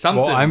first. There's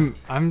something. Well,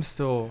 I'm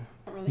still...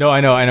 No, I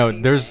know.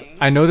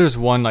 There's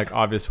one, like,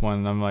 obvious one.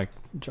 And I'm, like,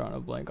 drawing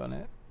a blank on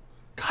it.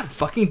 God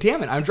fucking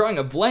damn it. I'm drawing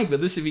a blank, but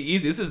this should be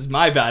easy. This is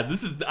my bad.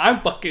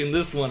 I'm fucking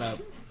this one up.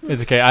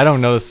 It's okay. I don't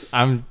know this.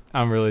 I'm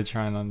really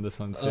trying on this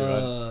one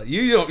too.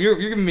 You're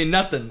giving me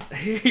nothing.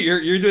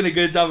 you're doing a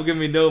good job of giving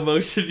me no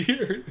emotion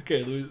here.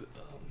 Okay,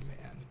 oh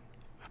man.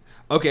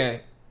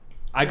 Okay,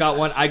 I got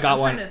one. I'm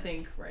trying to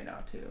think right now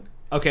too.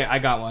 Okay, I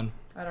got one.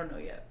 I don't know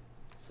yet.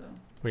 So.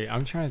 Wait,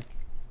 I'm trying.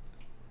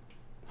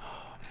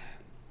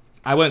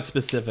 I went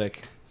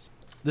specific.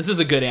 This is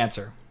a good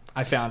answer.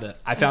 I found it.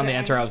 I found the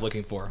answer I was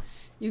looking for.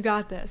 You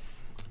got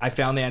this. I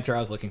found the answer I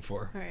was looking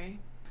for. All right.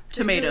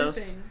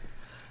 Tomatoes.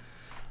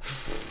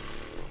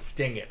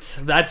 Dang it.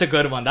 That's a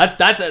good one. That's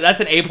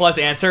an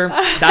A+ answer.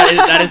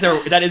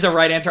 That is a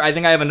right answer. I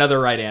think I have another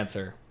right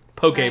answer.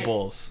 Poke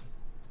bowls.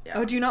 Yeah.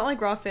 Oh, do you not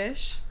like raw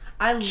fish?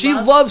 She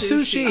loves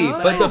sushi,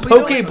 but the we don't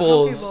poke like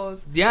bowls.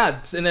 Pokeballs.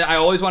 Yeah, and then I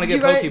always want to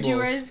get poke bowls. Do you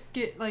guys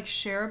get like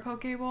share a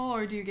poke bowl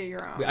or do you get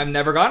your own? I've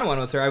never gotten one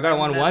with her. I've got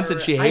one once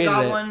and she hated it.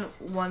 I got one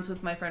once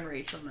with my friend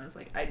Rachel and I was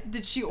like,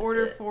 Did she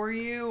order for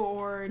you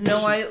or?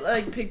 No, I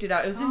like picked it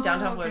out. It was in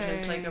downtown Bush. okay.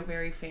 It's like a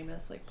very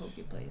famous like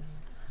poke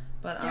place.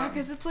 But yeah,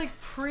 because it's like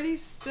pretty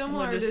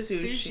similar to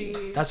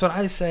sushi. That's what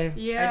I say.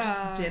 Yeah, I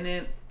just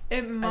didn't.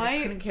 It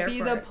might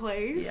be the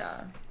place.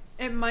 Yeah.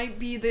 It might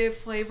be the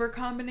flavor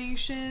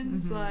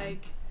combinations. Mm-hmm.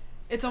 Like,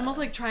 it's almost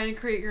like trying to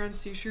create your own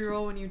sushi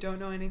roll when you don't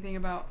know anything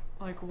about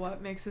like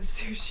what makes a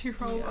sushi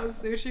roll a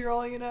sushi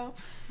roll. You know.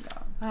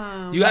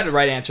 Yeah. You had the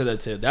right answer though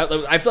too.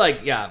 I feel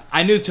like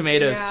I knew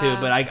tomatoes too,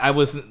 but I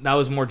wasn't. That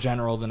was more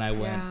general than I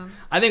went. Yeah.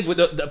 I think with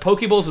the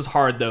poke bowls was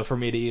hard though for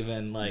me to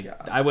even like. Yeah.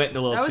 I went a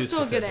little. That too was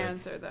still specific. a good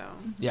answer though.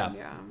 Yeah.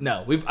 Yeah.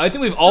 No, I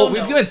think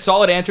we've given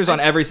solid answers on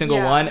every single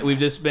yeah. one. We've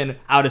just been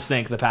out of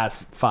sync the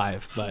past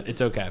 5, but it's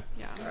okay.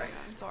 Yeah. Alright.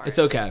 It's alright. It's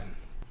okay.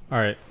 All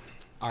right.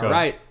 All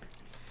right.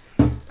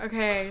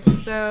 Okay,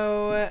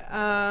 so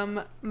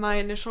my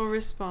initial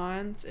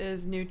response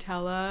is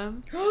Nutella.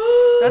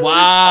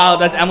 Wow,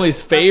 that's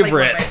Emily's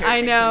favorite. Like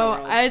I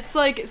know. It's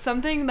like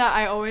something that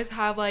I always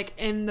have like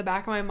in the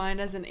back of my mind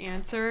as an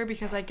answer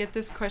because I get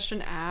this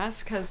question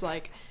asked because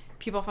like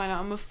people find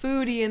out I'm a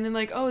foodie and then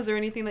like, oh, is there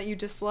anything that you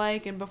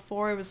dislike? And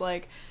before it was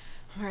like,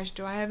 oh my gosh,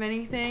 do I have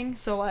anything?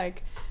 So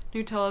like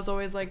Nutella is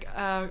always like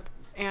a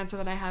answer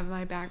that I have in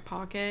my back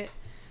pocket.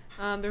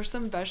 There's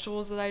some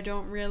vegetables that I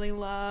don't really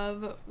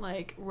love,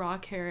 like raw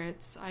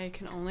carrots. I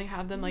can only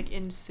have them like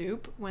in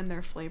soup when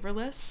they're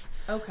flavorless.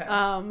 Okay.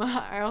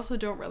 I also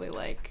don't really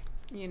like,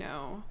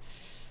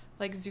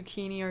 like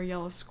zucchini or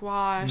yellow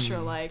squash or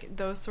like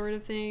those sort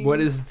of things.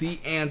 What is the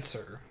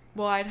answer?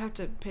 Well, I'd have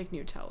to pick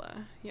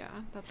Nutella. Yeah,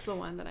 that's the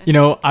one that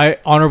I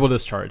honorable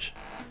discharge.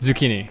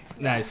 Zucchini.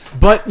 Nice.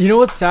 But you know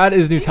what's sad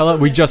is Nutella.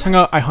 We just hung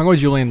out. I hung out with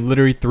Julian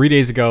literally 3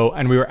 days ago,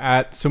 and we were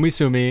at Sumi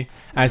Sumi.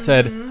 And I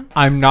said,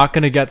 I'm not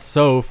gonna get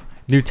Soph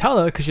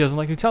Nutella because she doesn't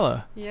like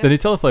Nutella, the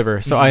Nutella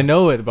flavor. So I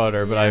know it about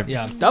her, but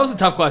that was a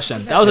tough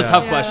question. That was a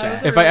tough question.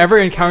 If I ever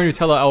encounter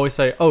Nutella, I always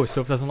say, oh,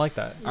 Soph doesn't like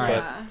that. All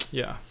right. But,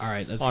 yeah. All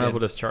right. That's honorable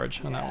good.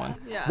 discharge on that one.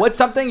 Yeah. What's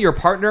something your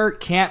partner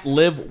can't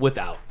live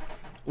without?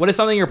 What is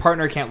something your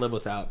partner can't live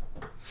without?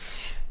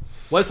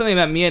 What's something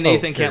that me and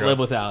Nathan can't live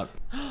without?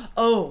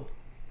 Oh,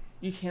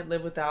 You can't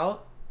live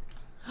without?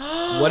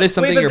 What is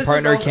something Wait, but your this is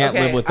partner also- can't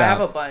okay, live without? I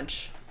have a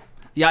bunch.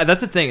 Yeah,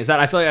 that's the thing. Is that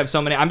I feel like I have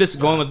so many. I'm just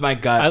going with my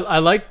gut. I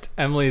liked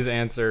Emily's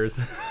answers.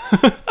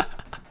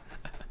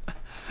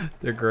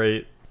 They're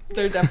great.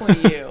 They're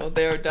definitely you.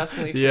 They're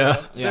definitely true.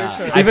 Yeah. Yeah.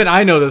 They're true. Even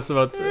I know this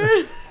about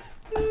it.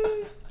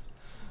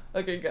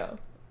 Okay, go.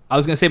 I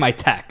was gonna say my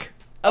tech.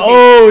 Okay.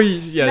 Oh,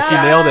 yeah, she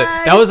nailed it.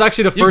 That was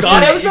actually the first got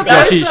one. it? That was the Yeah,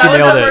 first she one. nailed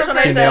That was the it. first one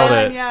I She said. nailed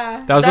it.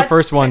 Yeah. That was the That's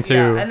first one too.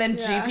 Yeah, and then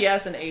Yeah.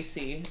 GPS and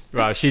AC.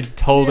 Wow, she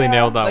totally Yeah.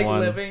 nailed that Like one.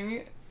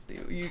 living.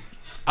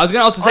 I was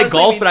gonna also say Honestly,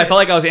 golf, me but I too. felt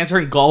like I was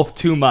answering golf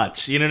too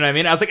much. You know what I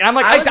mean? I was like, I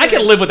was I can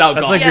gonna- live without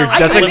That's golf. like your I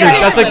that's could like your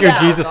live that's like your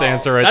without Jesus golf.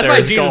 answer right That's there. my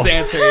is Jesus golf.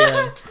 answer.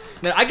 Yeah.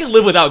 No, I can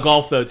live without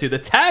golf though too. The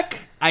tech,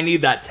 I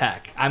need that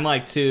tech. I'm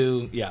like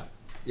too. Yeah,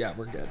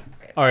 we're good.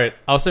 All right,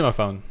 I'll say my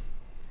phone.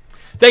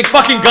 Thank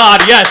fucking God.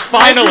 Yes,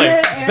 finally.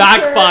 didn't answer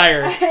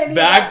Backfire. any-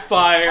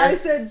 Backfire. I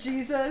said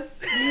Jesus,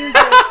 music,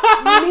 me.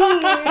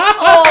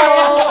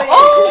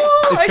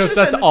 Oh, It's because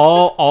that's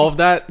all of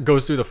that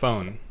goes through the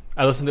phone.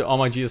 I listen to all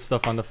my Jesus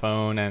stuff on the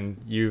phone and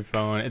you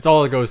phone. It's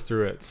all that goes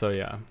through it. So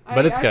yeah,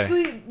 but it's okay.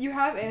 Actually, you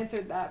have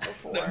answered that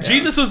before.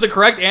 Jesus was the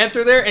correct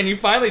answer there, and you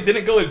finally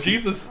didn't go with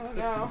Jesus. Oh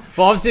no.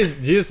 Well, obviously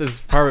Jesus is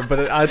part of it,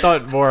 but I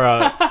thought more.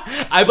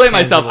 I blame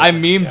myself. I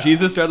Tangible. memed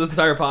Jesus throughout this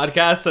entire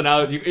podcast, so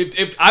now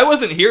if I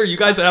wasn't here, you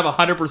guys would have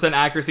 100%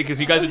 accuracy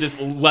because you guys would just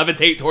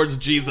levitate towards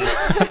Jesus,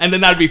 and then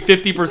that would be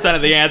 50%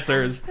 of the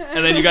answers,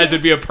 and then you guys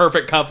would be a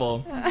perfect couple.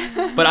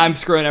 But I'm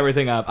screwing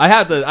everything up. I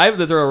have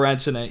to throw a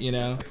wrench in it, you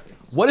know.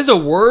 What is a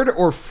word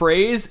or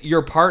phrase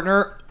your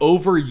partner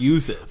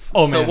overuses?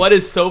 Oh, So man. what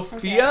is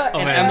Sophia Okay.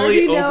 and man. I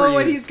Emily already know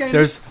what he's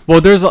overuse?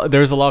 going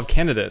There's a lot of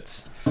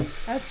candidates.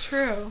 That's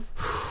true.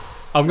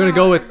 I'm gonna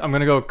go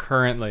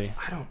currently.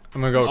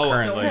 I'm gonna go Oh,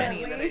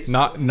 currently.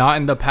 Not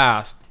in the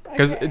past.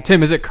 Because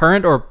Tim, is it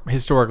current or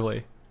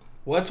historically?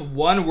 What's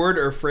one word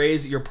or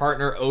phrase your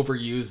partner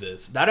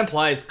overuses? That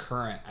implies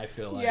current, I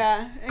feel like.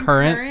 Yeah. And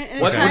Current? and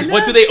What, it kind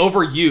what of- do they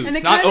overuse? And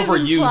it Not kind of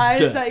overused.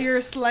 implies that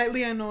you're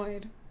slightly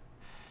annoyed.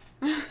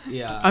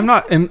 Yeah. I'm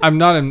not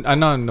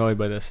annoyed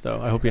by this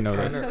though. I hope you know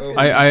this. That's good.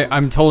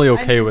 I'm totally I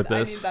okay need- with I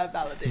need this. that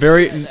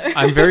validation.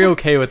 I'm very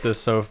okay with this,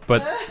 Soph,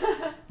 but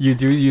you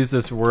do use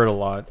this word a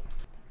lot.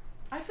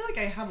 I feel like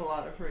I have a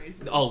lot of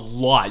phrases. A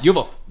lot. You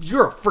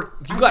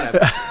got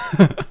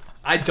a.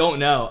 I don't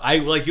know.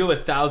 You have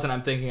 1,000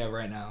 I'm thinking of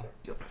right now.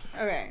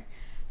 Okay.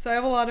 So I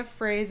have a lot of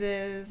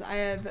phrases. I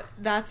have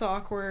that's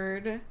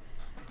awkward.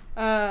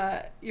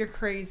 You're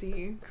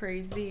crazy.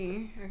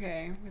 Crazy.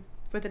 Okay.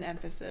 With an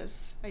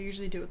emphasis. I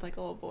usually do it with like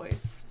a little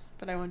voice,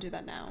 but I won't do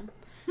that now.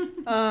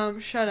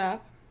 Shut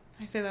up.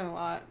 I say that a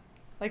lot.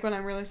 Like when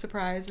I'm really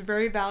surprised.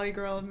 Very Valley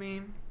Girl of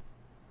me.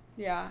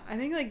 Yeah. I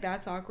think like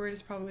that's awkward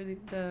is probably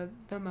the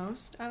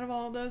most out of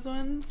all of those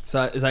ones.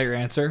 So is that your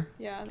answer?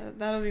 Yeah,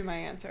 that'll be my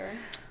answer.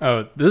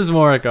 Oh, this is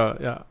more like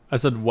I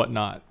said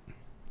whatnot.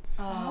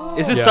 Oh.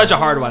 This is Yeah. such a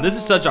hard one. This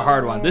is such a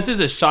hard one. This is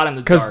a shot in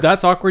the Because dark.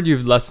 that's awkward.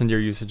 You've lessened your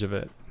usage of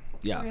it.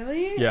 Yeah.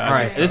 Really? Yeah, All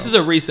I right. think This so. is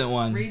a recent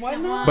one. Recent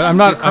Whatnot? one? But I'm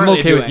You're not. I'm currently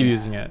okay with doing you it.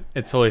 using it.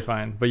 It's totally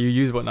fine. But you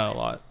use whatnot a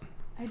lot.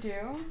 I do.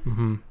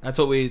 Mm-hmm. That's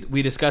what we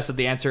discussed. That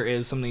the answer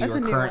is something That's you a are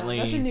new one. currently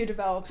That's a new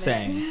development.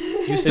 saying.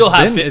 You still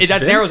have been- it's that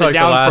been narrows for it like the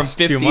down from last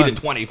few 50 to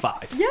months.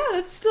 25. Yeah,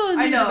 that's still a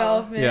I new know.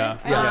 development. Yeah.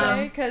 I'd Yeah.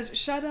 say, because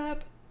shut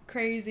up,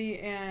 crazy,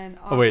 and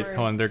awkward. Oh wait,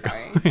 hold on. They're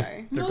Sorry, going.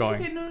 sorry. They're No,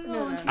 going. it's okay.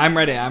 No. No. I'm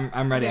ready.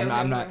 I'm ready. Okay,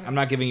 I'm okay.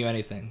 not giving you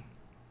anything.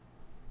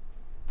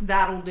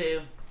 That'll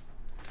do.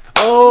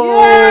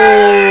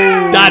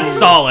 Oh, that's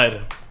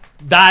solid.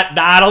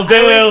 That'll do.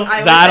 I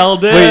always That'll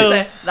do.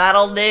 say,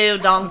 that'll do,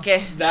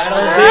 donkey. That'll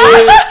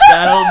do.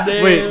 That'll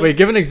do. Wait.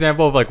 Give an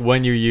example of like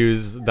when you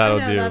use that'll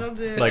Yeah, do. that'll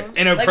do. Like Like when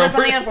something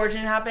Inappropriate.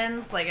 unfortunate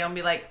happens, like I'll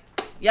be like,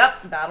 "Yep,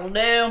 that'll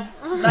do."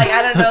 Like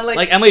I don't know,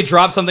 Like Emily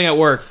dropped something at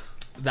work.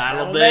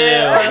 That'll That'll do. do.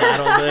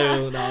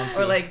 That'll do. No.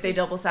 or like they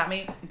double sat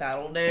me.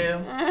 That'll do.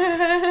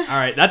 All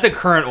right, that's a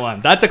current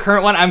one.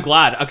 I'm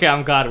glad. Okay,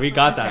 I'm glad we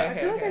got that. I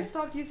feel like Okay. I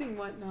stopped using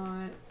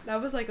whatnot. That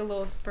was like a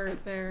little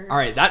spurt there. All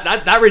right,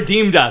 that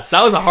redeemed us.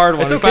 That was a hard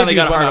one. it's We okay finally if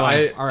you got use a hard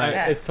whatnot. one. All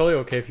right. It's totally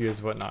okay if you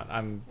use whatnot.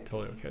 I'm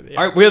totally okay with it.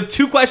 All right, we have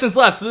 2 questions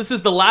left. So this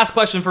is the last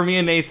question for me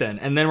and Nathan,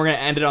 and then we're going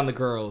to end it on the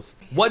girls.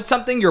 What's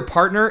something your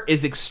partner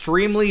is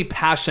extremely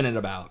passionate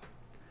about?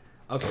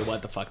 Okay,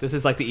 what the fuck? This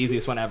is like the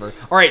easiest one ever.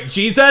 All right,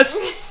 Jesus.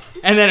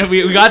 And then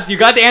you got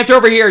the answer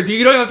over here.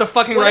 You don't even have to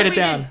fucking write it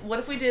down. What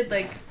if we did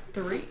like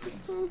 3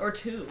 or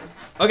 2?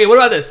 Okay, what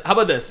about this? How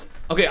about this?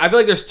 Okay, I feel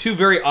like there's 2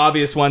 very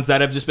obvious ones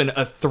that have just been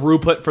a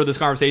throughput for this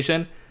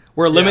conversation.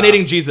 We're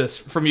eliminating Jesus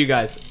from you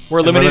guys. We're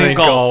eliminating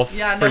golf.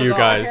 Yeah, for no you golf.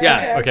 guys.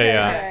 Yeah. Okay.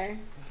 Yeah. Okay.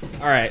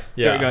 All right,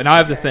 Yeah. there we go. Now I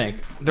have to think.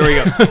 There we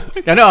go.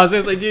 I know. I was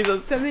gonna say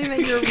Jesus. Something that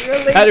you're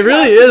really. It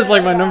really is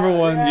like my number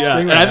one. Yeah,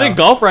 thing and right I think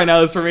now. golf right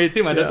now is for me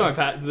too, man. That's Yeah.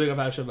 what the thing I'm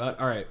passionate about.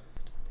 All right.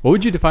 What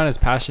would you define as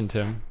passion,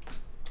 Tim?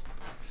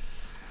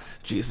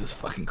 Jesus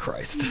fucking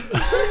Christ.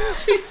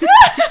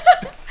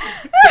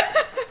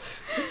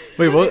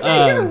 Wait, what?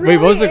 Wait,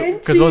 what was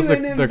it? Because what was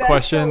the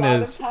question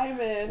is?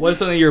 What's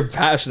something you're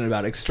passionate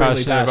about?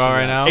 Extremely passionate about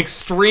right now?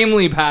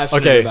 Extremely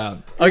passionate about.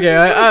 Okay,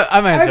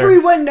 I'm answering.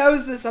 Everyone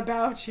knows this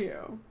about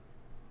you.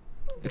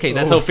 Okay,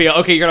 that's Sophia.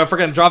 Okay, you're gonna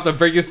freaking drop the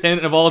biggest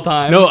hint of all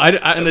time. No, I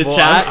in the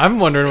chat. I'm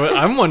wondering.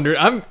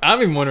 I'm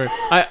even wondering.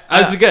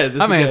 This is good.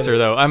 I'm answer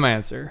though. I'm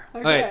answer.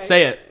 Okay. All right,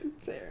 say it.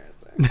 Say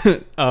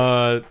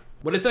it.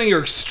 What is something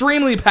you're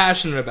extremely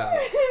passionate about?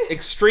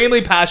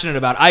 Extremely passionate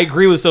about. I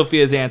agree with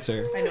Sophia's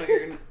answer. I know what you're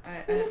gonna.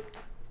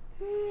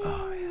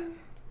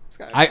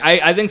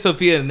 I think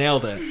Sophia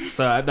nailed it.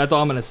 So that's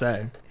all I'm gonna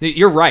say.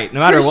 You're right. No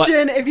matter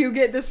Christian, if you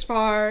get this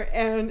far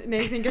and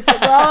Nathan gets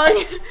it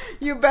wrong,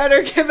 you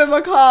better give him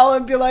a call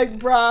and be like,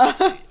 bruh.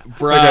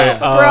 Bruh. Okay,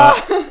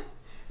 Bruh.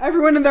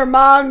 Everyone and their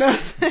mom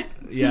knows this.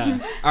 Yeah.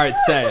 All right,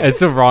 say it.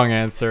 It's a wrong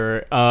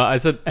answer. I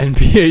said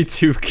NBA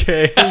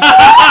 2K.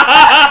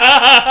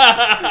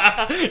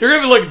 You're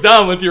gonna look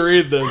dumb once you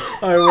read this.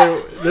 All right,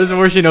 wait, this is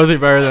where she knows me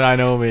better than I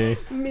know me.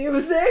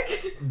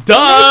 Music?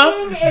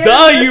 Duh! Making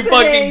Duh, and you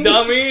fucking listening.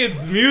 dummy!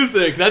 It's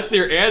music. That's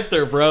your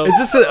answer, bro. It's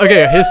just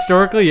okay.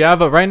 Historically, yeah,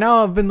 but right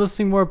now I've been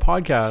listening more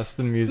podcasts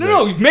than music.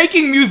 No,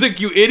 making music,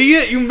 you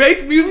idiot! You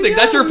make music. I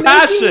That's know, your making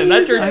passion.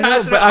 That's your music. I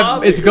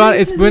know, passion. but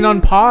it's been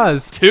on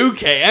pause.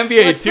 2K,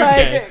 NBA Looks 2K.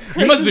 like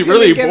You must be Christian's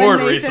really gonna be bored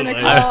giving Nathan a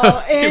recently. call.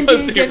 You Andy,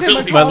 must be give him a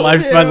really call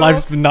bored. My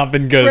life's not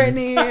been good.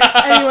 Brittany,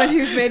 anyone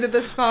who's made it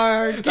this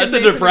far. give That's a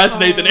Nathan depressed call,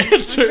 Nathan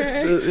answer.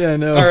 okay? Yeah, I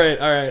know. All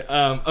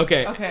right.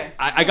 Okay. Okay.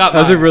 I got That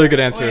was a mine. really good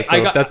answer. Wait.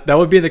 So that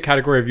would be in the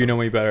category of you know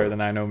me better than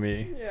I know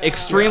me. Yeah.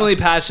 Extremely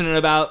passionate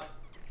about.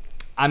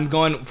 I'm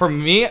going for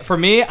me.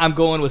 I'm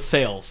going with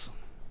sales.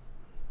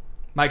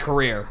 My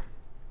career.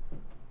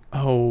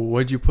 Oh,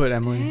 what'd you put,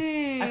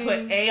 Emily? I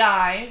put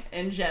AI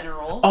in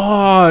general. Oh,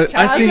 I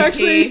That's think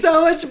actually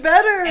so much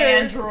better.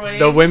 Android.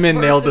 the women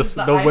nailed versus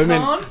this. The The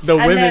women, iPhone. the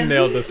And women then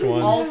nailed this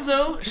one.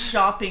 Also,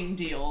 shopping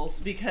deals,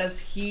 because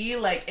he,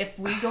 like, if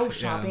we go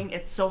shopping,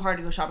 it's so hard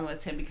to go shopping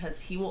with him because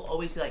he will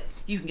always be like,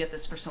 you can get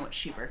this for so much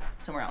cheaper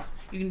somewhere else.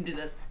 You can do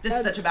this. This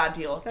is such a bad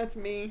deal. That's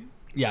me.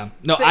 Yeah.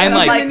 No, The I'm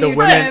Asian like in The you,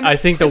 women. Tim. I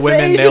think the It's women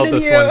Asian nailed in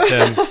this you. one,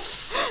 Tim.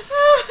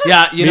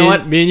 Yeah, you know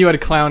what? Me and you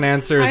had clown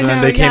answers, I and then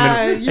know, they came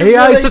yeah, in. you AI is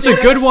really such a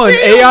did good a one.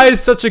 sale. AI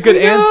is such a good I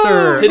know.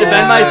 answer. To defend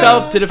Yeah.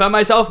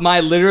 myself,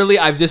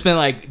 I've just been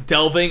like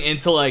delving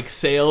into like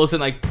sales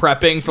and like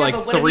prepping for Yeah, like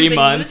but what have 3 you been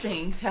months.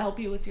 using to help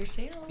you with your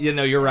sales? You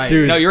know, you're right.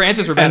 Dude, no, your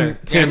answers were better. And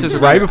Your Tim, answers were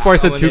right better. before I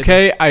said went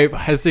 2K, I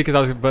hesitated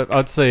because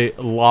I'd say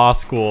law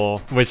school,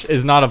 which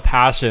is not a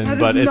passion, That is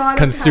but it not a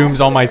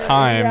consumes all my passion.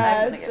 time. Yeah,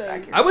 I'm gonna it's get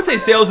back a- here. I would say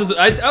sales is.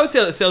 I would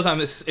say that sales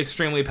I'm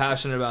extremely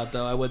passionate about,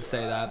 though. I would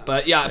say that,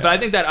 but yeah. But I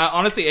think that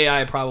honestly,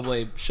 AI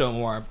probably show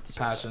more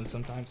passion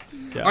sometimes.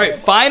 Yeah. All right,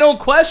 final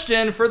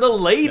question for the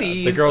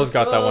ladies. The girls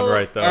got that one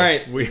right, though. All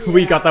right.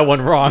 We got that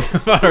one wrong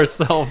about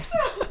ourselves.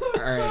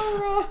 All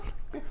right.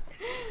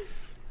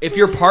 If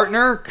your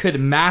partner could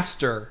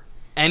master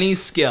any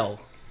skill,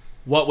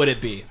 what would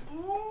it be?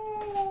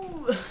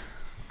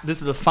 This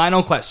is the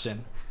final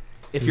question.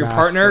 If your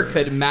partner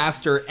Master. could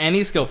master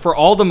any skill for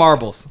all the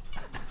marbles.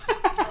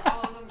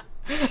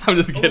 I'm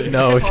just kidding.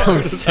 No, This is hard. don't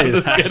This is say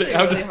that. actually a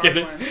I'm really just hard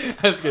kidding. one.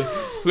 I'm just kidding.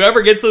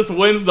 Whoever gets this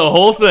wins the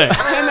whole thing.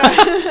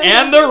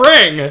 And the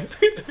ring.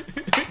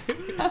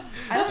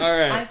 All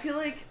right. I feel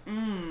like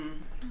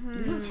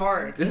this is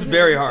hard. This is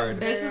very hard.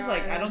 This is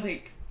like I don't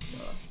think.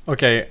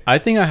 Okay, I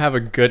think I have a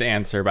good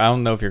answer, but I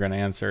don't know if you're gonna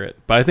answer it.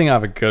 But I think I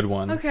have a good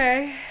one.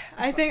 Okay.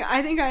 I think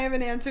I have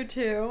an answer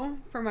too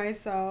for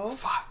myself.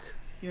 Fuck.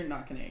 You're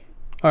not gonna.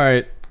 All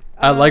right,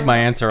 I like my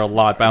answer a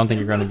lot, but I don't think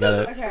you're gonna get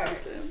it.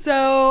 Okay.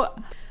 So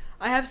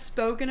I have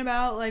spoken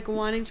about like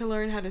wanting to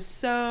learn how to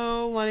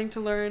sew, wanting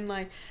to learn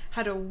like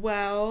how to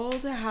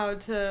weld, how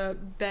to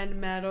bend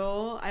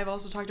metal. I've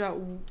also talked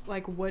about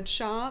like wood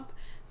shop,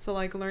 so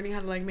like learning how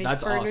to like make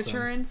That's furniture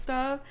awesome. and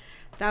stuff.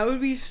 That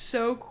would be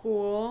so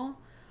cool.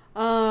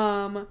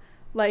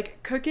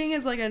 Like cooking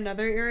is like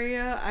another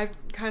area. I've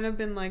kind of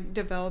been like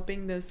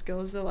developing those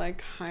skills that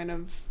like kind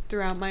of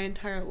throughout my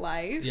entire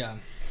life. Yeah.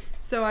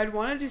 So I'd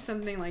want to do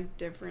something like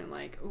different,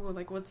 like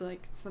like what's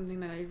like something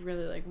that I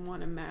really like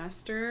want to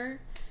master.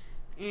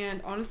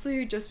 And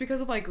honestly, just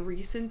because of like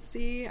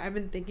recency, I've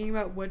been thinking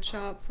about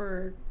woodshop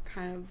for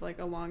kind of like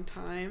a long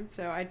time.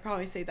 So I'd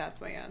probably say that's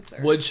my answer.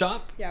 Wood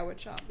shop? Yeah,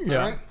 woodshop.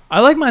 Yeah, Alright.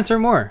 I like my answer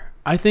more.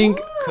 I think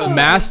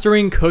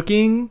mastering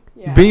cooking,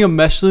 Yeah. being a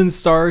Michelin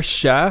star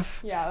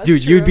chef, Yeah, that's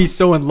dude, you'd true. be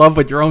so in love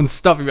with your own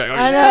stuff. You'd be like, oh,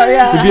 I know,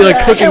 yeah. You'd be like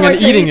I cooking can't wait and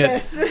to eating eat it.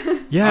 this.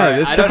 Yeah,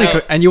 Alright, it's I don't definitely.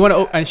 know. And you want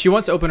to, and she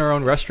wants to open her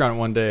own restaurant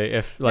one day.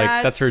 If like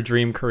that's That's- her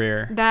dream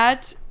career.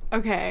 That's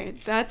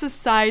a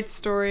side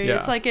story. Yeah.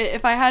 It's like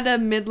if I had a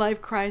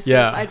midlife crisis,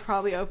 Yeah. I'd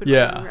probably open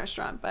Yeah. my own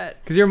restaurant. But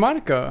Because you're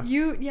Monica. I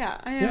am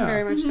Yeah.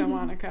 very much so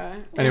Monica.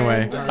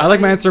 Anyway, And I like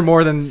my answer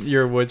more than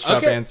your wood shop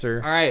Okay.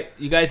 answer. All right.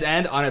 You guys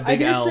end on a I big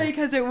did L. say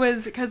because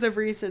of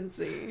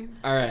recency.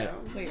 All right.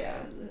 So. Wait, yeah.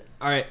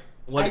 All right.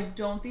 What? I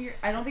don't think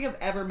I've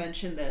ever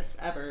mentioned this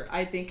ever.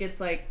 I think it's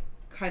like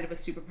kind of a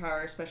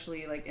superpower,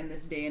 especially like in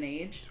this day and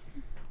age.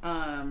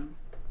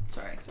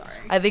 Sorry. Sorry.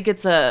 I think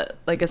it's a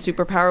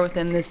superpower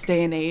within this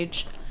day and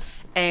age,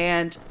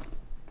 And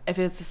if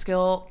it's a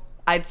skill,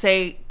 I'd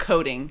say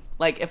coding.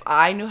 Like, if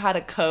I knew how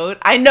to code,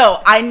 I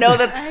know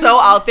that's so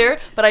out there,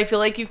 but I feel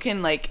like you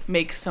can, like,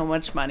 make so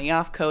much money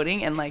off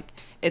coding, and, like,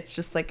 it's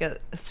just like a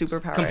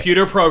superpower.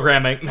 Computer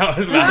programming. No,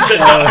 It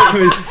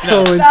was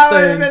so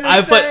insane.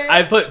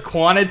 I put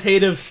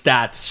quantitative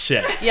stats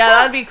shit. Yeah,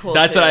 that'd be cool.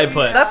 That's too. what I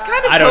put. That's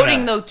kind of I don't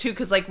coding know. though too,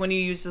 because like when you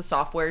use the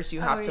softwares,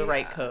 you have to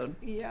write code.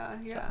 Yeah,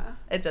 yeah. So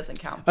it doesn't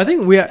count. I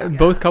think we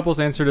both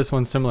couples answered this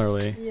one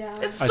similarly. Yeah.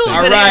 It's I still think.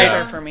 a good Alright.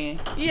 answer for me.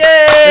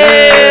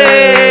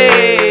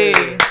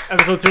 Yay!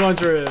 Episode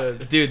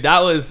 200. Dude, that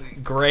was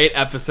great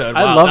episode.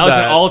 I Wow, love that. Was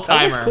that. an all-timer.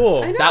 That was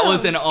cool. I know. That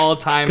was an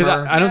all-timer. Because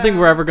I don't think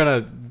we're ever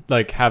gonna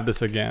like have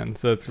this again,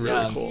 so it's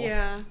really Yeah. cool.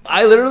 Yeah.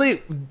 I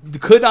literally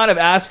could not have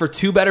asked for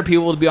two better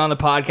people to be on the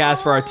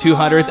podcast for our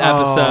 200th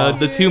episode.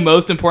 The two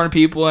most important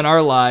people in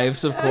our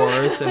lives, of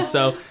course. And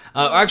so,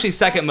 or actually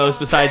second most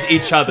besides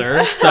each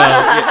other. So,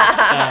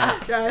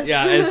 Yes.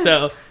 yeah. And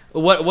so,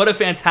 what a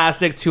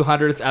fantastic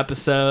 200th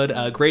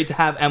episode. Great to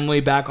have Emily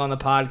back on the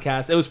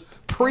podcast. It was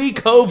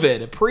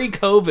pre-COVID.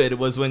 Pre-COVID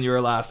was when you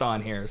were last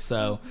on here.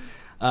 So,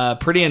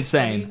 pretty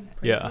insane.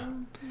 Yeah.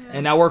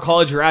 And now we're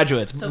college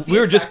graduates. Sophia's We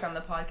were just back on the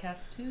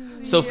podcast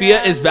too.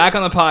 Sophia is back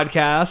on the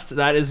podcast.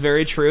 That is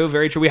very true.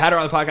 Very true. We had her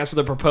on the podcast for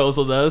the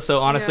proposal, though. So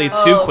honestly,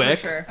 Yeah. too For quick.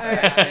 sure.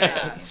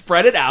 Yeah.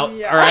 Spread it out.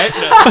 Yeah. All right.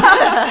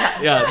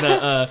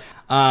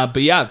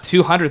 But yeah,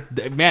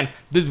 200. Man,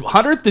 the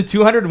 100 to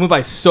 200 went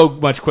by so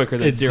much quicker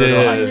than It 0 to did.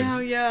 100. I know,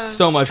 yeah.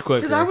 So much quicker.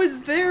 Because I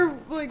was there,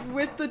 like,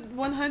 with the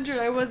 100.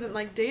 I wasn't,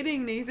 like,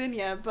 dating Nathan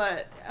yet,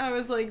 but I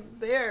was, like,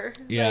 there.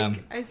 Yeah.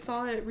 Like, I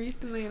saw it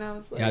recently, and I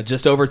was like... Yeah,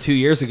 just over 2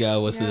 years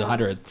ago was the Yeah.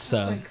 100th.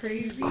 So It's, like,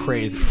 crazy.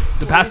 crazy.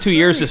 The past 2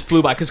 years just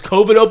flew by because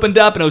COVID opened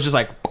up and it was just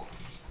like,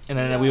 and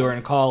then we were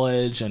in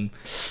college and,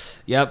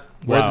 yep.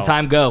 Where did Wow. the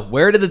time go?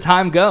 Where did the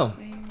time go?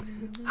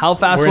 How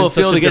fast We're will in it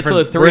feel such to a get to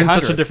the different. We're 300? in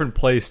such a different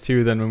place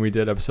too than when we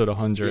did episode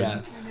 100.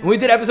 Yeah. When we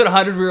did episode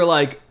 100, we were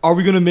like, are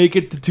we going to make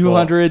it to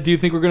 200? Do you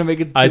think we're going to make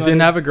it to 200? I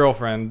didn't have a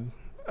girlfriend.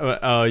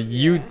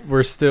 You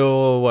were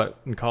still what,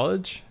 in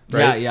college?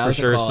 Right? Yeah, I for was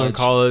in sure. Still in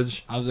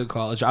college. I was in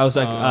college. I was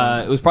like,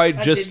 it was probably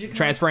At just Digicom?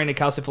 transferring to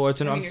Cal State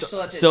Fullerton. I I'm mean, you're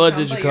still at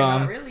but you're Digicom.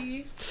 not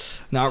really.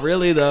 Not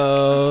really,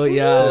 though.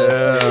 Yeah.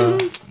 Yeah.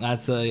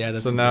 That's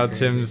that's So now crazy.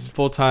 Tim's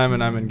full time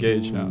and I'm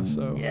engaged now.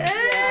 So Yeah.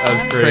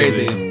 that was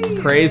crazy.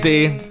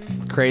 Crazy.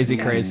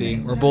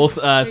 We're both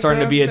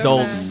starting to be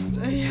adults.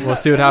 We'll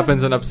see what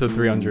happens in episode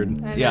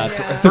 300. Yeah,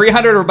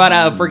 300 are about to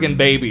have freaking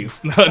babies.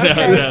 No.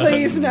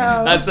 Please,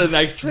 no. That's the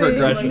next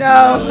progression.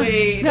 No.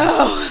 Wait.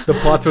 No. The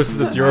plot twist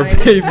is it's your Fine.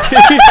 baby.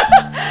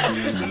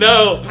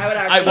 No. I would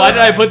actually Why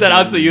did I put that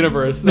out to the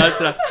universe? That's,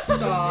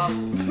 Stop.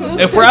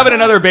 if we're having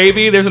another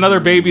baby, there's another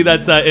baby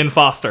that's in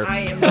foster. I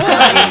am.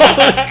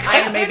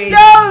 I am a baby. No.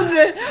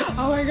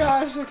 Oh my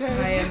gosh. I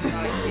Okay. am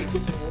not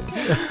capable.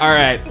 All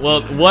right.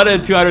 Well, what a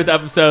 200th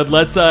episode.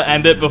 Let's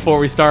end it before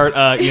we start,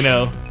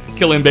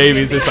 killing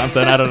babies or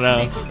something. I don't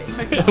know.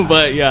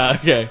 But yeah,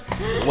 okay.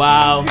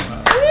 Wow.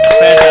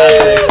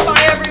 Fantastic.